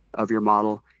of your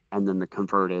model and then the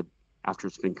converted after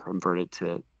it's been converted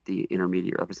to the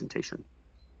intermediate representation.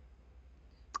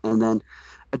 And then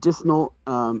additional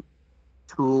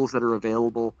tools that are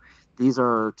available. These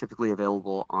are typically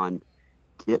available on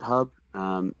GitHub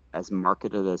as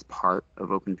marketed as part of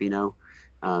OpenVINO.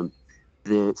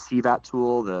 The CVAT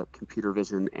tool, the computer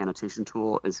vision annotation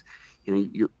tool, is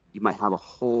you might have a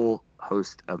whole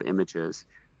host of images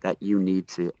that you need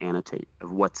to annotate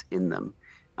of what's in them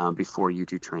before you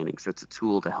do training. So it's a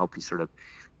tool to help you sort of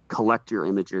collect your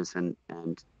images and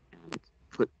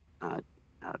put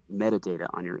metadata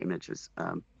on your images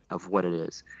of what it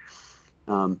is.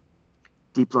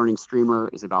 Deep Learning Streamer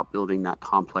is about building that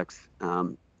complex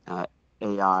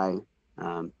AI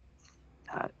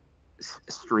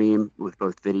stream with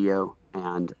both video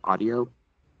and audio.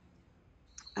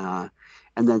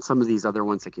 And then some of these other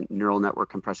ones, like neural network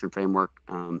compression framework.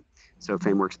 So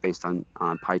frameworks based on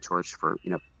PyTorch for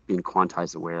being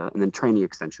quantized aware, and then training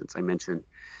extensions. I mentioned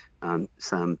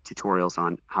some tutorials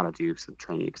on how to do some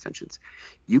training extensions.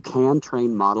 You can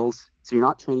train models. So you're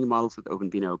not training models with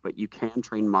OpenVINO, but you can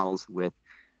train models with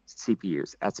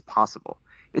CPUs. That's possible.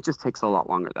 It just takes a lot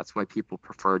longer. That's why people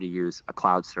prefer to use a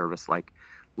cloud service like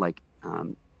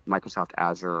Microsoft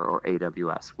Azure or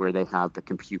AWS, where they have the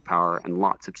compute power and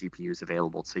lots of GPUs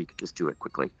available, so you can just do it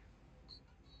quickly.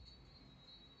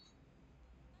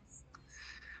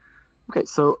 Okay,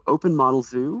 so Open Model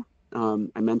Zoo.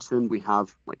 I mentioned we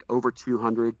have like over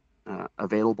 200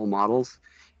 available models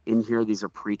in here. These are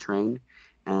pre-trained,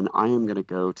 and I am going to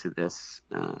go to this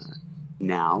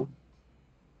now.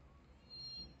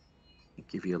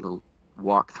 Give you a little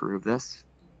walkthrough of this.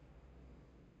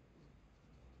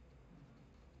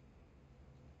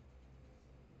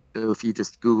 So if you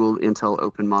just Google Intel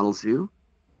Open Model Zoo,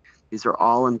 these are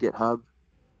all on GitHub,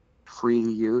 free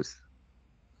to use.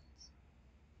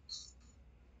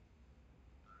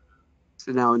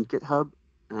 So now in GitHub,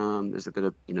 there's a bit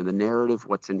of, the narrative,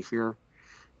 what's in here.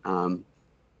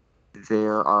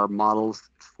 There are models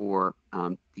for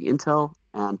the Intel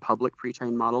and public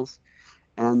pre-trained models,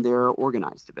 and they're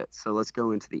organized a bit. So let's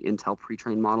go into the Intel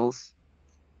pre-trained models,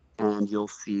 and you'll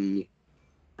see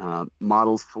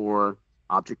models for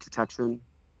object detection,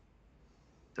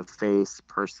 so face,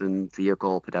 person,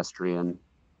 vehicle, pedestrian,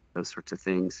 those sorts of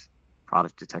things,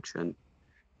 product detection,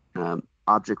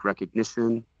 object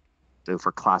recognition, so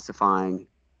for classifying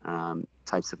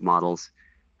types of models,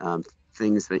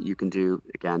 things that you can do,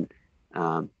 again,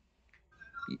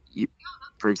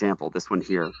 for example, this one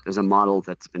here, there's a model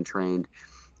that's been trained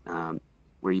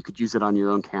where you could use it on your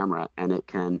own camera, and it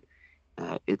can,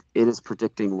 it is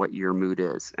predicting what your mood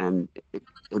is, and it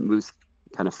moves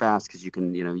kind of fast because you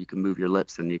can, you can move your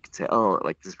lips and you can say, oh,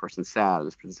 like this person's sad,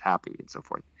 this person's happy, and so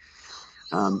forth.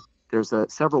 There's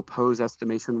several pose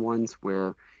estimation ones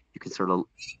where you can sort of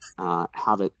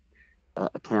have a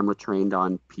camera trained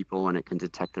on people and it can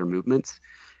detect their movements.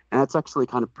 And that's actually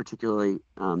kind of particularly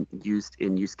used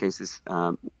in use cases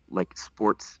like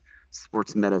sports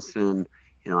medicine,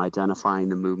 identifying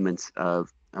the movements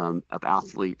of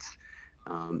athletes,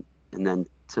 and then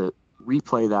to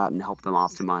replay that and help them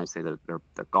optimize, say, their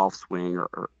golf swing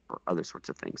or other sorts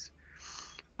of things.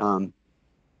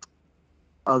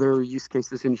 Other use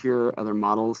cases in here, other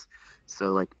models,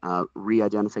 so like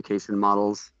re-identification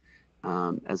models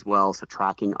as well, so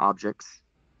tracking objects,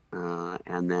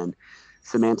 and then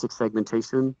semantic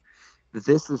segmentation.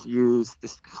 This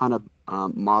kind of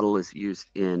model is used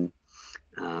in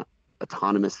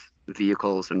autonomous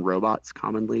vehicles and robots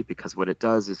commonly, because what it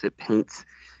does is it paints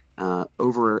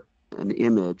over an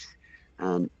image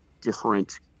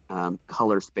different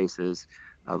color spaces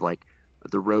of, like,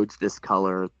 the road's this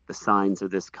color, the signs are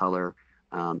this color,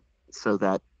 so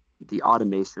that the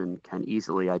automation can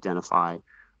easily identify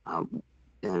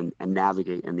and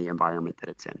navigate in the environment that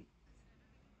it's in.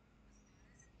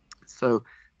 So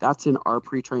that's in our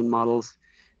pre-trained models.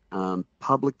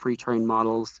 Public pre-trained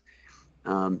models,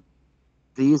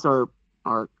 these are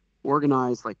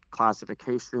organized like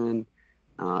classification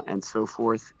and so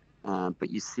forth,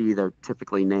 but you see they're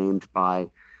typically named by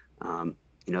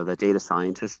the data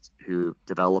scientists who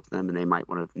develop them, and they might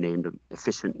want to have named them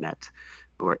efficient net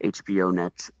or HBO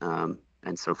net,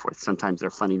 and so forth. Sometimes they're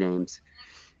funny names.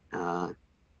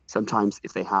 Sometimes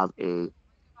if they have a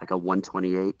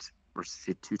 128 versus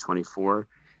a 224,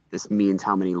 this means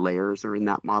how many layers are in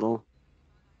that model.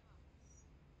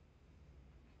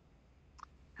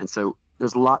 And so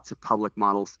there's lots of public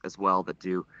models as well that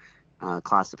do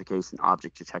classification,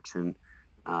 object detection,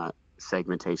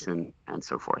 segmentation, and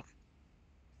so forth.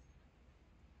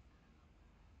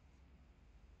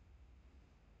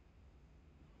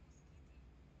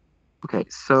 Okay,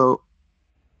 so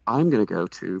I'm going to go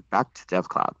back to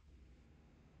DevCloud.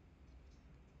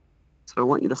 So I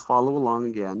want you to follow along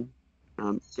again.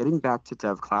 Getting back to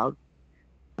DevCloud.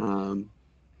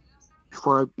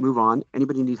 Before I move on,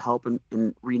 anybody need help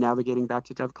in re-navigating back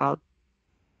to DevCloud?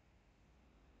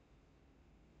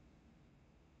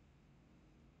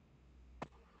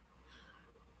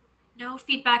 No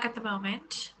feedback at the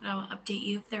moment. I'll update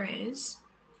you if there is.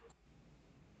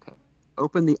 Okay.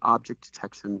 Open the object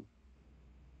detection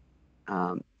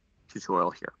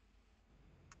tutorial here.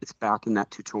 It's back in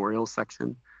that tutorial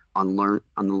section on the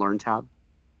Learn tab.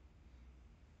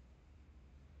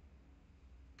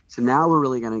 So now we're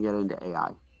really going to get into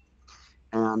AI.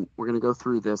 And we're going to go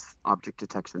through this object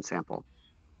detection sample.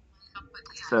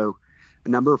 So a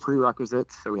number of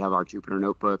prerequisites. So we have our Jupyter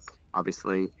notebook,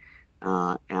 obviously,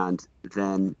 and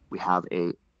then we have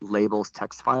a labels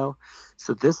text file.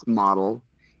 So this model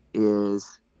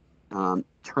is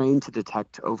trained to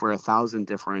detect over 1,000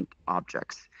 different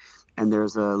objects. And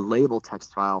there's a label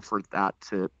text file for that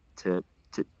to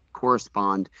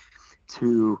correspond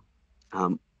to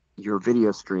your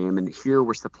video stream. And here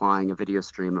we're supplying a video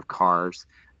stream of cars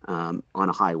on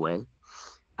a highway.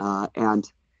 And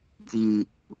the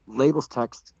labels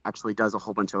text actually does a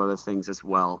whole bunch of other things as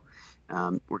well.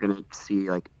 We're going to see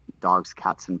like dogs,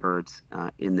 cats, and birds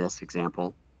in this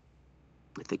example.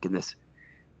 I think in this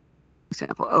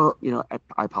example,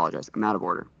 I apologize. I'm out of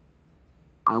order.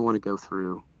 I want to go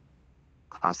through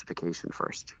classification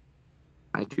first.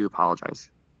 I do apologize.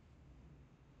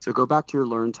 So go back to your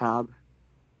Learn tab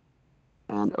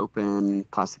and open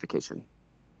classification.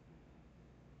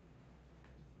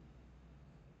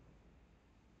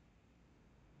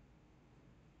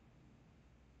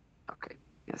 Okay,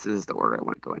 yes, this is the order I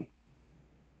want to go in.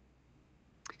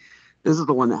 This is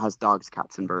the one that has dogs,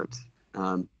 cats, and birds.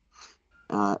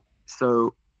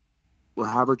 So we'll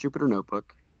have our Jupyter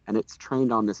notebook. and it's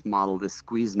trained on this model, this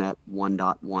SqueezeNet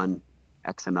 1.1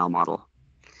 XML model.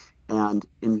 And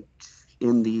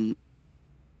in the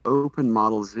Open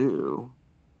Model Zoo,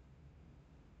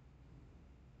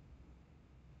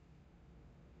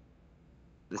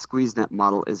 the SqueezeNet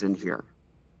model is in here.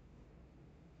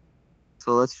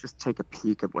 So let's just take a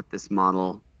peek at what this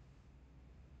model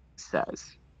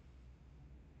says.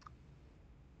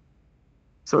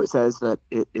 So it says that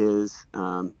it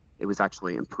was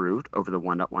actually improved over the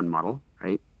 1.1 model,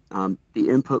 right? The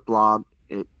input blob,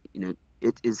 it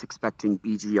is expecting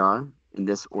BGR in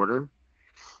this order,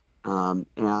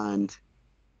 and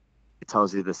it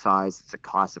tells you the size, it's a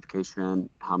classification,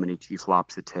 how many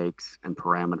G-flops it takes, and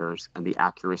parameters, and the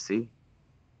accuracy.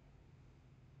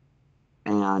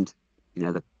 And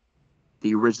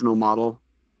the original model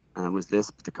was this,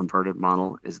 but the converted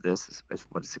model is this, is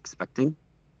what it's expecting.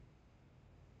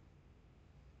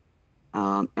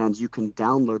 And you can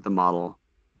download the model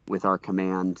with our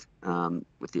command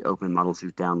with the Open Model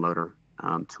Zoo downloader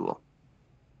tool.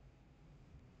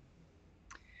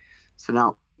 So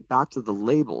now back to the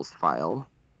labels file.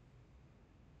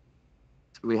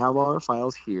 So we have all our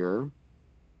files here.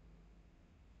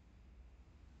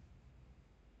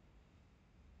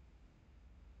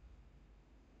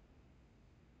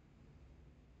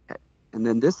 Okay. And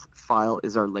then this file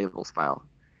is our labels file.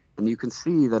 And you can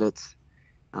see that it's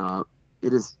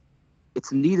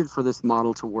needed for this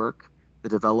model to work. The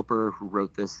developer who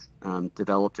wrote this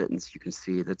developed it, and so you can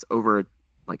see that's over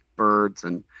like birds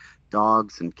and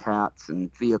dogs and cats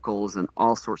and vehicles and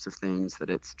all sorts of things that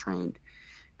it's trained.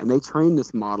 And they trained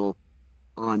this model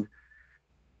on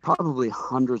probably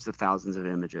hundreds of thousands of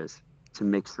images to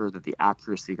make sure that the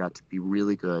accuracy got to be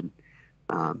really good.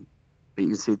 But you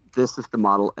can see this is the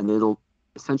model, and it'll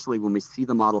essentially, when we see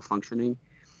the model functioning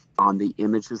on the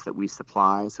images that we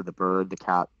supply, so the bird, the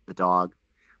cat, the dog,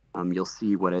 you'll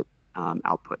see what it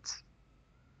outputs.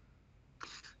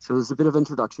 So there's a bit of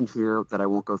introduction here that I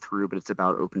won't go through, but it's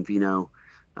about OpenVINO.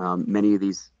 Many of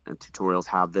these tutorials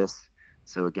have this.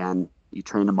 So again, you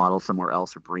train a model somewhere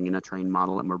else or bring in a trained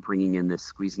model, and we're bringing in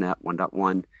this SqueezeNet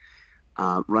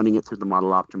 1.1, running it through the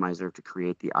model optimizer to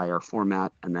create the IR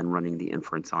format, and then running the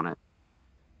inference on it.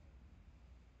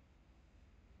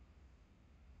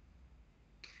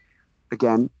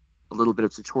 Again, a little bit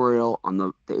of tutorial on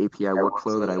the API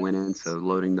workflow that I went in. So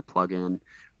loading the plugin,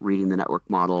 reading the network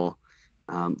model,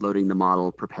 loading the model,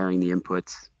 preparing the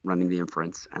inputs, running the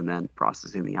inference, and then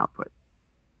processing the output.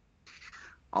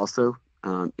 Also,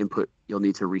 input, you'll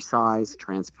need to resize,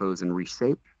 transpose, and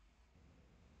reshape.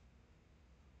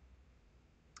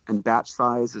 And batch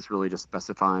size is really just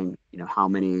specifying, how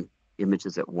many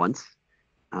images at once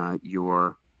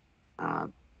you're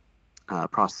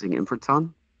processing inference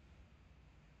on.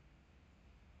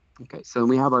 Okay, so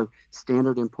we have our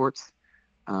standard imports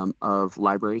of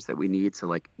libraries that we need. So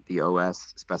like the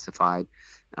OS specified,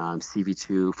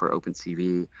 CV2 for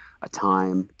OpenCV, a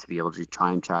time to be able to do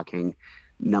time tracking,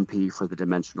 NumPy for the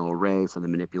dimensional array for the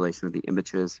manipulation of the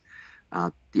images,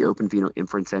 the OpenVINO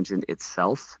inference engine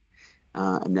itself,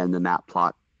 and then the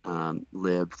matplot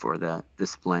lib for the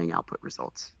displaying output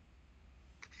results.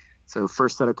 So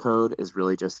first set of code is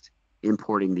really just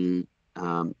importing the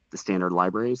standard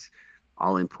libraries,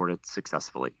 all imported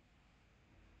successfully.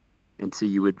 And so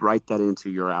you would write that into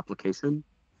your application.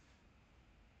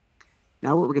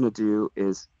 Now what we're going to do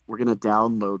is we're going to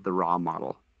download the raw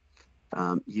model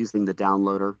using the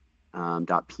downloader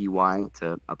 .py. It's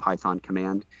a Python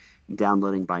command,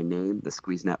 downloading by name the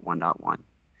SqueezeNet 1.1.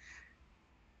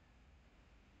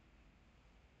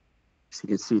 So you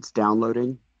can see it's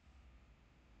downloading.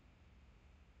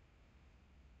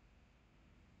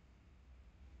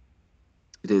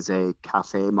 It is a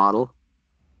cafe model.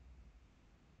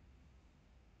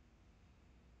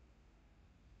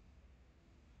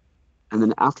 And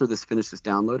then after this finishes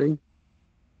downloading,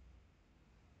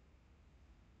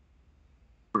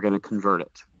 we're going to convert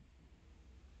it.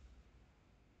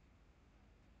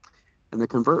 And the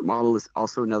convert model is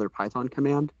also another Python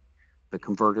command, the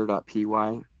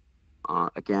converter.py,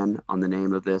 again, on the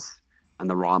name of this and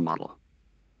the raw model.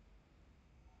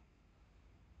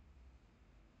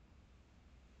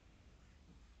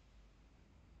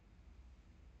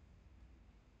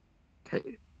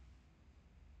 Okay.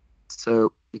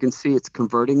 So you can see it's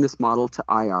converting this model to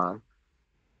IR,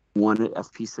 one at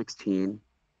FP16.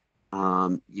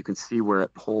 You can see where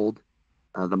it pulled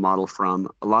the model from.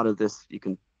 A lot of this you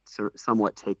can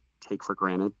somewhat take for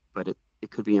granted, but it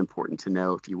could be important to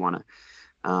know if you want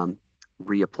to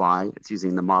reapply. It's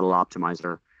using the model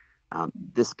optimizer.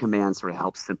 This command sort of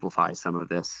helps simplify some of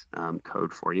this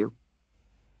code for you.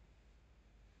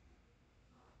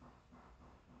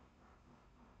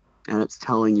 and it's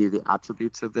telling you the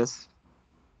attributes of this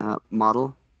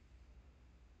model.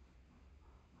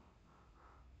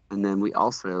 And then we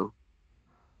also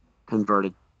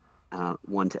converted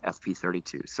one to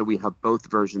FP32. So we have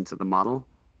both versions of the model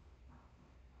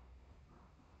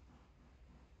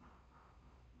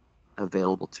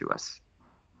available to us.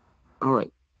 All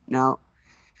right, now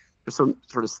there's some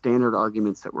sort of standard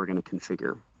arguments that we're going to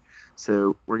configure.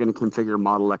 So we're going to configure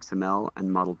model XML and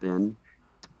model bin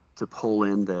to pull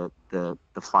in the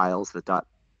files, the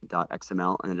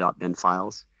 .xml and the .bin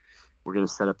files. We're going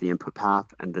to set up the input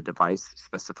path and the device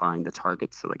specifying the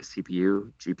targets, so like a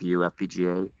CPU, GPU,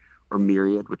 FPGA, or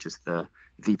Myriad, which is the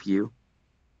VPU.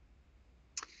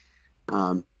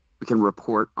 We can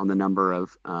report on the number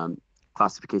of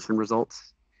classification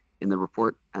results in the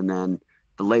report, and then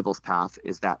the labels path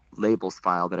is that labels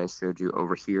file that I showed you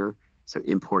over here, so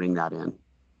importing that in.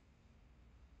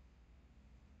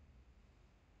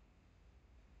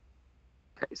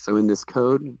 Okay, so in this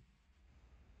code,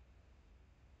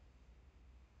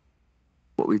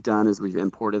 what we've done is we've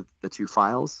imported the two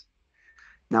files.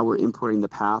 Now we're importing the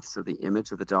paths of the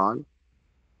image of the dog.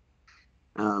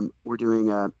 We're doing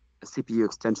a CPU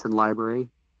extension library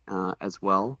as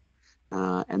well.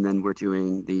 And then we're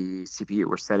doing the CPU,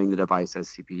 we're setting the device as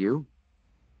CPU.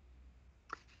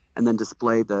 And then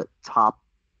display the top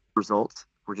results.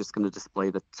 We're just going to display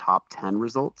the top 10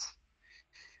 results.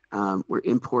 We're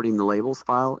importing the labels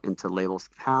file into labels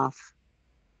path.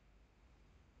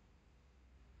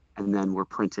 And then we're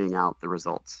printing out the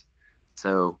results.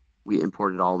 So we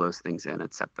imported all those things in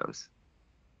and set those.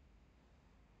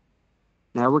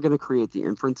 Now we're going to create the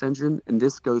inference engine, and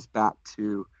this goes back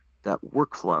to that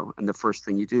workflow. And the first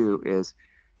thing you do is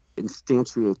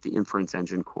instantiate the inference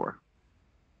engine core,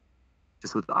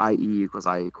 just with IE equals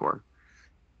IE core.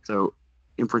 So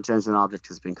inference engine object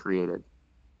has been created.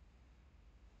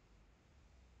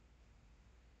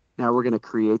 Now we're going to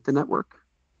create the network.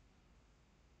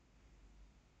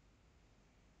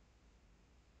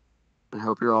 I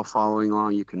hope you're all following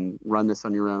along. You can run this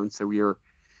on your own. So you're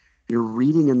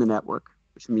reading in the network,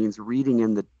 which means reading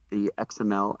in the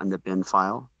XML and the bin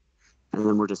file. And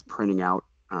then we're just printing out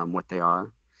what they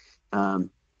are.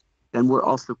 Then we're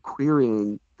also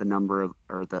querying the number of,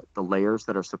 or the layers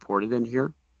that are supported in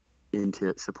here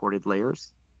into supported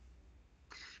layers.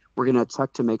 We're going to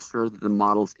check to make sure that the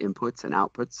model's inputs and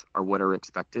outputs are what are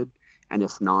expected. And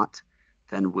if not,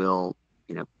 then we'll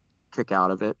kick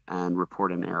out of it and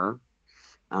report an error.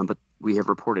 But we have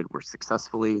reported we've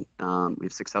successfully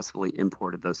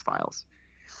imported those files.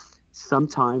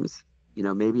 Sometimes,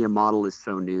 maybe a model is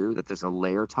so new that there's a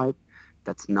layer type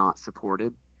that's not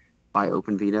supported by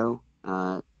OpenVINO,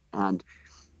 and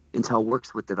Intel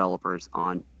works with developers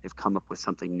on, they've come up with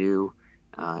something new,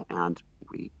 and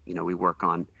we work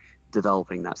on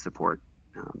developing that support.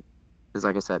 Because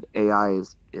like I said, AI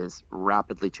is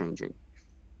rapidly changing.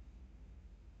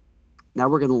 Now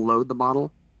we're going to load the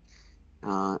model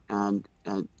and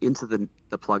into the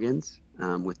plugins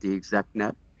with the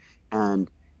execnet, and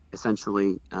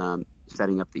essentially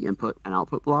setting up the input and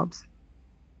output blobs.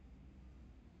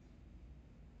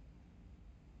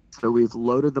 So we've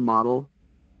loaded the model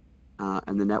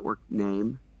and the network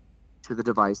name to the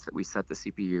device that we set the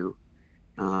CPU,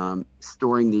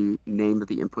 storing the name of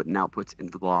the input and outputs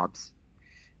into the blobs.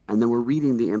 And then we're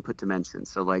reading the input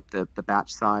dimensions. So like the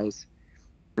batch size,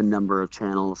 the number of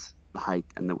channels, the height,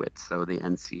 and the width. So the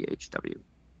NCHW.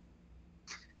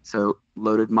 So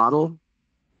loaded model,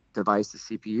 device is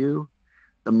CPU,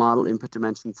 the model input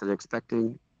dimensions that are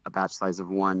expecting, a batch size of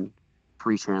 1,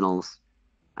 3 channels,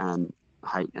 and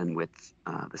height and width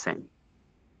the same.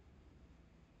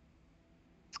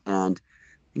 And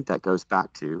I think that goes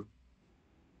back to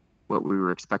what we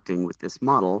were expecting with this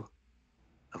model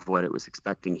of what it was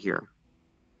expecting here.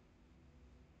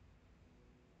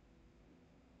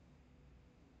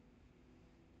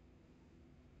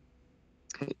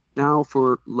 Okay, now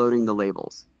for loading the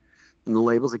labels. And the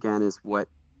labels, again, is what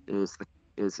is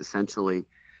essentially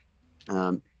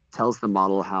tells the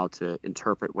model how to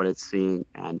interpret what it's seeing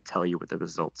and tell you what the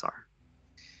results are.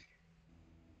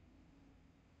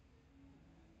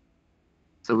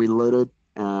 So we loaded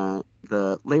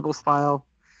the labels file.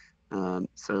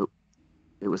 So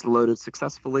it was loaded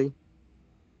successfully.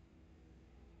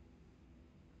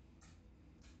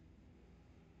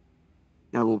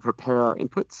 Now we'll prepare our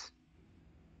inputs.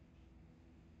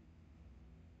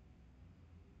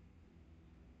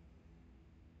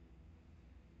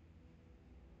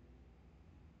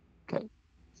 Okay.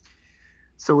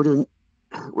 So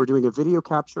we're doing a video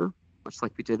capture, much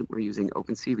like we did. We're using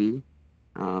OpenCV.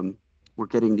 We're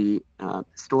getting the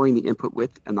storing the input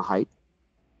width and the height.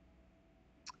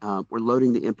 we're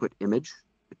loading the input image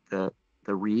with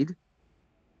the read.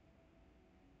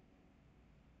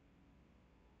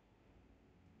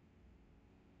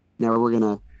 Now we're going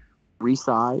to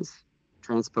resize,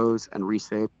 transpose, and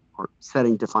reshape, or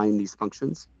define these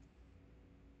functions.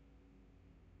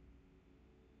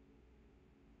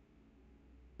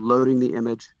 Loading the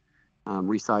image,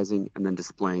 resizing, and then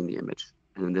displaying the image.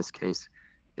 And in this case,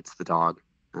 it's the dog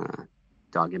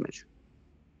image,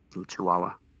 little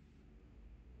Chihuahua.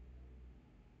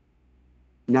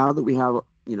 Now that we have,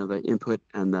 the input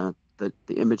and the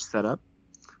image set up,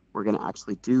 we're going to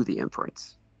actually do the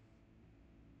inference.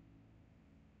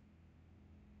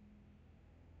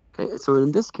 Okay, so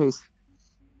in this case,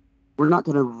 we're not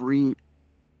going to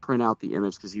print out the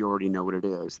image because you already know what it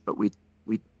is, but we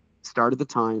started the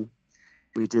time,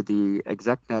 we did the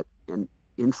execnet and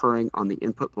inferring on the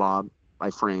input blob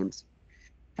by frames,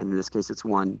 and in this case it's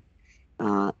 1,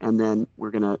 and then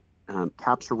we're going to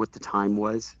capture what the time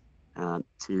was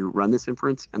to run this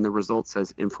inference, and the result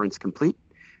says inference complete,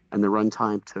 and the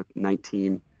runtime took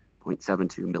 19.72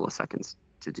 milliseconds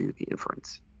to do the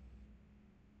inference.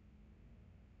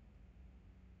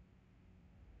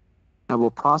 Now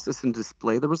we'll process and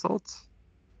display the results.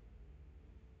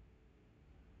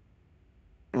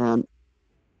 And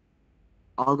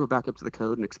I'll go back up to the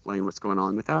code and explain what's going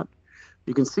on with that.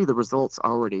 You can see the results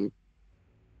already.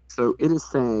 So it is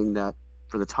saying that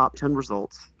for the top 10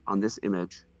 results on this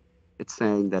image, it's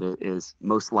saying that it is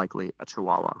most likely a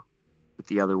Chihuahua, with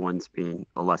the other ones being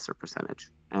a lesser percentage.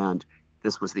 And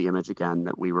this was the image, again,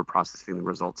 that we were processing the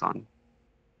results on.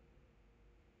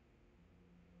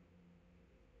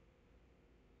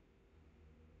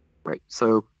 Right,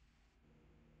 so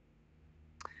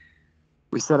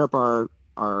we set up our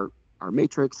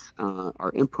matrix,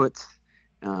 our inputs.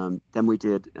 Then we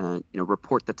did,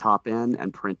 report the top n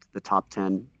and print the top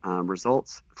 10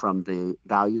 results from the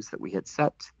values that we had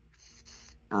set.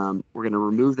 We're going to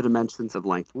remove the dimensions of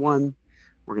length 1.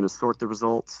 We're going to sort the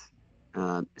results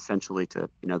essentially to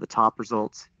the top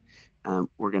results.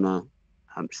 We're going to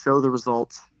show the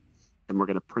results, and we're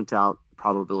going to print out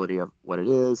probability of what it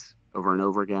is over and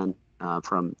over again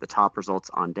from the top results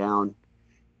on down,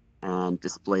 and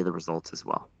display the results as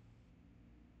well.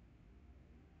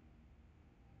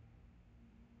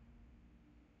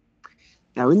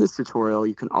 Now in this tutorial,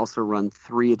 you can also run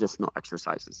 3 additional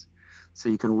exercises. So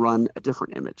you can run a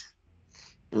different image.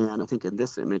 And I think in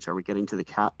this image, are we getting to the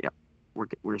cat? Yeah, we're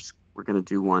going to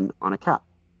do one on a cat.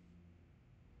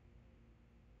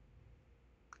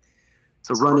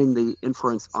 So running the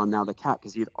inference on now the cat,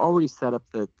 because you'd already set up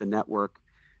the network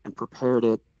and prepared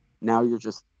it. Now you're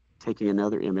just taking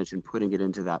another image and putting it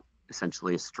into that,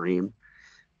 essentially a stream.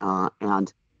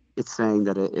 And it's saying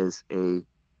that it is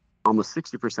almost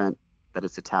 60% that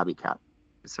it's a tabby cat.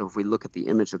 So if we look at the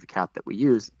image of the cat that we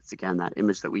use, it's again that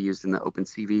image that we used in the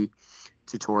OpenCV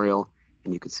tutorial,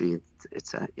 and you can see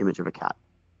it's an image of a cat.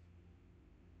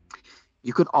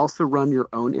 You could also run your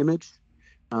own image.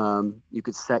 You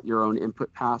could set your own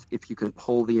input path if you can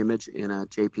pull the image in a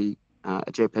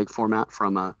JPEG format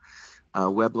from a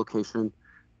web location.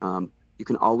 You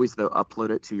can always, though,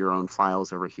 upload it to your own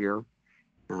files over here.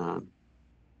 Let's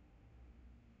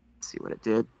see what it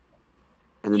did.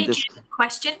 And then this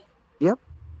question. Yep.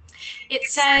 It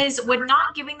says, would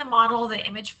not giving the model the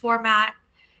image format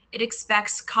it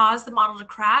expects cause the model to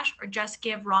crash or just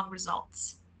give wrong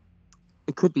results?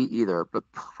 It could be either, but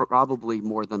probably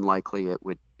more than likely it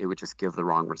would just give the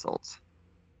wrong results.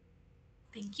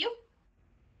 Thank you.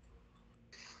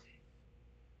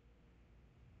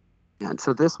 And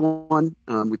so this one,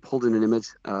 we pulled in an image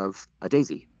of a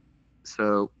daisy.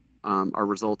 So our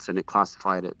results, and it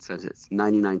classified it, says it's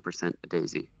 99% a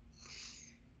daisy.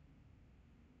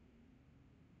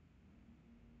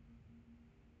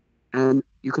 And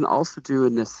you can also do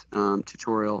in this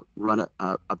tutorial, run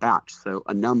a batch, so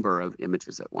a number of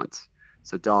images at once.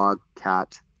 So dog,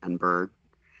 cat, and bird.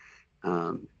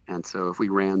 And so if we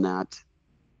ran that,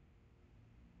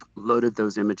 loaded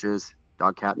those images,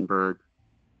 dog, cat, and bird,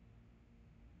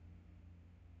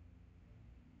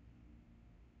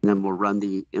 and then we'll run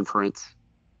the inference.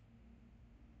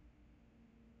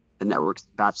 The network's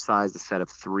batch size is set of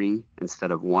 3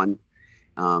 instead of 1.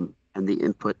 And the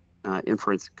input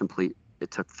inference complete,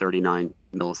 it took 39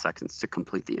 milliseconds to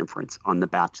complete the inference on the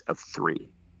batch of 3.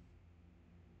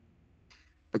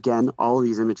 Again, all of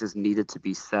these images needed to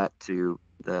be set to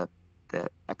the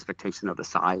expectation of the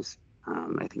size. I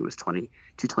think it was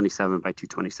 227 by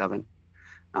 227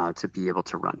 to be able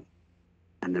to run,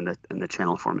 and then in the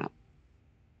channel format.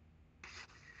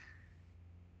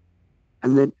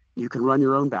 And then you can run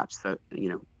your own batch set,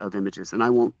 of images. And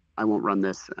I won't run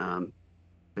this.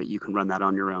 but you can run that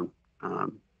on your own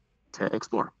to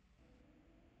explore.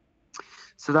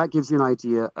 So that gives you an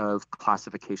idea of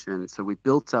classification. So we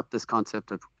built up this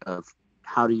concept of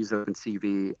how to use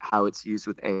OpenCV, how it's used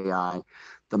with AI,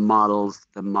 the models,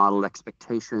 the model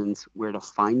expectations, where to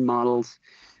find models,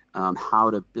 how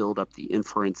to build up the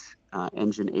inference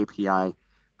engine API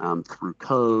through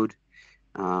code.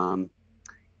 And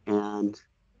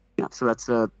yeah, so that's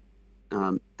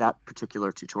that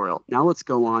particular tutorial. Now let's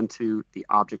go on to the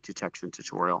object detection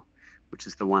tutorial, which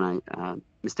is the one I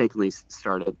mistakenly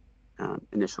started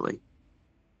initially.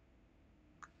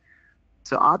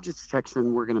 So object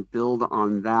detection, we're going to build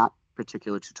on that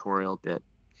particular tutorial bit,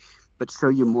 but show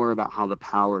you more about how the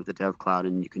power of the DevCloud,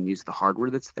 and you can use the hardware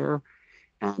that's there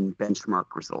and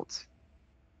benchmark results.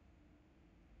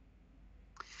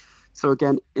 So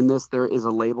again, in this, there is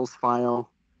a labels file.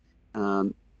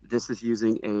 This is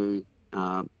using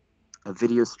a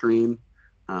video stream,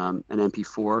 an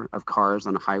MP4 of cars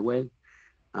on a highway.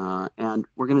 And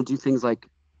we're going to do things like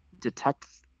detect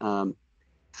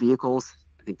vehicles.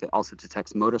 I think that also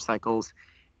detects motorcycles,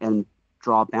 and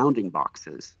draw bounding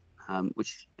boxes,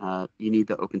 which you need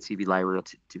the OpenCV library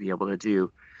to be able to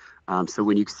do. So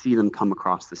when you see them come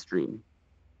across the stream.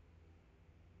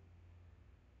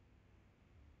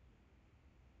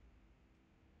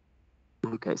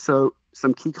 Okay, so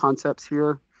some key concepts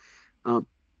here.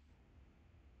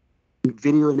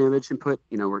 Video and image input,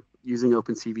 we're using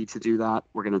OpenCV to do that.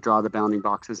 We're going to draw the bounding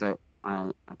boxes I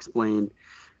explained.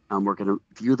 We're going to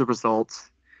view the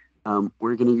results.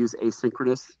 We're going to use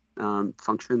asynchronous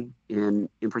function in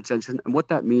inference engine. And what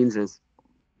that means is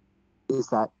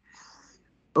that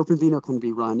OpenVINO can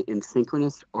be run in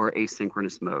synchronous or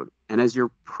asynchronous mode. And as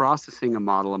you're processing a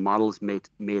model is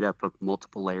made up of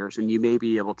multiple layers, and you may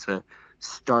be able to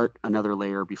start another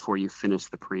layer before you finish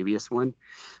the previous one.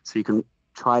 So you can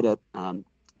try to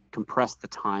compress the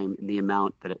time and the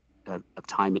amount of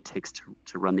time it takes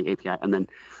to run the API, and then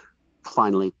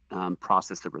finally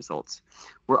process the results.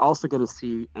 We're also going to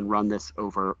see and run this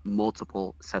over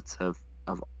multiple sets of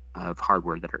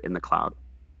hardware that are in the cloud.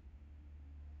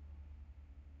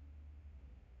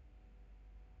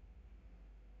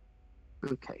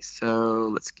 Okay, so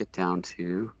let's get down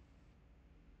to,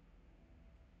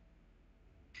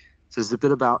 so this is a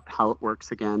bit about how it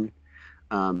works again.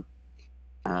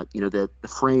 The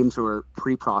frames were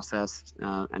pre-processed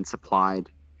and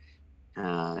supplied,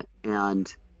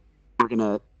 and we're going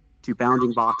to do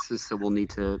bounding boxes. So we'll need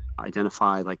to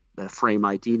identify like the frame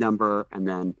ID number, and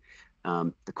then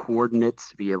the coordinates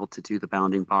to be able to do the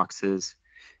bounding boxes.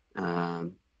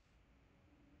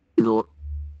 It'll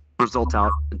result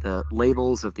out the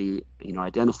labels of the,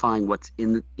 identifying what's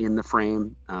in the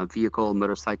frame, vehicle,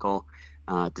 motorcycle,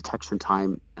 detection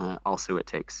time also it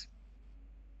takes.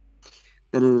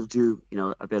 Then it'll do,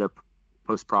 a bit of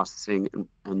post-processing,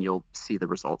 and you'll see the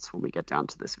results when we get down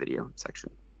to this video section.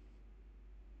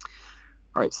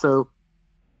 All right, so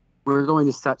we're going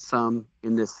to set some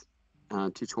in this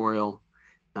tutorial.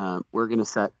 We're going to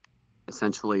set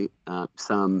essentially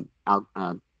some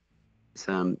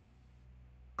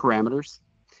parameters,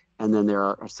 and then there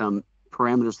are some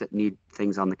parameters that need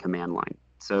things on the command line.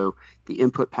 So the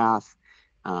input path,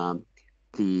 where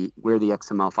the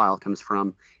XML file comes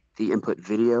from, the input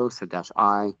video, so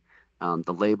 -I,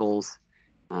 the labels.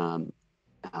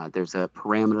 There's a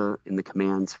parameter in the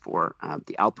commands for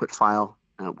the output file,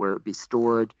 where it be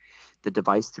stored, the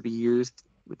device to be used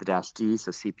with the -D,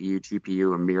 so CPU,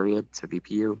 GPU, or myriad, so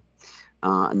VPU,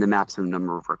 and the maximum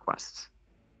number of requests.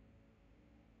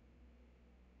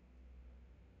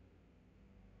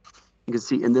 You can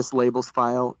see in this labels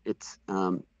file, it's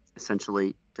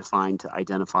essentially defined to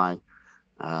identify,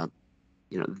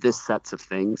 this sets of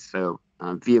things, so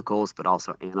vehicles, but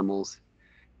also animals.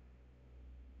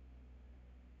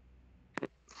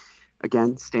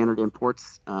 Again, standard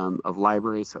imports of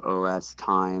libraries, so OS,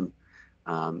 time,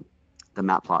 the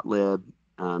matplotlib,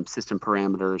 system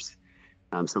parameters,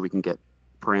 so we can get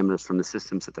parameters from the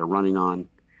systems that they're running on.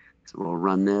 So we'll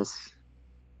run this,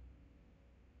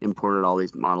 imported all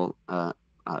these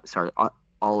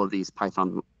all of these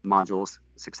Python modules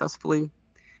successfully.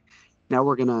 Now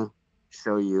we're going to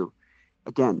show you,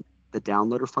 again, the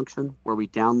downloader function, where we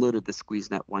downloaded the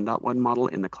SqueezeNet 1.1 model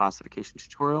in the classification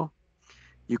tutorial.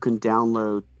 You can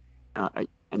download,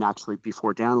 and actually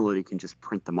before downloading, you can just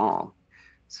print them all.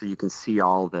 So you can see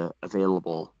all the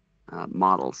available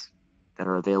models that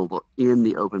are available in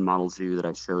the Open Model Zoo that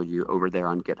I showed you over there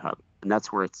on GitHub. And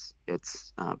that's where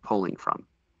it's pulling from.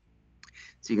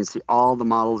 So you can see all the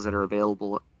models that are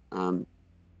available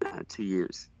to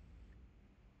use.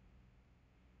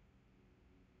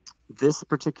 This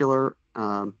particular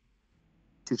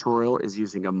tutorial is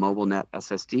using a MobileNet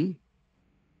SSD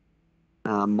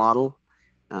model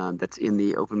that's in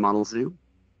the Open Model Zoo.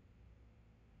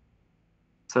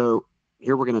 So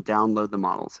here we're going to download the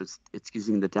model. So it's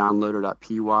using the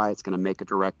downloader.py. It's going to make a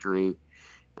directory.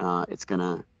 It's going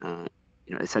to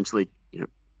essentially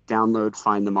download,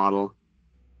 find the model.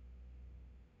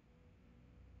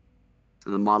 So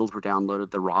the models were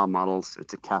downloaded, the raw models.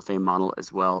 It's a cafe model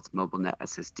as well. It's MobileNet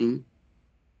SSD.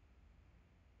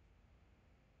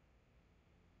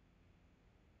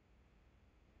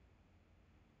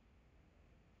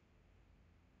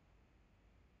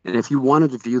 And if you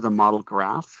wanted to view the model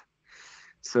graph,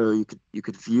 so you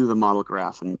could view the model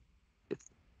graph, and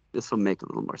this will make a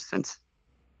little more sense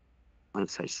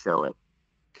once I show it.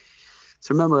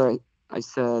 So remember, I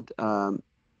said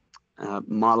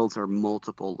models are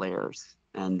multiple layers,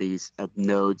 and these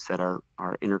nodes that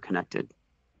are interconnected.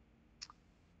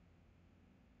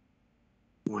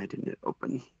 Why didn't it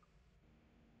open?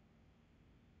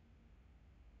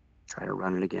 Try to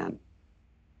run it again.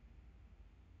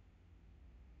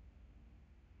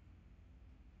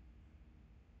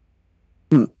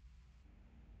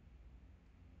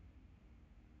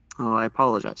 Oh, I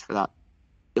apologize for that.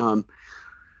 We'll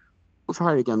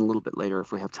try it again a little bit later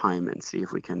if we have time and see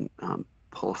if we can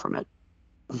pull from it.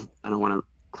 I don't want to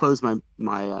close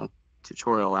my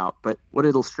tutorial out, but what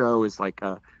it'll show is like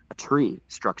a tree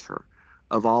structure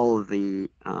of all of the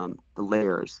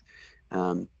layers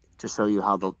to show you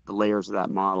how the layers of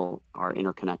that model are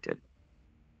interconnected.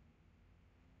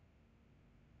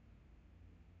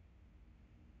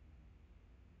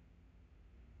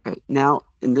 Okay, now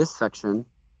in this section,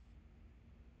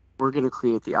 we're going to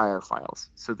create the IR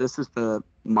files. So this is the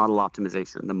model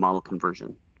optimization, the model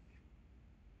conversion.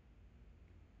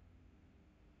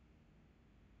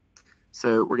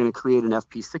 So we're going to create an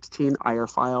FP16 IR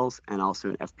files and also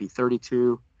an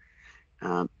FP32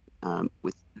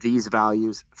 with these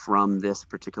values from this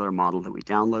particular model that we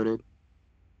downloaded.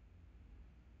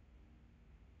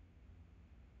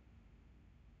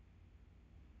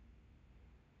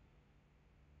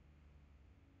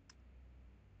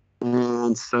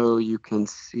 And so you can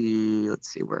see, let's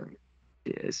see where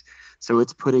it is. So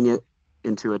it's putting it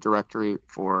into a directory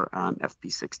for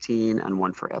FP16 and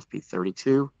one for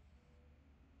FP32.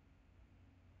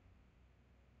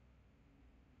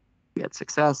 We had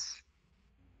success.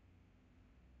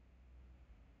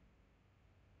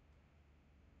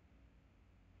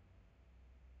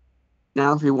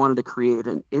 Now, if we wanted to create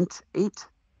an int8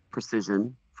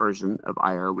 precision version of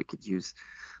IR, we could use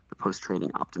the post-training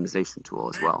optimization tool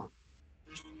as well.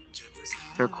 Is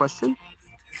there a question?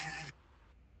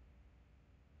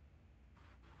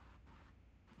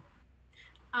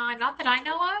 Not that I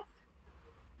know of.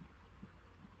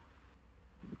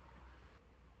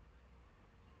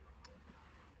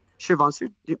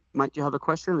 Shivansu, might you have a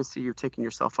question? I see you're taking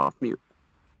yourself off mute.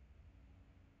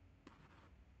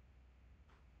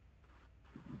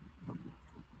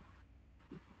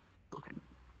 Okay.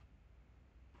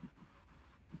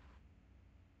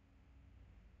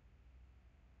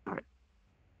 All right.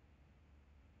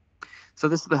 So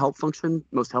this is the help function.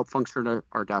 Most help functions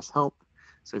are -help.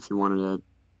 So if you wanted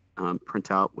to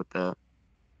print out what the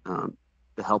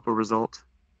helper result,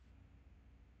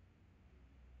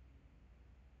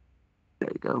 there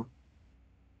you go.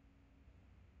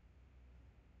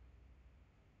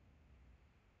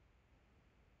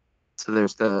 So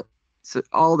there's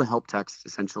all the help text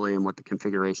essentially and what the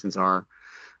configurations are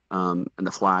and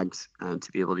the flags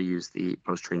to be able to use the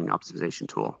post-training optimization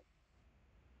tool.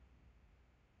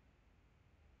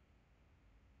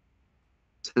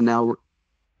 So now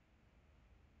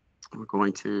we're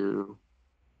going to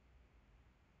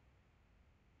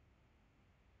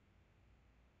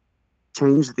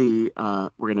change we're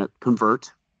going to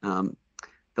convert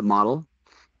the model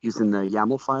using the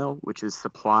YAML file, which is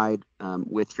supplied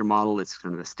with your model. It's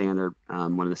kind of the standard,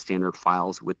 one of the standard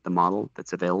files with the model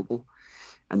that's available,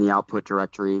 and the output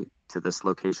directory to this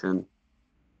location.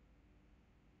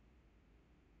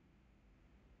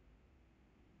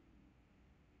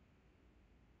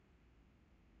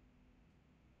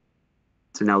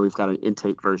 So now we've got an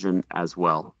intake version as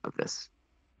well of this.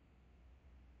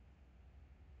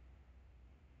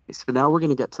 Okay, so now we're going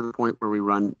to get to the point where we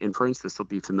run inference. This will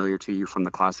be familiar to you from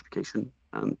the classification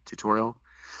tutorial.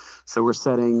 So we're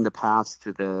setting the paths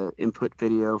to the input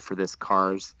video for this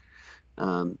CARS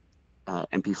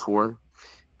MP4.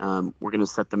 We're going to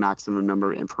set the maximum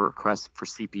number of input requests for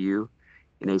CPU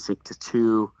in async to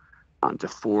 2, to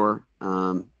 4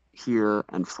 here,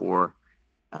 and 4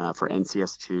 for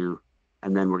NCS2.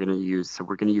 And then we're going to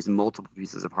use multiple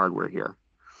pieces of hardware here.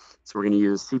 So we're going to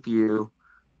use CPU,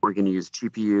 We're going to use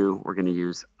GPU. We're going to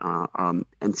use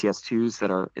NCS2s that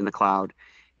are in the cloud,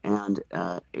 and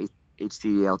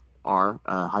HDR,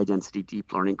 high density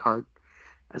deep learning card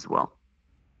as well.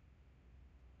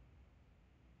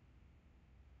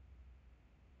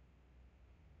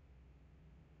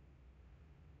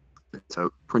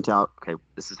 So print out, okay,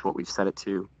 this is what we've set it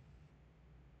to.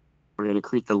 We're going to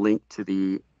create the link to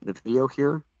the video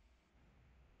here.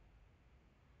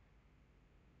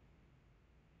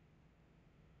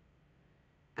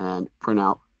 And print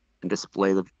out and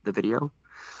display the video.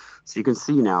 So you can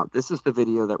see now, this is the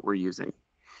video that we're using.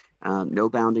 No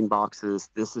bounding boxes.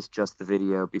 This is just the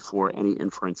video before any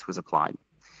inference was applied.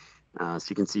 So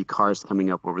you can see cars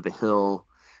coming up over the hill.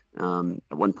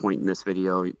 At one point in this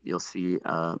video, you'll see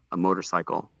a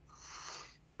motorcycle.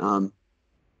 Okay,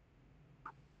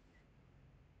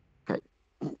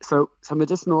 so some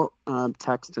additional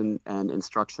text and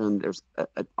instruction. There's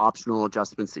optional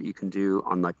adjustments that you can do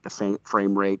on like the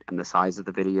frame rate and the size of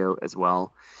the video as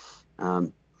well.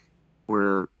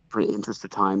 We're, for the interest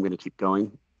of time, going to keep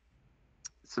going.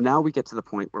 So now we get to the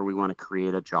point where we want to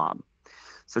create a job.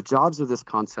 So jobs are this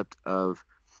concept of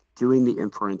doing the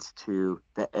inference to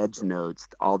the edge nodes,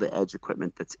 all the edge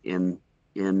equipment that's in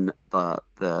the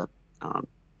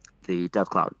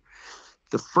DevCloud.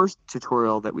 The first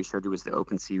tutorial that we showed you was the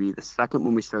OpenCV. The second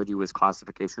one we showed you was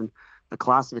classification. The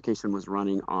classification was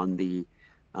running on the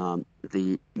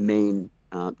main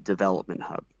development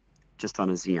hub, just on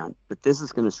a Xeon. But this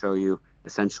is going to show you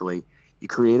essentially, you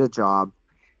create a job,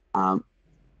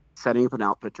 setting up an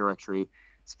output directory,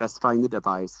 specifying the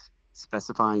device,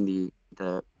 specifying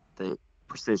the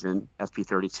precision,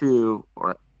 FP32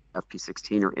 or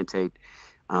FP16 or int8,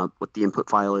 what the input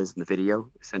file is in the video,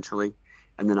 essentially,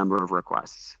 and the number of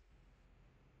requests.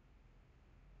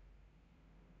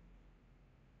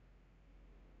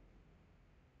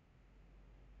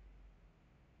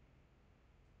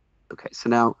 Okay, so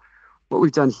now what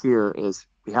we've done here is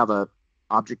we have a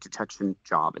object detection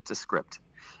job. It's a script,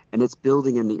 and it's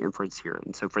building in the inference here.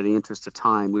 And so for the interest of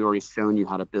time, we've already shown you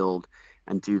how to build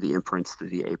and do the inference through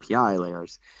the API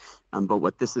layers. But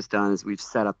what this has done is we've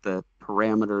set up the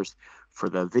parameters for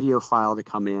the video file to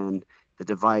come in, the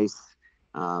device,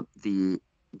 the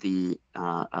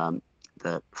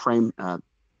frame,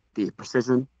 the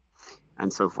precision,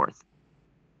 and so forth.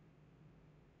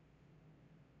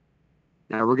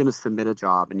 Now we're going to submit a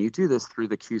job, and you do this through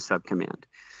the qsub command.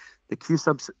 The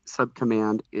qsub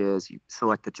command is you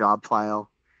select the job file,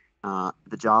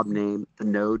 the job name, the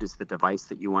node is the device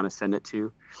that you want to send it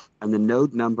to, and the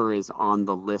node number is on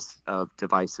the list of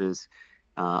devices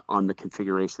on the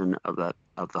configuration of the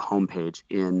home page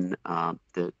in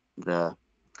the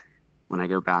when I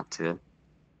go back to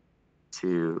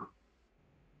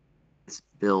this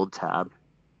build tab.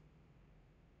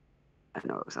 I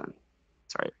know it was on.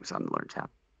 Sorry, it was on the Learn tab.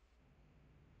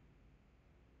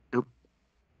 Nope,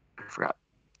 I forgot.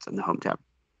 It's in the Home tab.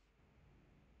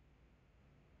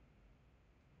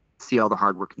 See all the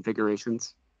hardware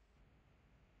configurations?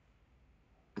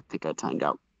 I think I timed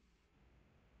out.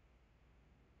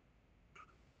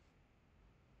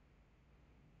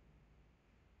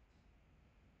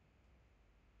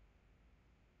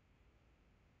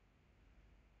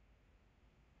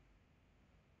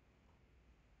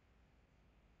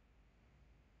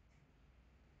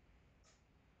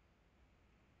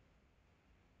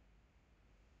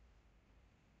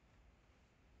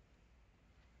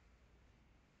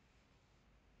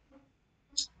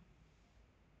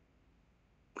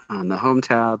 On the Home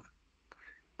tab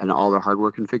and all the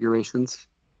hardware configurations.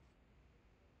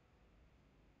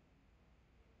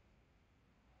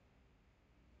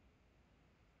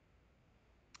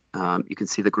 You can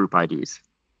see the group IDs.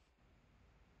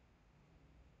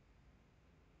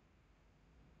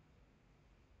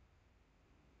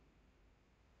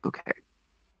 Okay.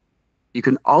 You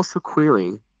can also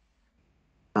query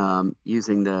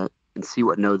using and see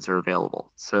what nodes are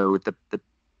available. So with the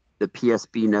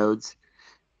PSB nodes,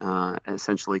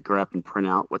 essentially grep and print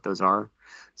out what those are.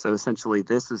 So essentially,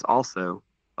 this is also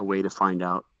a way to find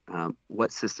out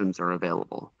what systems are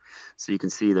available. So you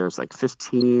can see there's like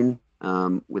 15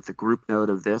 with the group node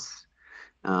of this.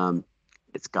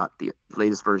 It's got the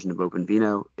latest version of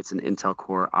OpenVINO. It's an Intel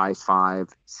Core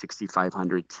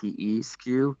i5-6500 TE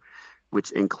SKU,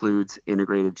 which includes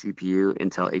integrated GPU,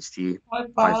 Intel HD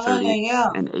 530,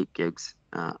 and 8 gigs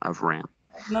of RAM.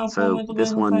 So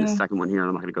this one, the second one here,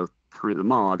 I'm not going to go through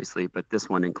them all, obviously, but this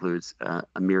one includes a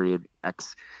Myriad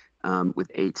X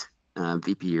with 8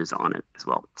 VPUs on it as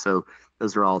well. So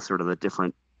those are all sort of the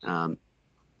different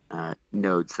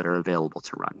nodes that are available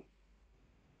to run.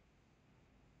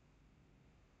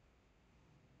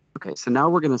 Okay, so now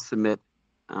we're going to submit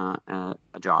a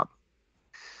job.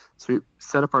 So we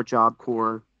set up our job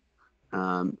core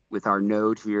with our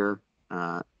node here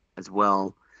as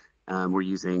well. We're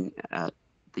using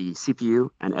the CPU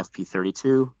and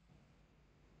FP32.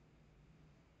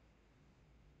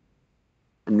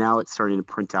 And now it's starting to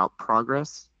print out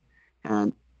progress.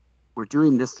 And we're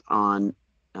doing this on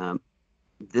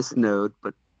this node,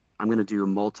 but I'm going to do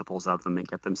multiples of them and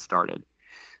get them started.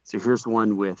 So here's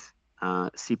one with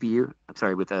CPU, I'm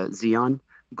sorry, with a Xeon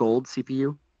Gold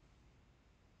CPU.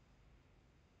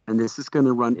 And this is going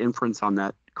to run inference on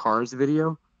that cars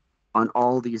video on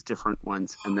all these different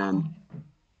ones. And then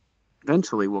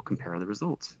eventually we'll compare the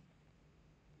results.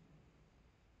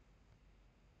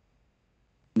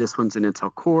 This one's an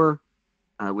Intel Core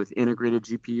with integrated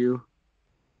GPU.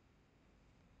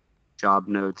 Job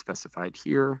node specified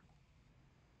here.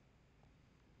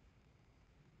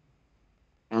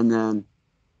 And then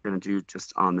we're going to do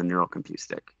just on the neural compute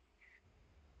stick.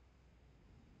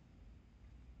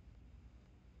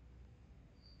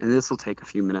 And this will take a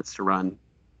few minutes to run,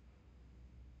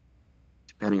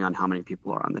 depending on how many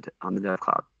people are on the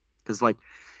DevCloud. Because like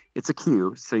it's a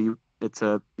queue, so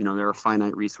there are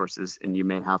finite resources, and you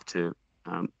may have to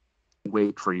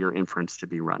wait for your inference to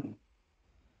be run.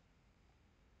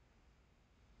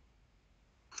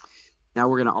 Now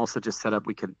we're going to also just set up,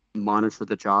 we could monitor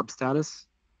the job status.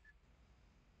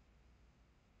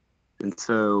 And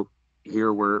so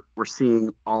here we're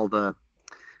seeing all the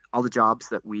jobs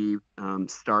that we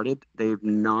started. They've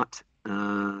not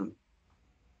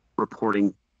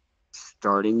reporting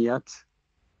starting yet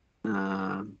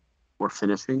or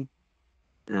finishing.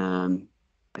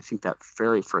 I think that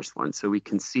very first one. So we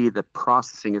can see the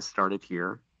processing has started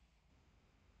here.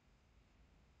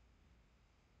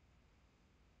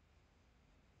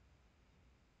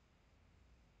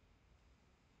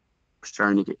 We're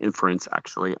starting to get inference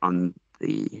actually on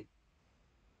the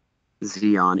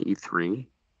Xeon E3,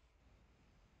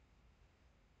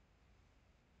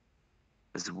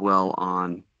 as well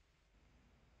on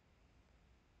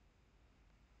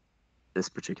this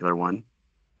particular one.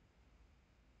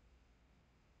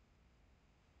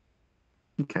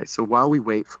 Okay, so while we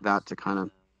wait for that to kind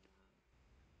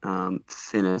of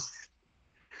finish,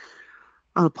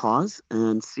 I'm gonna pause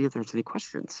and see if there's any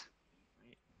questions.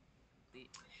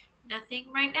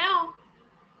 Nothing right now.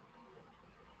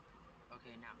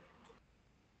 Okay, now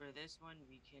for this one,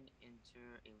 we can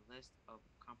enter a list of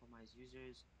compromised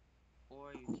users,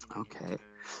 or you can Okay. enter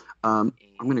I'm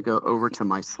going to go a over to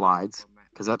my CSV slides format.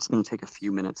 because that's going to take a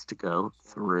few minutes to go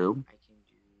So through. I can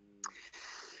do.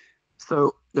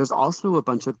 So there's also a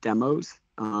bunch of demos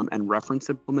and reference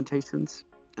implementations.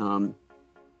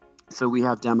 So we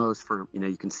have demos for,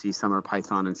 you can see some are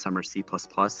Python and some are C++.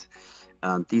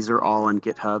 These are all on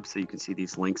GitHub, so you can see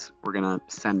these links. We're going to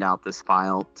send out this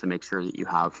file to make sure that you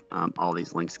have all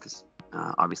these links, because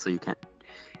obviously you can't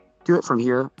do it from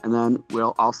here. And then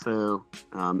we'll also,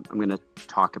 I'm going to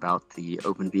talk about the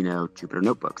OpenVINO Jupyter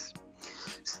Notebooks.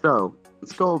 So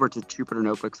let's go over to Jupyter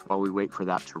Notebooks while we wait for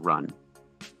that to run.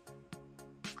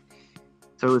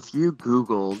 So if you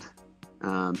Googled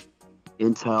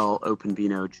Intel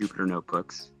OpenVINO Jupyter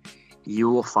Notebooks, you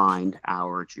will find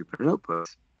our Jupyter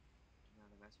Notebooks. Now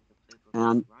the rest of the playbook will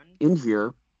And run, in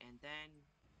here, and then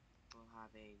we'll have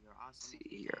a "You're awesome" see at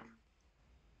the here. end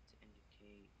to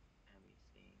indicate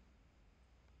everything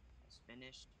has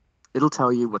finished. It'll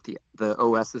tell you what the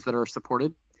OSs that are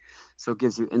supported. So it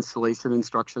gives you installation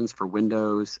instructions for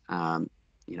Windows,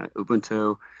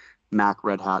 Ubuntu, Mac,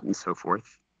 Red Hat, and so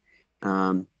forth.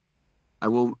 I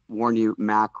will warn you,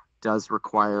 Mac does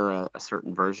require a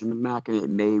certain version of Mac, and it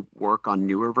may work on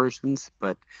newer versions,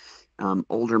 but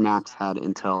older Macs had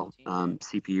Intel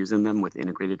CPUs in them with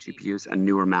integrated GPUs, and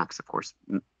newer Macs, of course,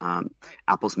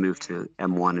 Apple's moved to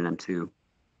M1 and M2.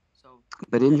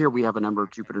 But in here, we have a number of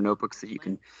Jupyter Notebooks that you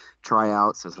can try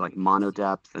out, so it's like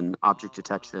monodepth and object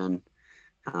detection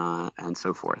and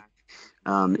so forth.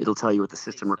 It'll tell you what the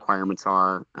system requirements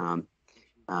are.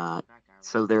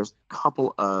 So there's a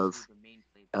couple of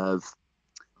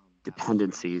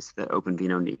dependencies that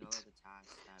OpenVINO needs.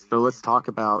 So let's talk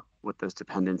about what those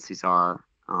dependencies are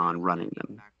on running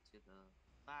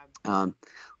them.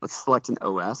 Let's select an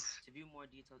OS.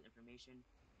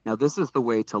 Now this is the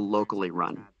way to locally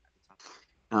run.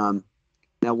 Now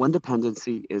one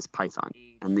dependency is Python,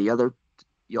 and the other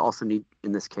you also need,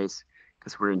 in this case,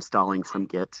 because we're installing from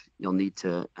Git, you'll need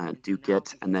to do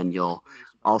Git, and then you'll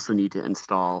also need to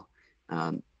install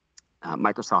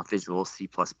Microsoft Visual C++.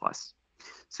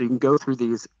 So you can go through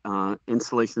these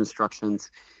installation instructions.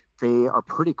 They are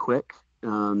pretty quick.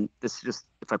 This is just,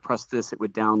 if I press this, it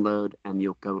would download, and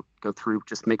you'll go through.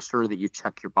 Just make sure that you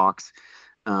check your box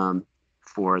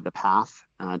for the path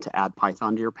to add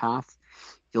Python to your path.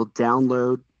 You'll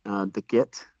download the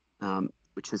Git,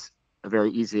 which is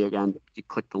very easy. Again, you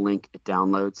click the link, it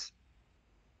downloads.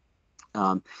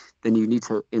 Then you need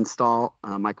to install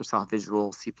Microsoft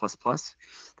Visual C++.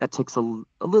 That takes a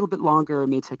little bit longer. It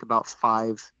may take about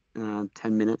 5-10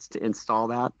 minutes to install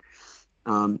that.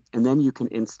 And then you can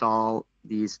install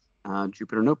these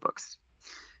Jupyter notebooks.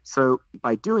 So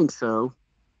by doing so,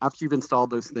 after you've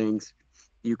installed those things,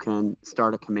 you can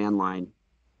start a command line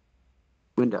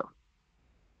window.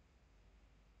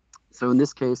 So in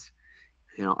this case,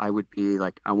 I would be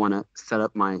like, I want to set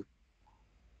up my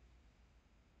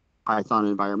Python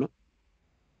environment.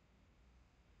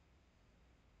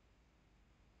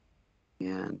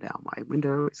 And now my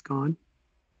window is gone.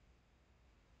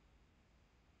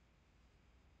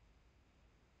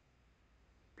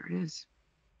 There it is.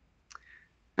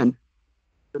 And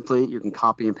simply, you can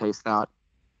copy and paste that.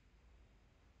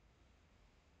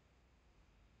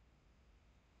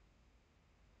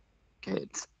 Okay,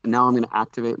 now I'm going to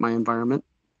activate my environment.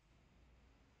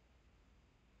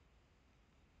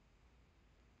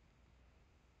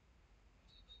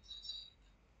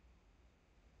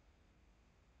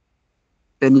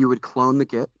 Then you would clone the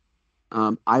Git.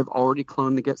 I've already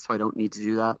cloned the Git, so I don't need to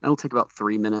do that. It'll take about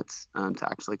 3 minutes to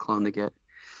actually clone the Git.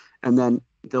 And then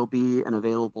there'll be an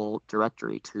available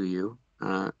directory to you,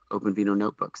 OpenVINO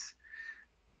notebooks.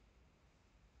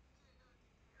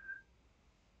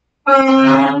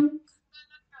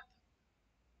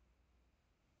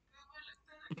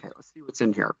 Okay, let's see what's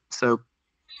in here. So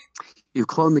you've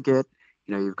cloned the Git.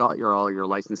 You've got all your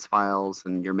license files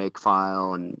and your make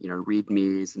file and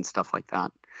readmes and stuff like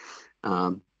that.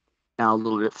 Now a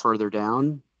little bit further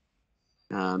down,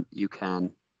 you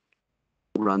can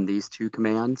run these two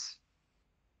commands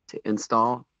to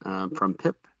install from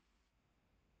pip.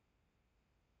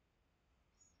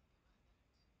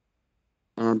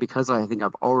 And because I think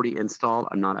I've already installed,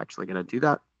 I'm not actually going to do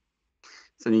that.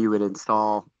 So you would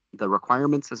install the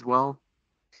requirements as well,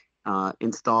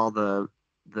 install the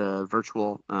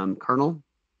virtual kernel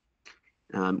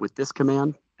with this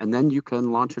command, and then you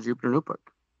can launch a Jupyter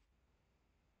notebook.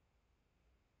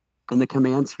 And the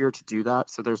command's here to do that.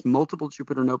 So there's multiple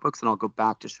Jupyter notebooks, and I'll go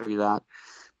back to show you that.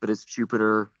 But it's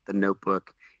Jupyter, the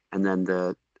notebook, and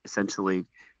then essentially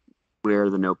where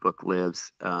the notebook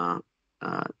lives, and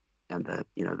the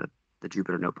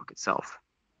Jupyter notebook itself.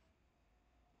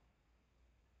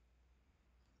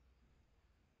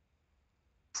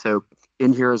 So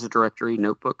in here is a directory,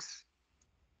 notebooks.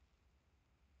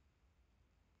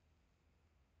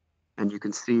 And you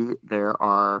can see there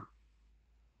are,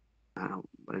 I don't know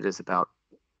what it is, about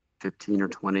 15 or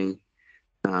 20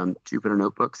 Jupyter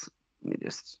notebooks. Let me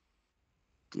just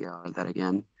DR that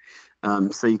again.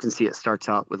 So you can see it starts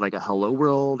out with like a hello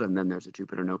world, and then there's a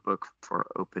Jupyter notebook for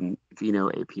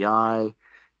OpenVINO API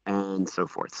and so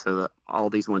forth. So all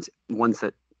these ones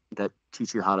that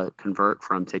teach you how to convert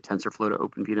from, say, TensorFlow to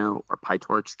OpenVINO, or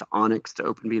PyTorch to Onyx to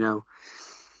OpenVINO.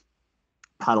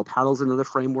 Paddle is another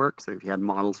framework. So if you had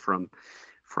models from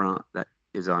that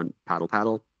is on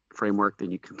Paddle framework,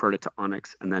 then you convert it to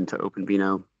Onyx and then to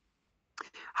OpenVINO.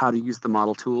 How to use the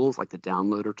model tools like the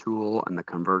downloader tool and the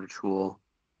converter tool.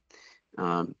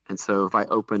 And so if I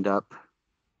opened up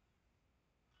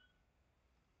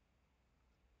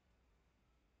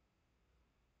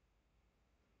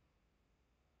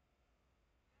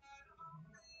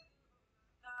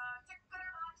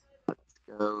let's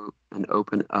go and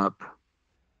open up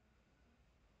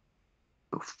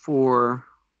 4.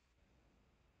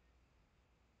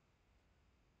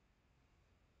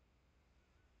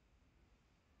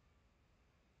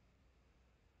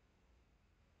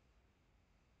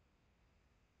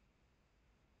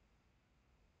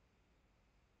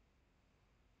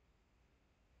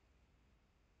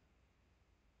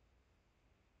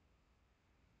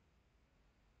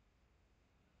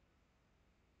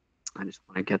 I just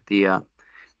want to get the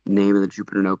name of the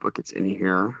Jupyter notebook. It's in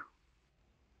here.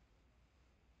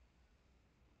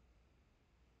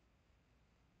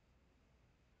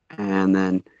 And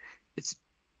then it's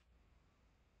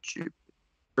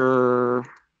Jupyter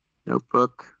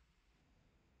notebook.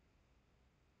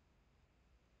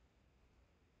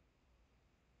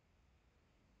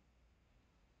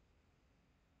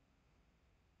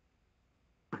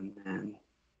 And then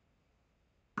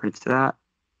print that.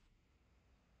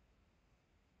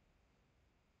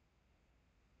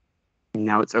 And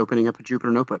now it's opening up a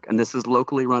Jupyter notebook, and this is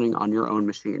locally running on your own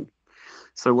machine.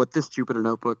 So what this Jupyter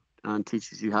notebook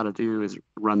teaches you how to do is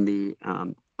run the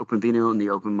OpenVINO and the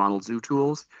Open Model Zoo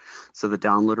tools. So the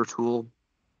downloader tool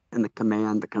and the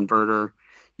command, the converter,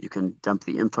 you can dump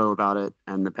the info about it,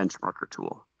 and the benchmarker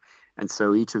tool. And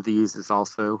so each of these is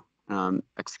also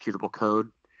executable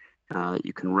code that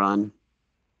you can run.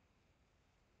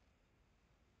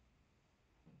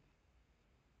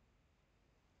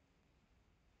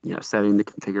 Setting the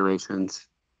configurations.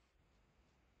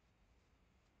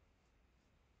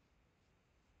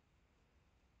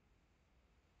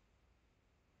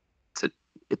 So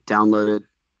it downloaded,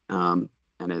 and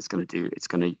it's going to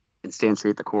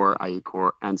instantiate the core, IE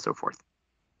core, and so forth.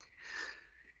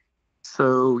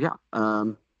 So yeah,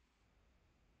 let's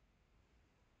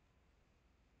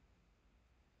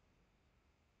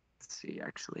see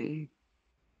actually.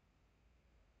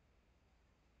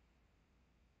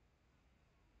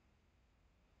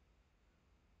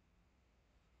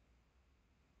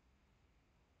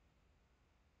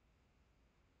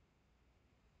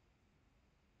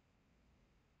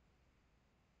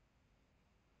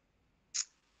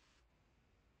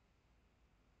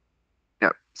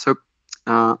 Yeah, so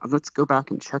let's go back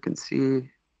and check and see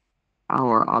how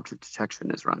our object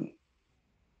detection is run.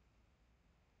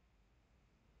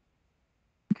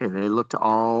 Okay, they looked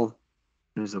all,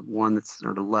 there's one that's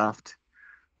sort of left.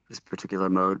 This particular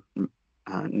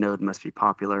node must be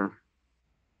popular.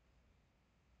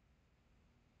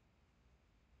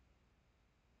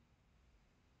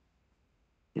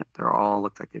 Yep, they're all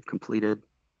look like they've completed.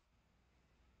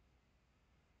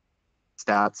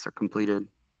 Stats are completed.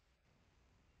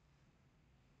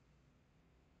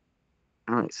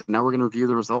 All right, so now we're going to review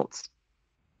the results.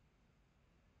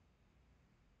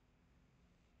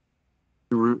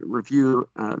 View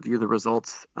the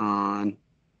results on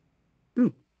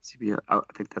CPI. Oh,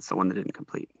 I think that's the one that didn't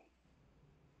complete.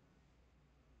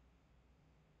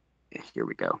 Yeah, here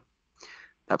we go.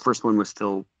 That first one was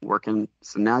still working.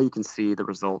 So now you can see the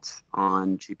results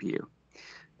on GPU.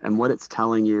 And what it's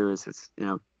telling you is it's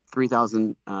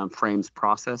 3,000 frames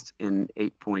processed in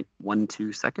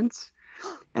 8.12 seconds.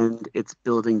 And it's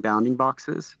building bounding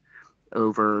boxes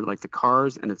over like the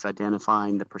cars, and it's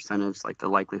identifying the percentage, like the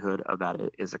likelihood of that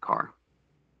it is a car.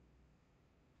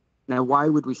 Now, why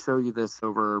would we show you this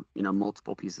over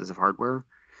multiple pieces of hardware?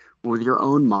 Well, with your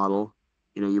own model,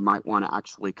 you might want to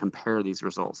actually compare these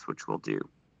results, which we'll do.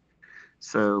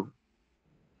 So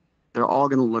they're all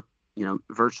going to look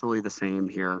virtually the same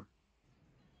here.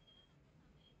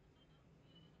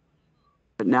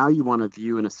 But now you want to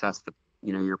view and assess the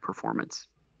your performance.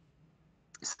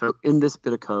 So in this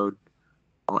bit of code,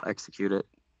 I'll execute it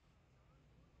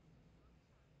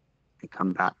and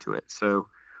come back to it. So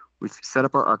we've set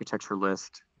up our architecture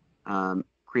list,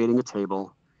 creating a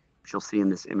table, which you'll see in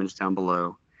this image down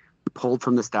below. We pulled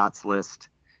from the stats list.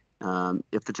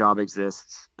 If the job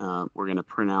exists, we're going to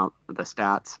print out the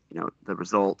stats, the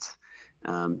results,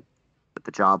 what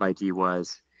the job ID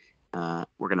was.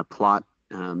 We're going to plot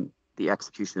the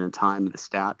execution and time of the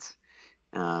stats,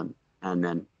 and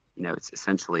then it's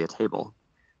essentially a table.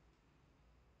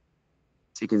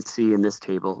 So you can see in this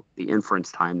table the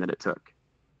inference time that it took,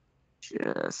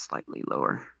 just slightly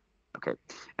lower. Okay,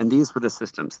 and these were the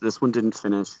systems. This one didn't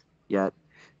finish yet,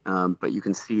 but you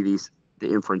can see the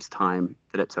inference time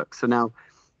that it took. So now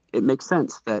it makes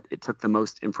sense that it took the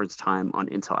most inference time on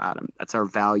Intel Atom. That's our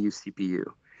value CPU.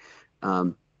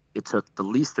 It took the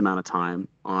least amount of time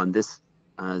on this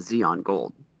Xeon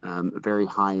Gold, a very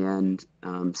high-end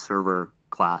server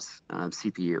class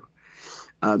CPU.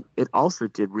 It also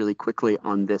did really quickly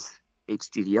on this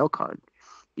HDDL card.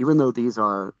 Even though this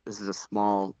is a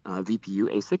small VPU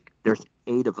ASIC, there's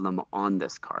 8 of them on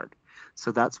this card.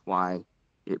 So that's why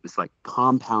it was like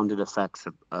compounded effects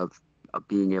of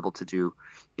being able to do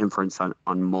inference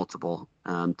on multiple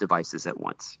devices at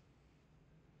once.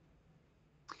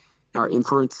 Our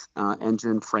inference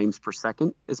engine frames per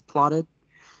second is plotted.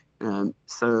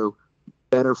 So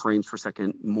better frames per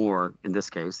second, more in this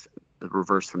case, the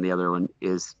reverse from the other one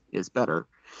is better.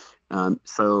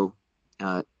 So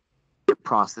it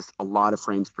processed a lot of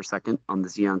frames per second on the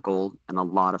Xeon Gold and a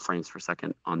lot of frames per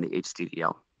second on the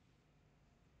HDDL.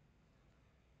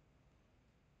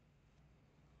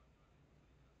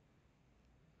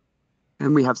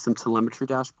 And we have some telemetry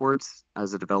dashboards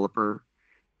as a developer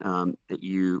that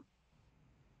you,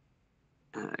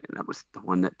 that was the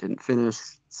one that didn't finish.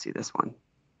 Let's see this one.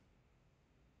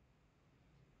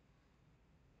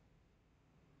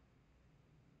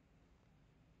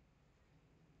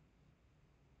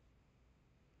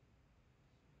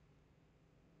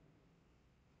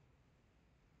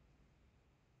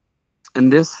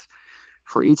 And this,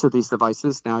 for each of these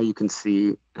devices, now you can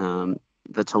see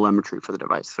the telemetry for the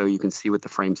device. So you can see what the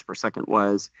frames per second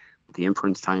was, what the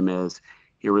inference time is.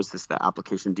 Here was the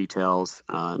application details,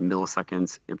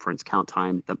 milliseconds, inference count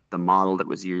time, the model that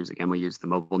was used. Again, we used the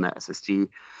MobileNet SSD.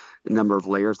 The number of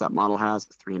layers that model has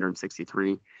is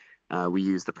 363. We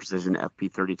use the precision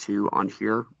FP32 on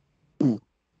here.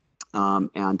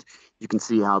 And you can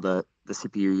see how the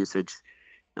CPU usage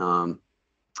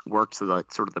worked, so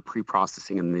like sort of the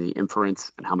pre-processing and the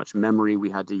inference and how much memory we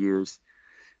had to use.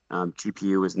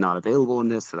 GPU is not available in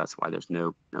this, so that's why there's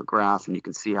no graph. And you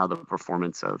can see how the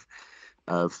performance of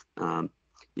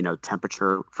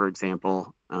temperature, for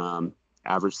example,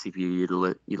 average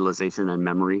CPU utilization and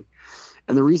memory.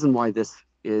 And the reason why this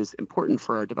is important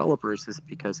for our developers is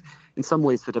because in some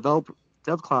ways the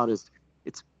DevCloud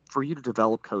it's for you to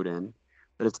develop code in,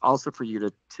 but it's also for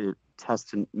you to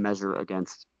test and measure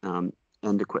against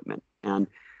end equipment. And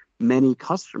many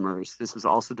customers, this was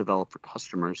also developed for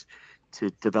customers to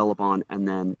develop on and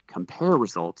then compare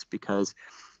results, because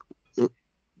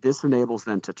this enables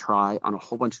them to try on a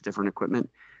whole bunch of different equipment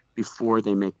before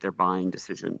they make their buying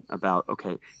decision about,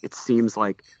 okay, it seems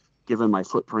like given my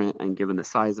footprint and given the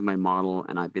size of my model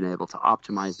and I've been able to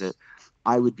optimize it,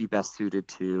 I would be best suited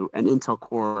to an Intel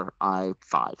Core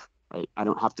i5, right? I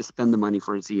don't have to spend the money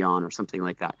for a Xeon or something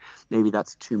like that. Maybe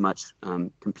that's too much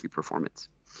compute performance.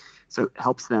 So it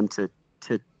helps them to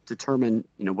determine,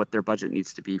 what their budget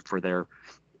needs to be for their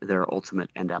ultimate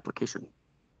end application.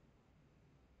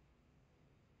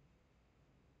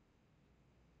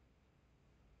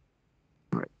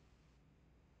 All right.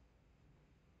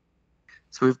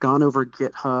 So we've gone over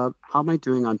GitHub. How am I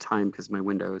doing on time? Because my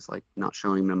window is like not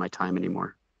showing me my time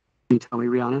anymore. Can you tell me,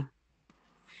 Rihanna?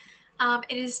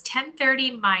 It is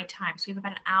 10:30 my time, so we have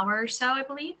about an hour or so, I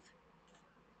believe.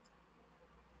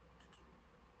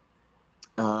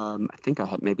 I think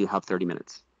I maybe have 30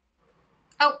 minutes.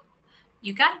 Oh,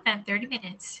 you got it then, 30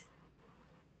 minutes.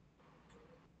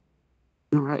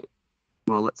 All right.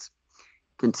 Well, let's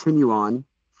continue on.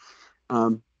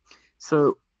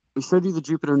 So we showed you the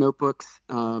Jupyter notebooks.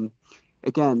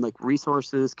 Again, like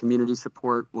resources, community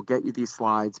support, we'll get you these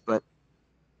slides, but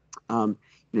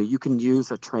you can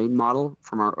use a trained model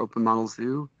from our Open Model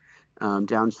Zoo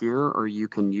down here, or you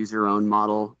can use your own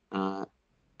model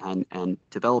and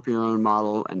develop your own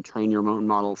model and train your own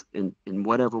models in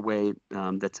whatever way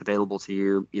that's available to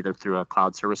you, either through a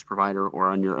cloud service provider or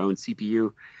on your own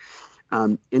CPU.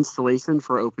 Installation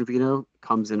for OpenVINO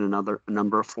comes in a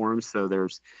number of forms. So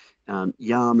there's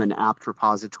Yum and apt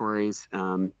repositories,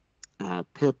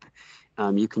 pip.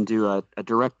 You can do a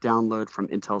direct download from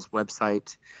Intel's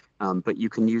website, but you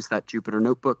can use that Jupyter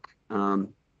notebook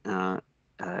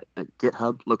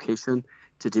GitHub location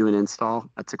to do an install.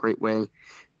 That's a great way.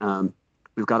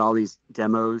 We've got all these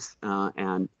demos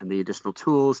and the additional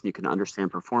tools, and you can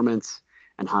understand performance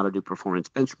and how to do performance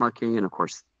benchmarking. And of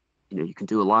course, you can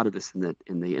do a lot of this in the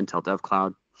Intel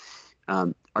DevCloud.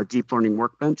 Our deep learning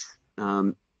workbench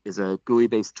is a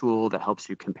GUI-based tool that helps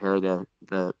you compare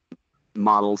the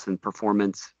models and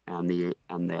performance and the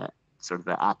sort of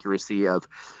the accuracy of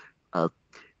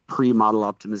pre-model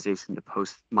optimization to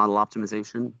post-model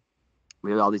optimization.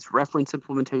 We have all these reference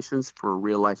implementations for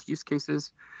real-life use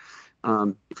cases.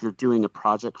 If you're doing a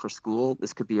project for school,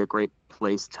 this could be a great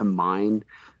place to mine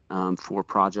for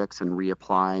projects and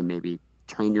reapply, maybe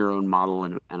train your own model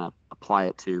and apply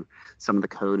it to some of the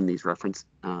code in these reference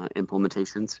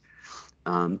implementations.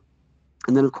 And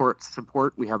then, of course,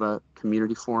 support. We have a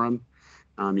community forum.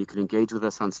 You can engage with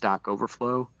us on Stack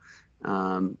Overflow.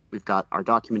 We've got our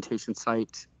documentation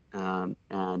site,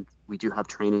 and we do have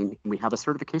training. We have a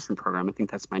certification program. I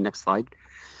think that's my next slide.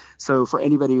 So for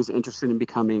anybody who's interested in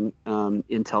becoming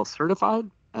Intel certified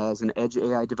as an Edge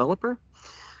AI developer,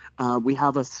 we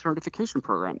have a certification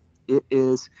program. It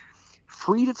is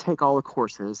free to take all the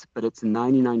courses, but it's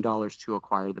 $99 to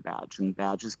acquire the badge, and the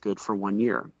badge is good for 1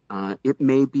 year. It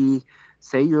may be,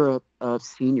 say you're a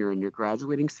senior and you're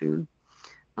graduating soon,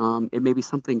 it may be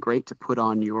something great to put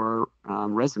on your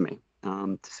resume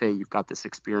to say you've got this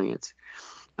experience.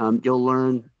 You'll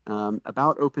learn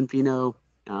about OpenVINO.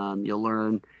 You'll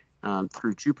learn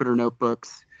through Jupyter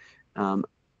notebooks.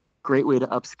 Great way to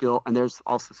upskill, and there's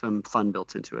also some fun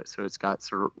built into it. So it's got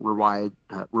sort of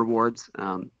rewards.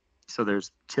 So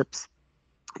there's tips.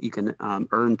 You can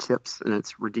earn tips, and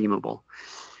it's redeemable.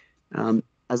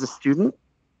 As a student,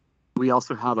 we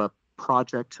also have a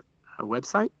project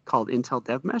website called Intel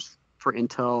DevMesh for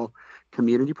Intel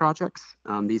community projects.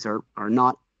 These are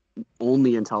not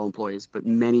only Intel employees, but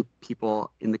many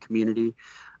people in the community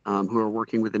who are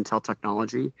working with Intel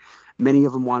technology. Many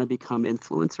of them want to become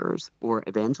influencers or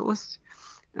evangelists,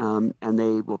 and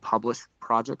they will publish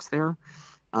projects there.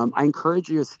 I encourage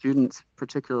you as students,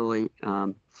 particularly,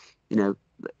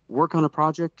 work on a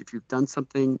project. If you've done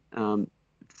something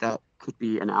that could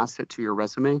be an asset to your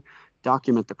resume,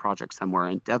 document the project somewhere,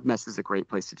 and DevMesh is a great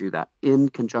place to do that in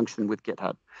conjunction with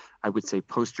GitHub. I would say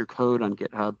post your code on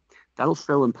GitHub. That'll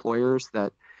show employers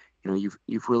that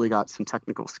you've really got some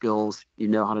technical skills, you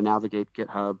know how to navigate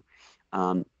GitHub,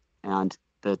 and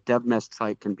the DevMesh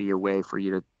site can be a way for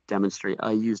you to demonstrate,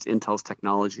 I used Intel's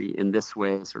technology in this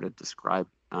way, sort of describe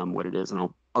what it is, and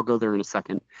I'll go there in a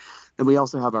second. Then we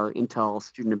also have our Intel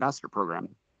Student Ambassador Program.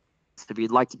 So if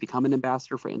you'd like to become an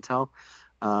ambassador for Intel,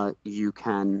 you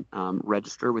can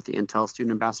register with the Intel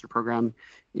Student Ambassador Program.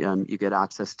 You get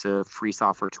access to free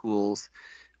software tools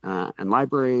and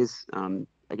libraries.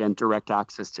 Again, direct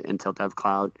access to Intel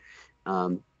DevCloud.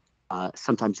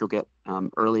 Sometimes you'll get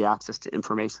early access to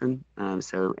information,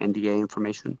 so NDA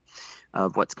information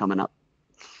of what's coming up.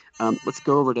 Let's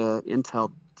go over to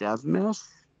Intel DevMesh,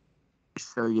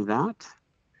 show you that.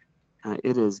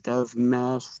 It is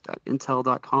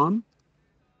devmesh.intel.com.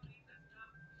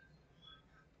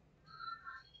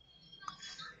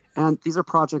 And these are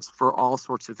projects for all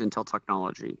sorts of Intel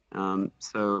technology.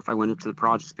 So if I went into the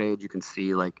projects page, you can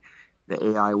see like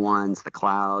the AI ones, the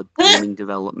cloud, gaming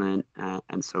development,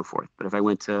 and so forth. But if I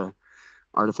went to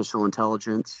artificial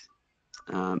intelligence,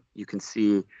 you can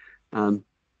see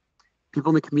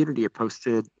people in the community have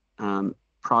posted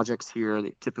projects here.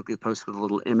 They typically post with a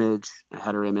little image, a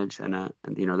header image, and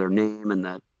their name and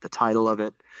the title of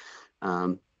it.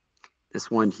 This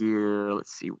one here,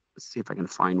 let's see if I can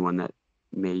find one that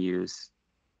may use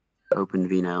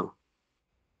OpenVINO.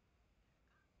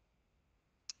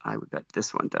 I would bet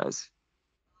this one does.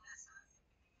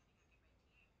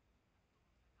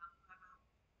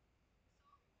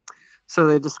 So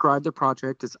they describe the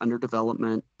project as under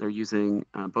development. They're using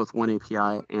both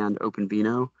OneAPI and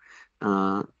OpenVINO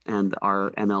and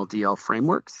our MLDL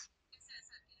frameworks.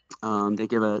 They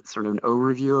give a sort of an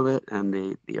overview of it and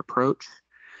the approach,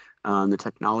 the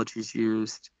technologies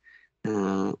used,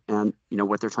 and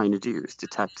what they're trying to do is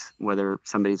detect whether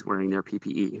somebody's wearing their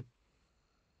PPE.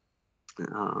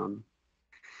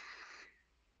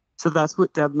 So that's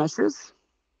what DevMesh is.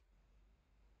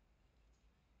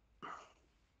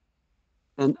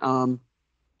 And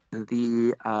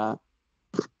the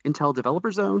Intel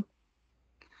Developer Zone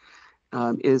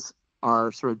is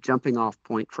our sort of jumping off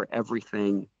point for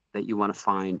everything that you want to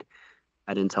find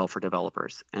at Intel for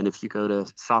developers. And if you go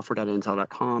to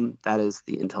software.intel.com, that is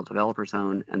the Intel Developer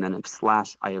Zone, and then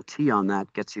 /IoT on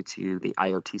that gets you to the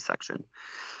IoT section.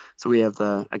 So we have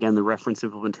the reference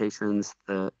implementations.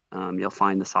 You'll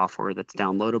find the software that's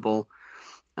downloadable.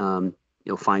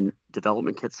 You'll find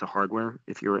development kits to hardware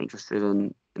if you're interested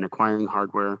in acquiring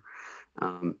hardware,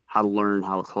 how to learn,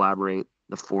 how to collaborate,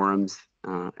 the forums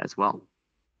as well.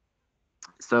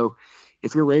 So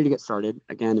if you're ready to get started,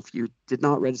 again, if you did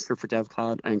not register for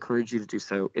DevCloud, I encourage you to do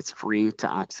so. It's free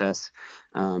to access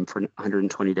for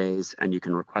 120 days, and you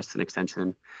can request an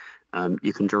extension.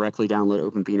 You can directly download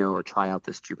OpenVINO or try out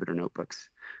this Jupyter Notebooks.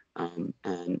 And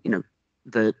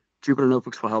the Jupyter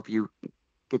Notebooks will help you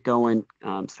get going,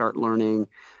 start learning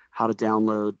how to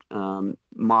download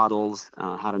models,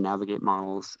 how to navigate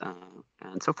models,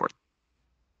 and so forth.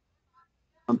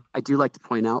 I do like to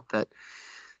point out that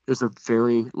there's a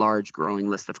very large growing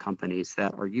list of companies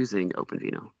that are using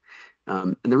OpenVINO.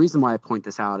 And the reason why I point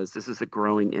this out is this is a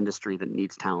growing industry that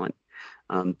needs talent.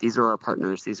 These are our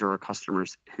partners, these are our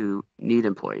customers who need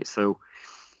employees. So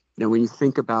when you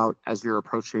think about, as you're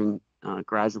approaching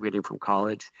graduating from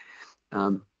college,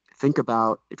 think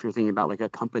about, if you're thinking about like a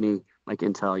company like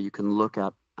Intel, you can look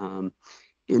at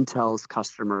Intel's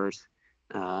customers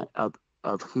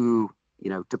of who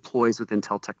deploys with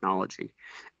Intel technology.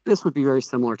 This would be very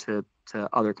similar to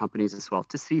other companies as well,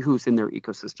 to see who's in their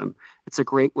ecosystem. It's a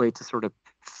great way to sort of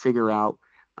figure out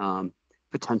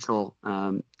potential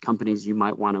companies you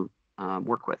might want to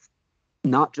work with.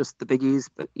 Not just the biggies,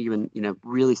 but even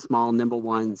really small, nimble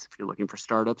ones if you're looking for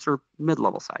startups or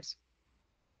mid-level size.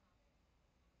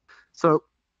 So,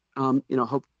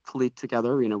 hopefully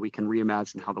together, we can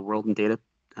reimagine how the world and data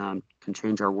can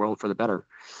change our world for the better.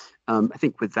 I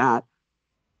think with that,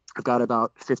 I've got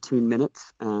about 15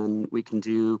 minutes and we can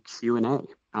do Q&A.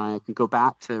 I can go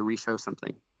back to re-show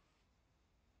something.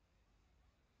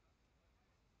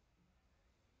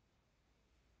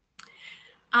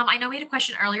 I know we had a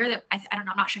question earlier that I don't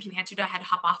know, I'm not sure if you answered it. I had to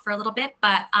hop off for a little bit,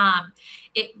 but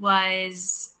it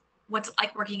was, what's it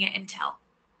like working at Intel?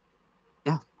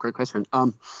 Yeah, great question.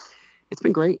 It's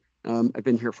been great. I've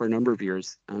been here for a number of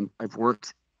years. I've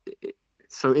worked.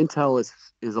 So Intel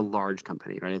is a large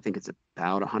company, right? I think it's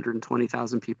about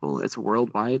 120,000 people. It's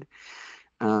worldwide.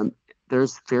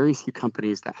 There's very few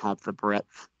companies that have the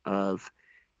breadth of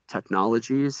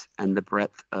technologies and the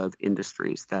breadth of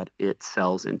industries that it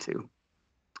sells into.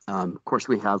 Of course,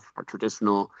 we have our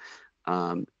traditional,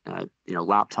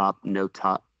 laptop,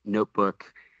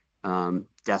 notebook,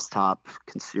 desktop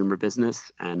consumer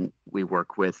business, and we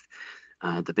work with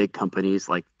the big companies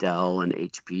like Dell and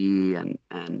HP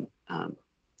and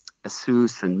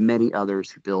ASUS and many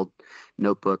others who build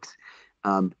notebooks.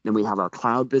 Then we have our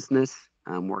cloud business,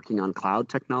 working on cloud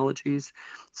technologies.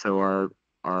 So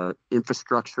our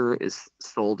infrastructure is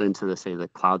sold into the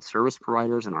cloud service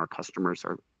providers, and our customers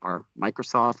are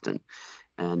Microsoft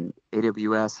and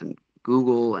AWS and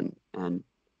Google and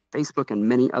Facebook and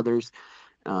many others.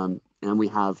 And we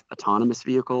have autonomous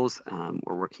vehicles.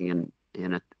 We're working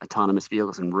in autonomous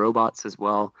vehicles and robots as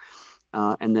well.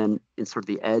 And then in sort of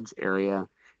the edge area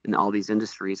in all these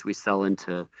industries, we sell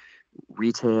into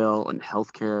retail and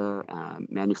healthcare,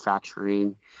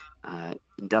 manufacturing,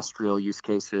 industrial use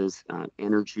cases,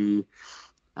 energy,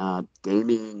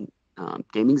 gaming.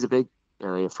 Gaming is a big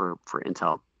area for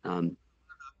Intel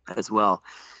as well.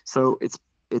 So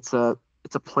it's a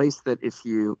place that if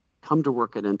you come to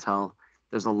work at Intel,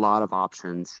 there's a lot of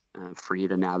options for you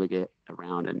to navigate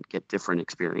around and get different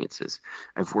experiences.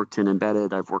 I've worked in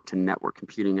embedded, I've worked in network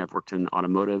computing, I've worked in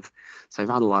automotive. So I've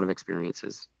had a lot of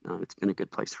experiences. It's been a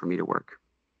good place for me to work.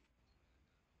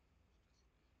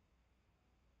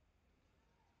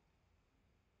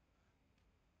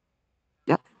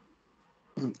 Yeah.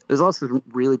 There's also some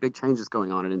really big changes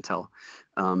going on at Intel.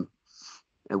 And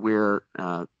we're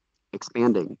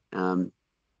expanding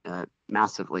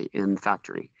massively in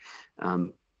factory.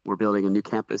 We're building a new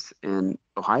campus in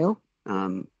Ohio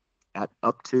at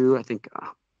up to, I think,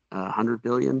 100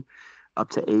 billion, up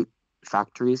to 8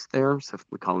 factories there. So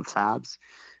we call them fabs.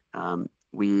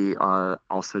 We are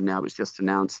also now, it was just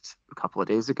announced a couple of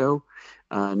days ago,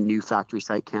 a new factory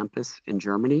site campus in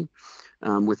Germany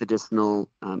with additional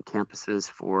campuses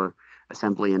for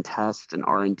assembly and test and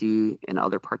R&D in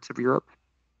other parts of Europe.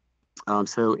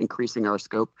 So increasing our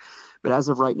scope. But as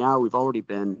of right now, we've already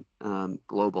been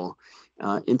global.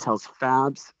 Intel's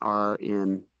fabs are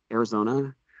in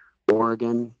Arizona,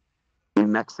 Oregon, New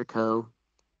Mexico,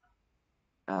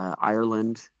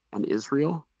 Ireland, and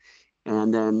Israel.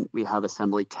 And then we have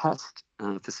assembly test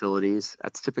facilities.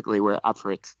 That's typically where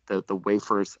after the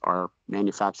wafers are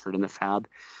manufactured in the fab,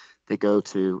 they go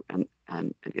to and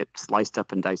get sliced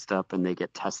up and diced up, and they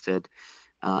get tested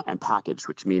and packaged,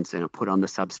 which means put on the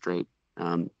substrate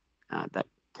that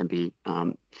can be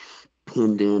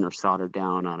pinned in or soldered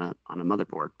down on a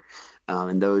motherboard.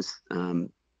 And those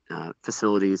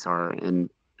facilities are in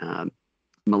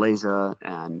Malaysia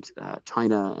and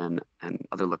China and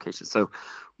other locations. So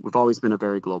we've always been a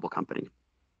very global company.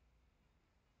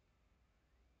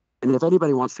 And if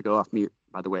anybody wants to go off mute,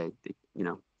 by the way,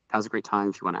 now's a great time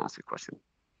if you want to ask a question.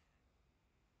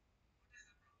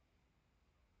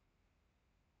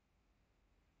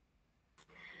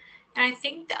 And I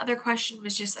think the other question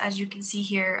was just, as you can see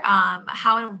here,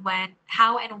 how and where,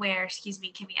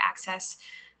 can we access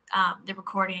the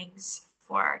recordings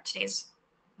for today's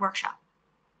workshop?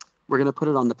 We're going to put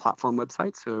it on the platform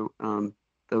website, so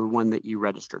the one that you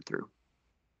registered through.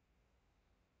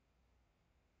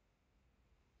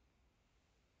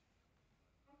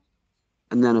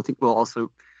 And then I think we'll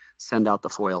also send out the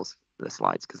foils, the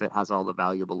slides, because it has all the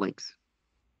valuable links.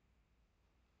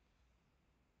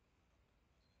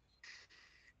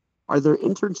 Are there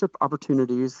internship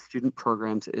opportunities, student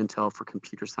programs at Intel for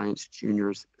computer science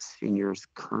juniors, seniors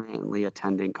currently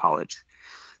attending college?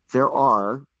 There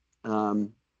are.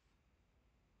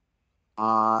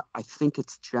 I think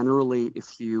it's generally,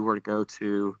 if you were to go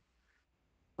to,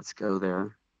 let's go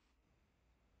there,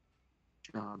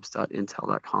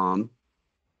 jobs.intel.com.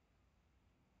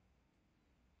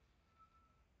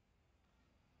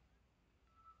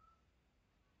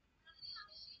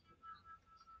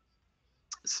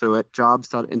 So at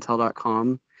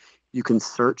jobs.intel.com, you can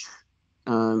search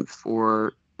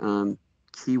for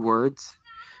keywords.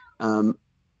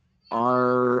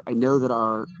 I know that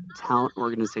our talent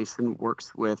organization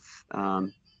works with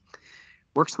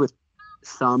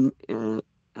some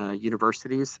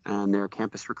universities and their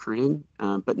campus recruiting,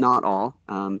 but not all,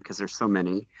 because there's so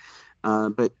many.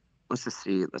 But let's just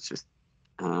see. Let's just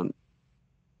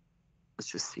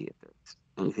see if there's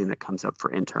anything that comes up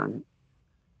for intern.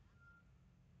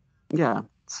 Yeah,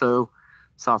 so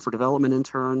software development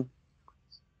intern,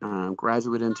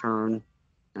 graduate intern,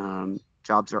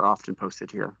 jobs are often posted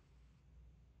here.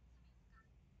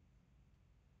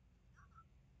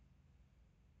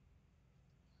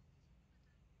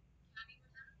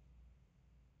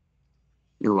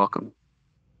 You're welcome.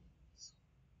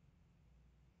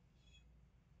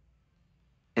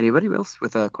 Anybody else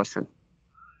with a question?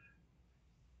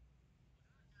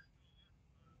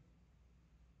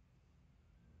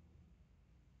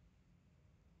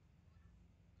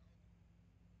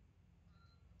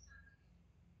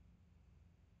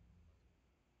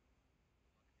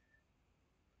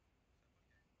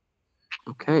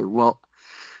 Okay, well,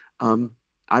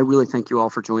 I really thank you all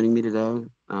for joining me today,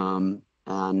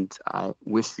 and I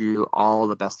wish you all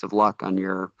the best of luck on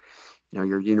your,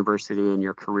 your university and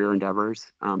your career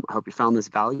endeavors. I hope you found this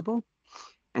valuable,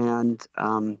 and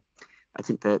I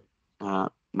think that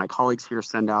my colleagues here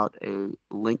send out a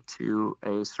link to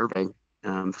a survey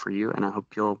for you, and I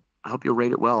hope you'll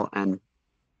rate it well and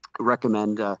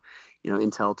recommend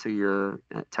Intel to your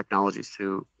technologies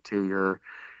to your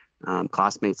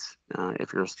classmates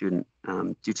if you're a student.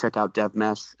 Do check out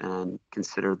DevMesh and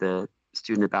consider the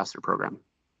Student Ambassador Program.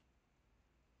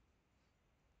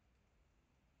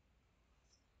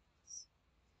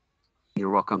 You're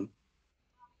welcome.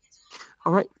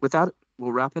 All right, with that,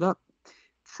 we'll wrap it up.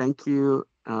 Thank you,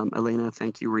 Elena.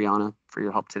 Thank you, Rihanna, for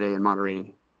your help today in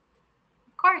moderating.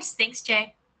 Of course. Thanks,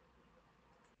 Jay.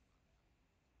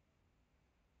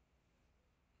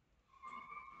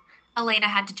 Elena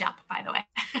had to jump, by the way.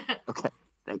 Okay,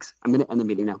 thanks. I'm going to end the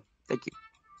meeting now. Thank you.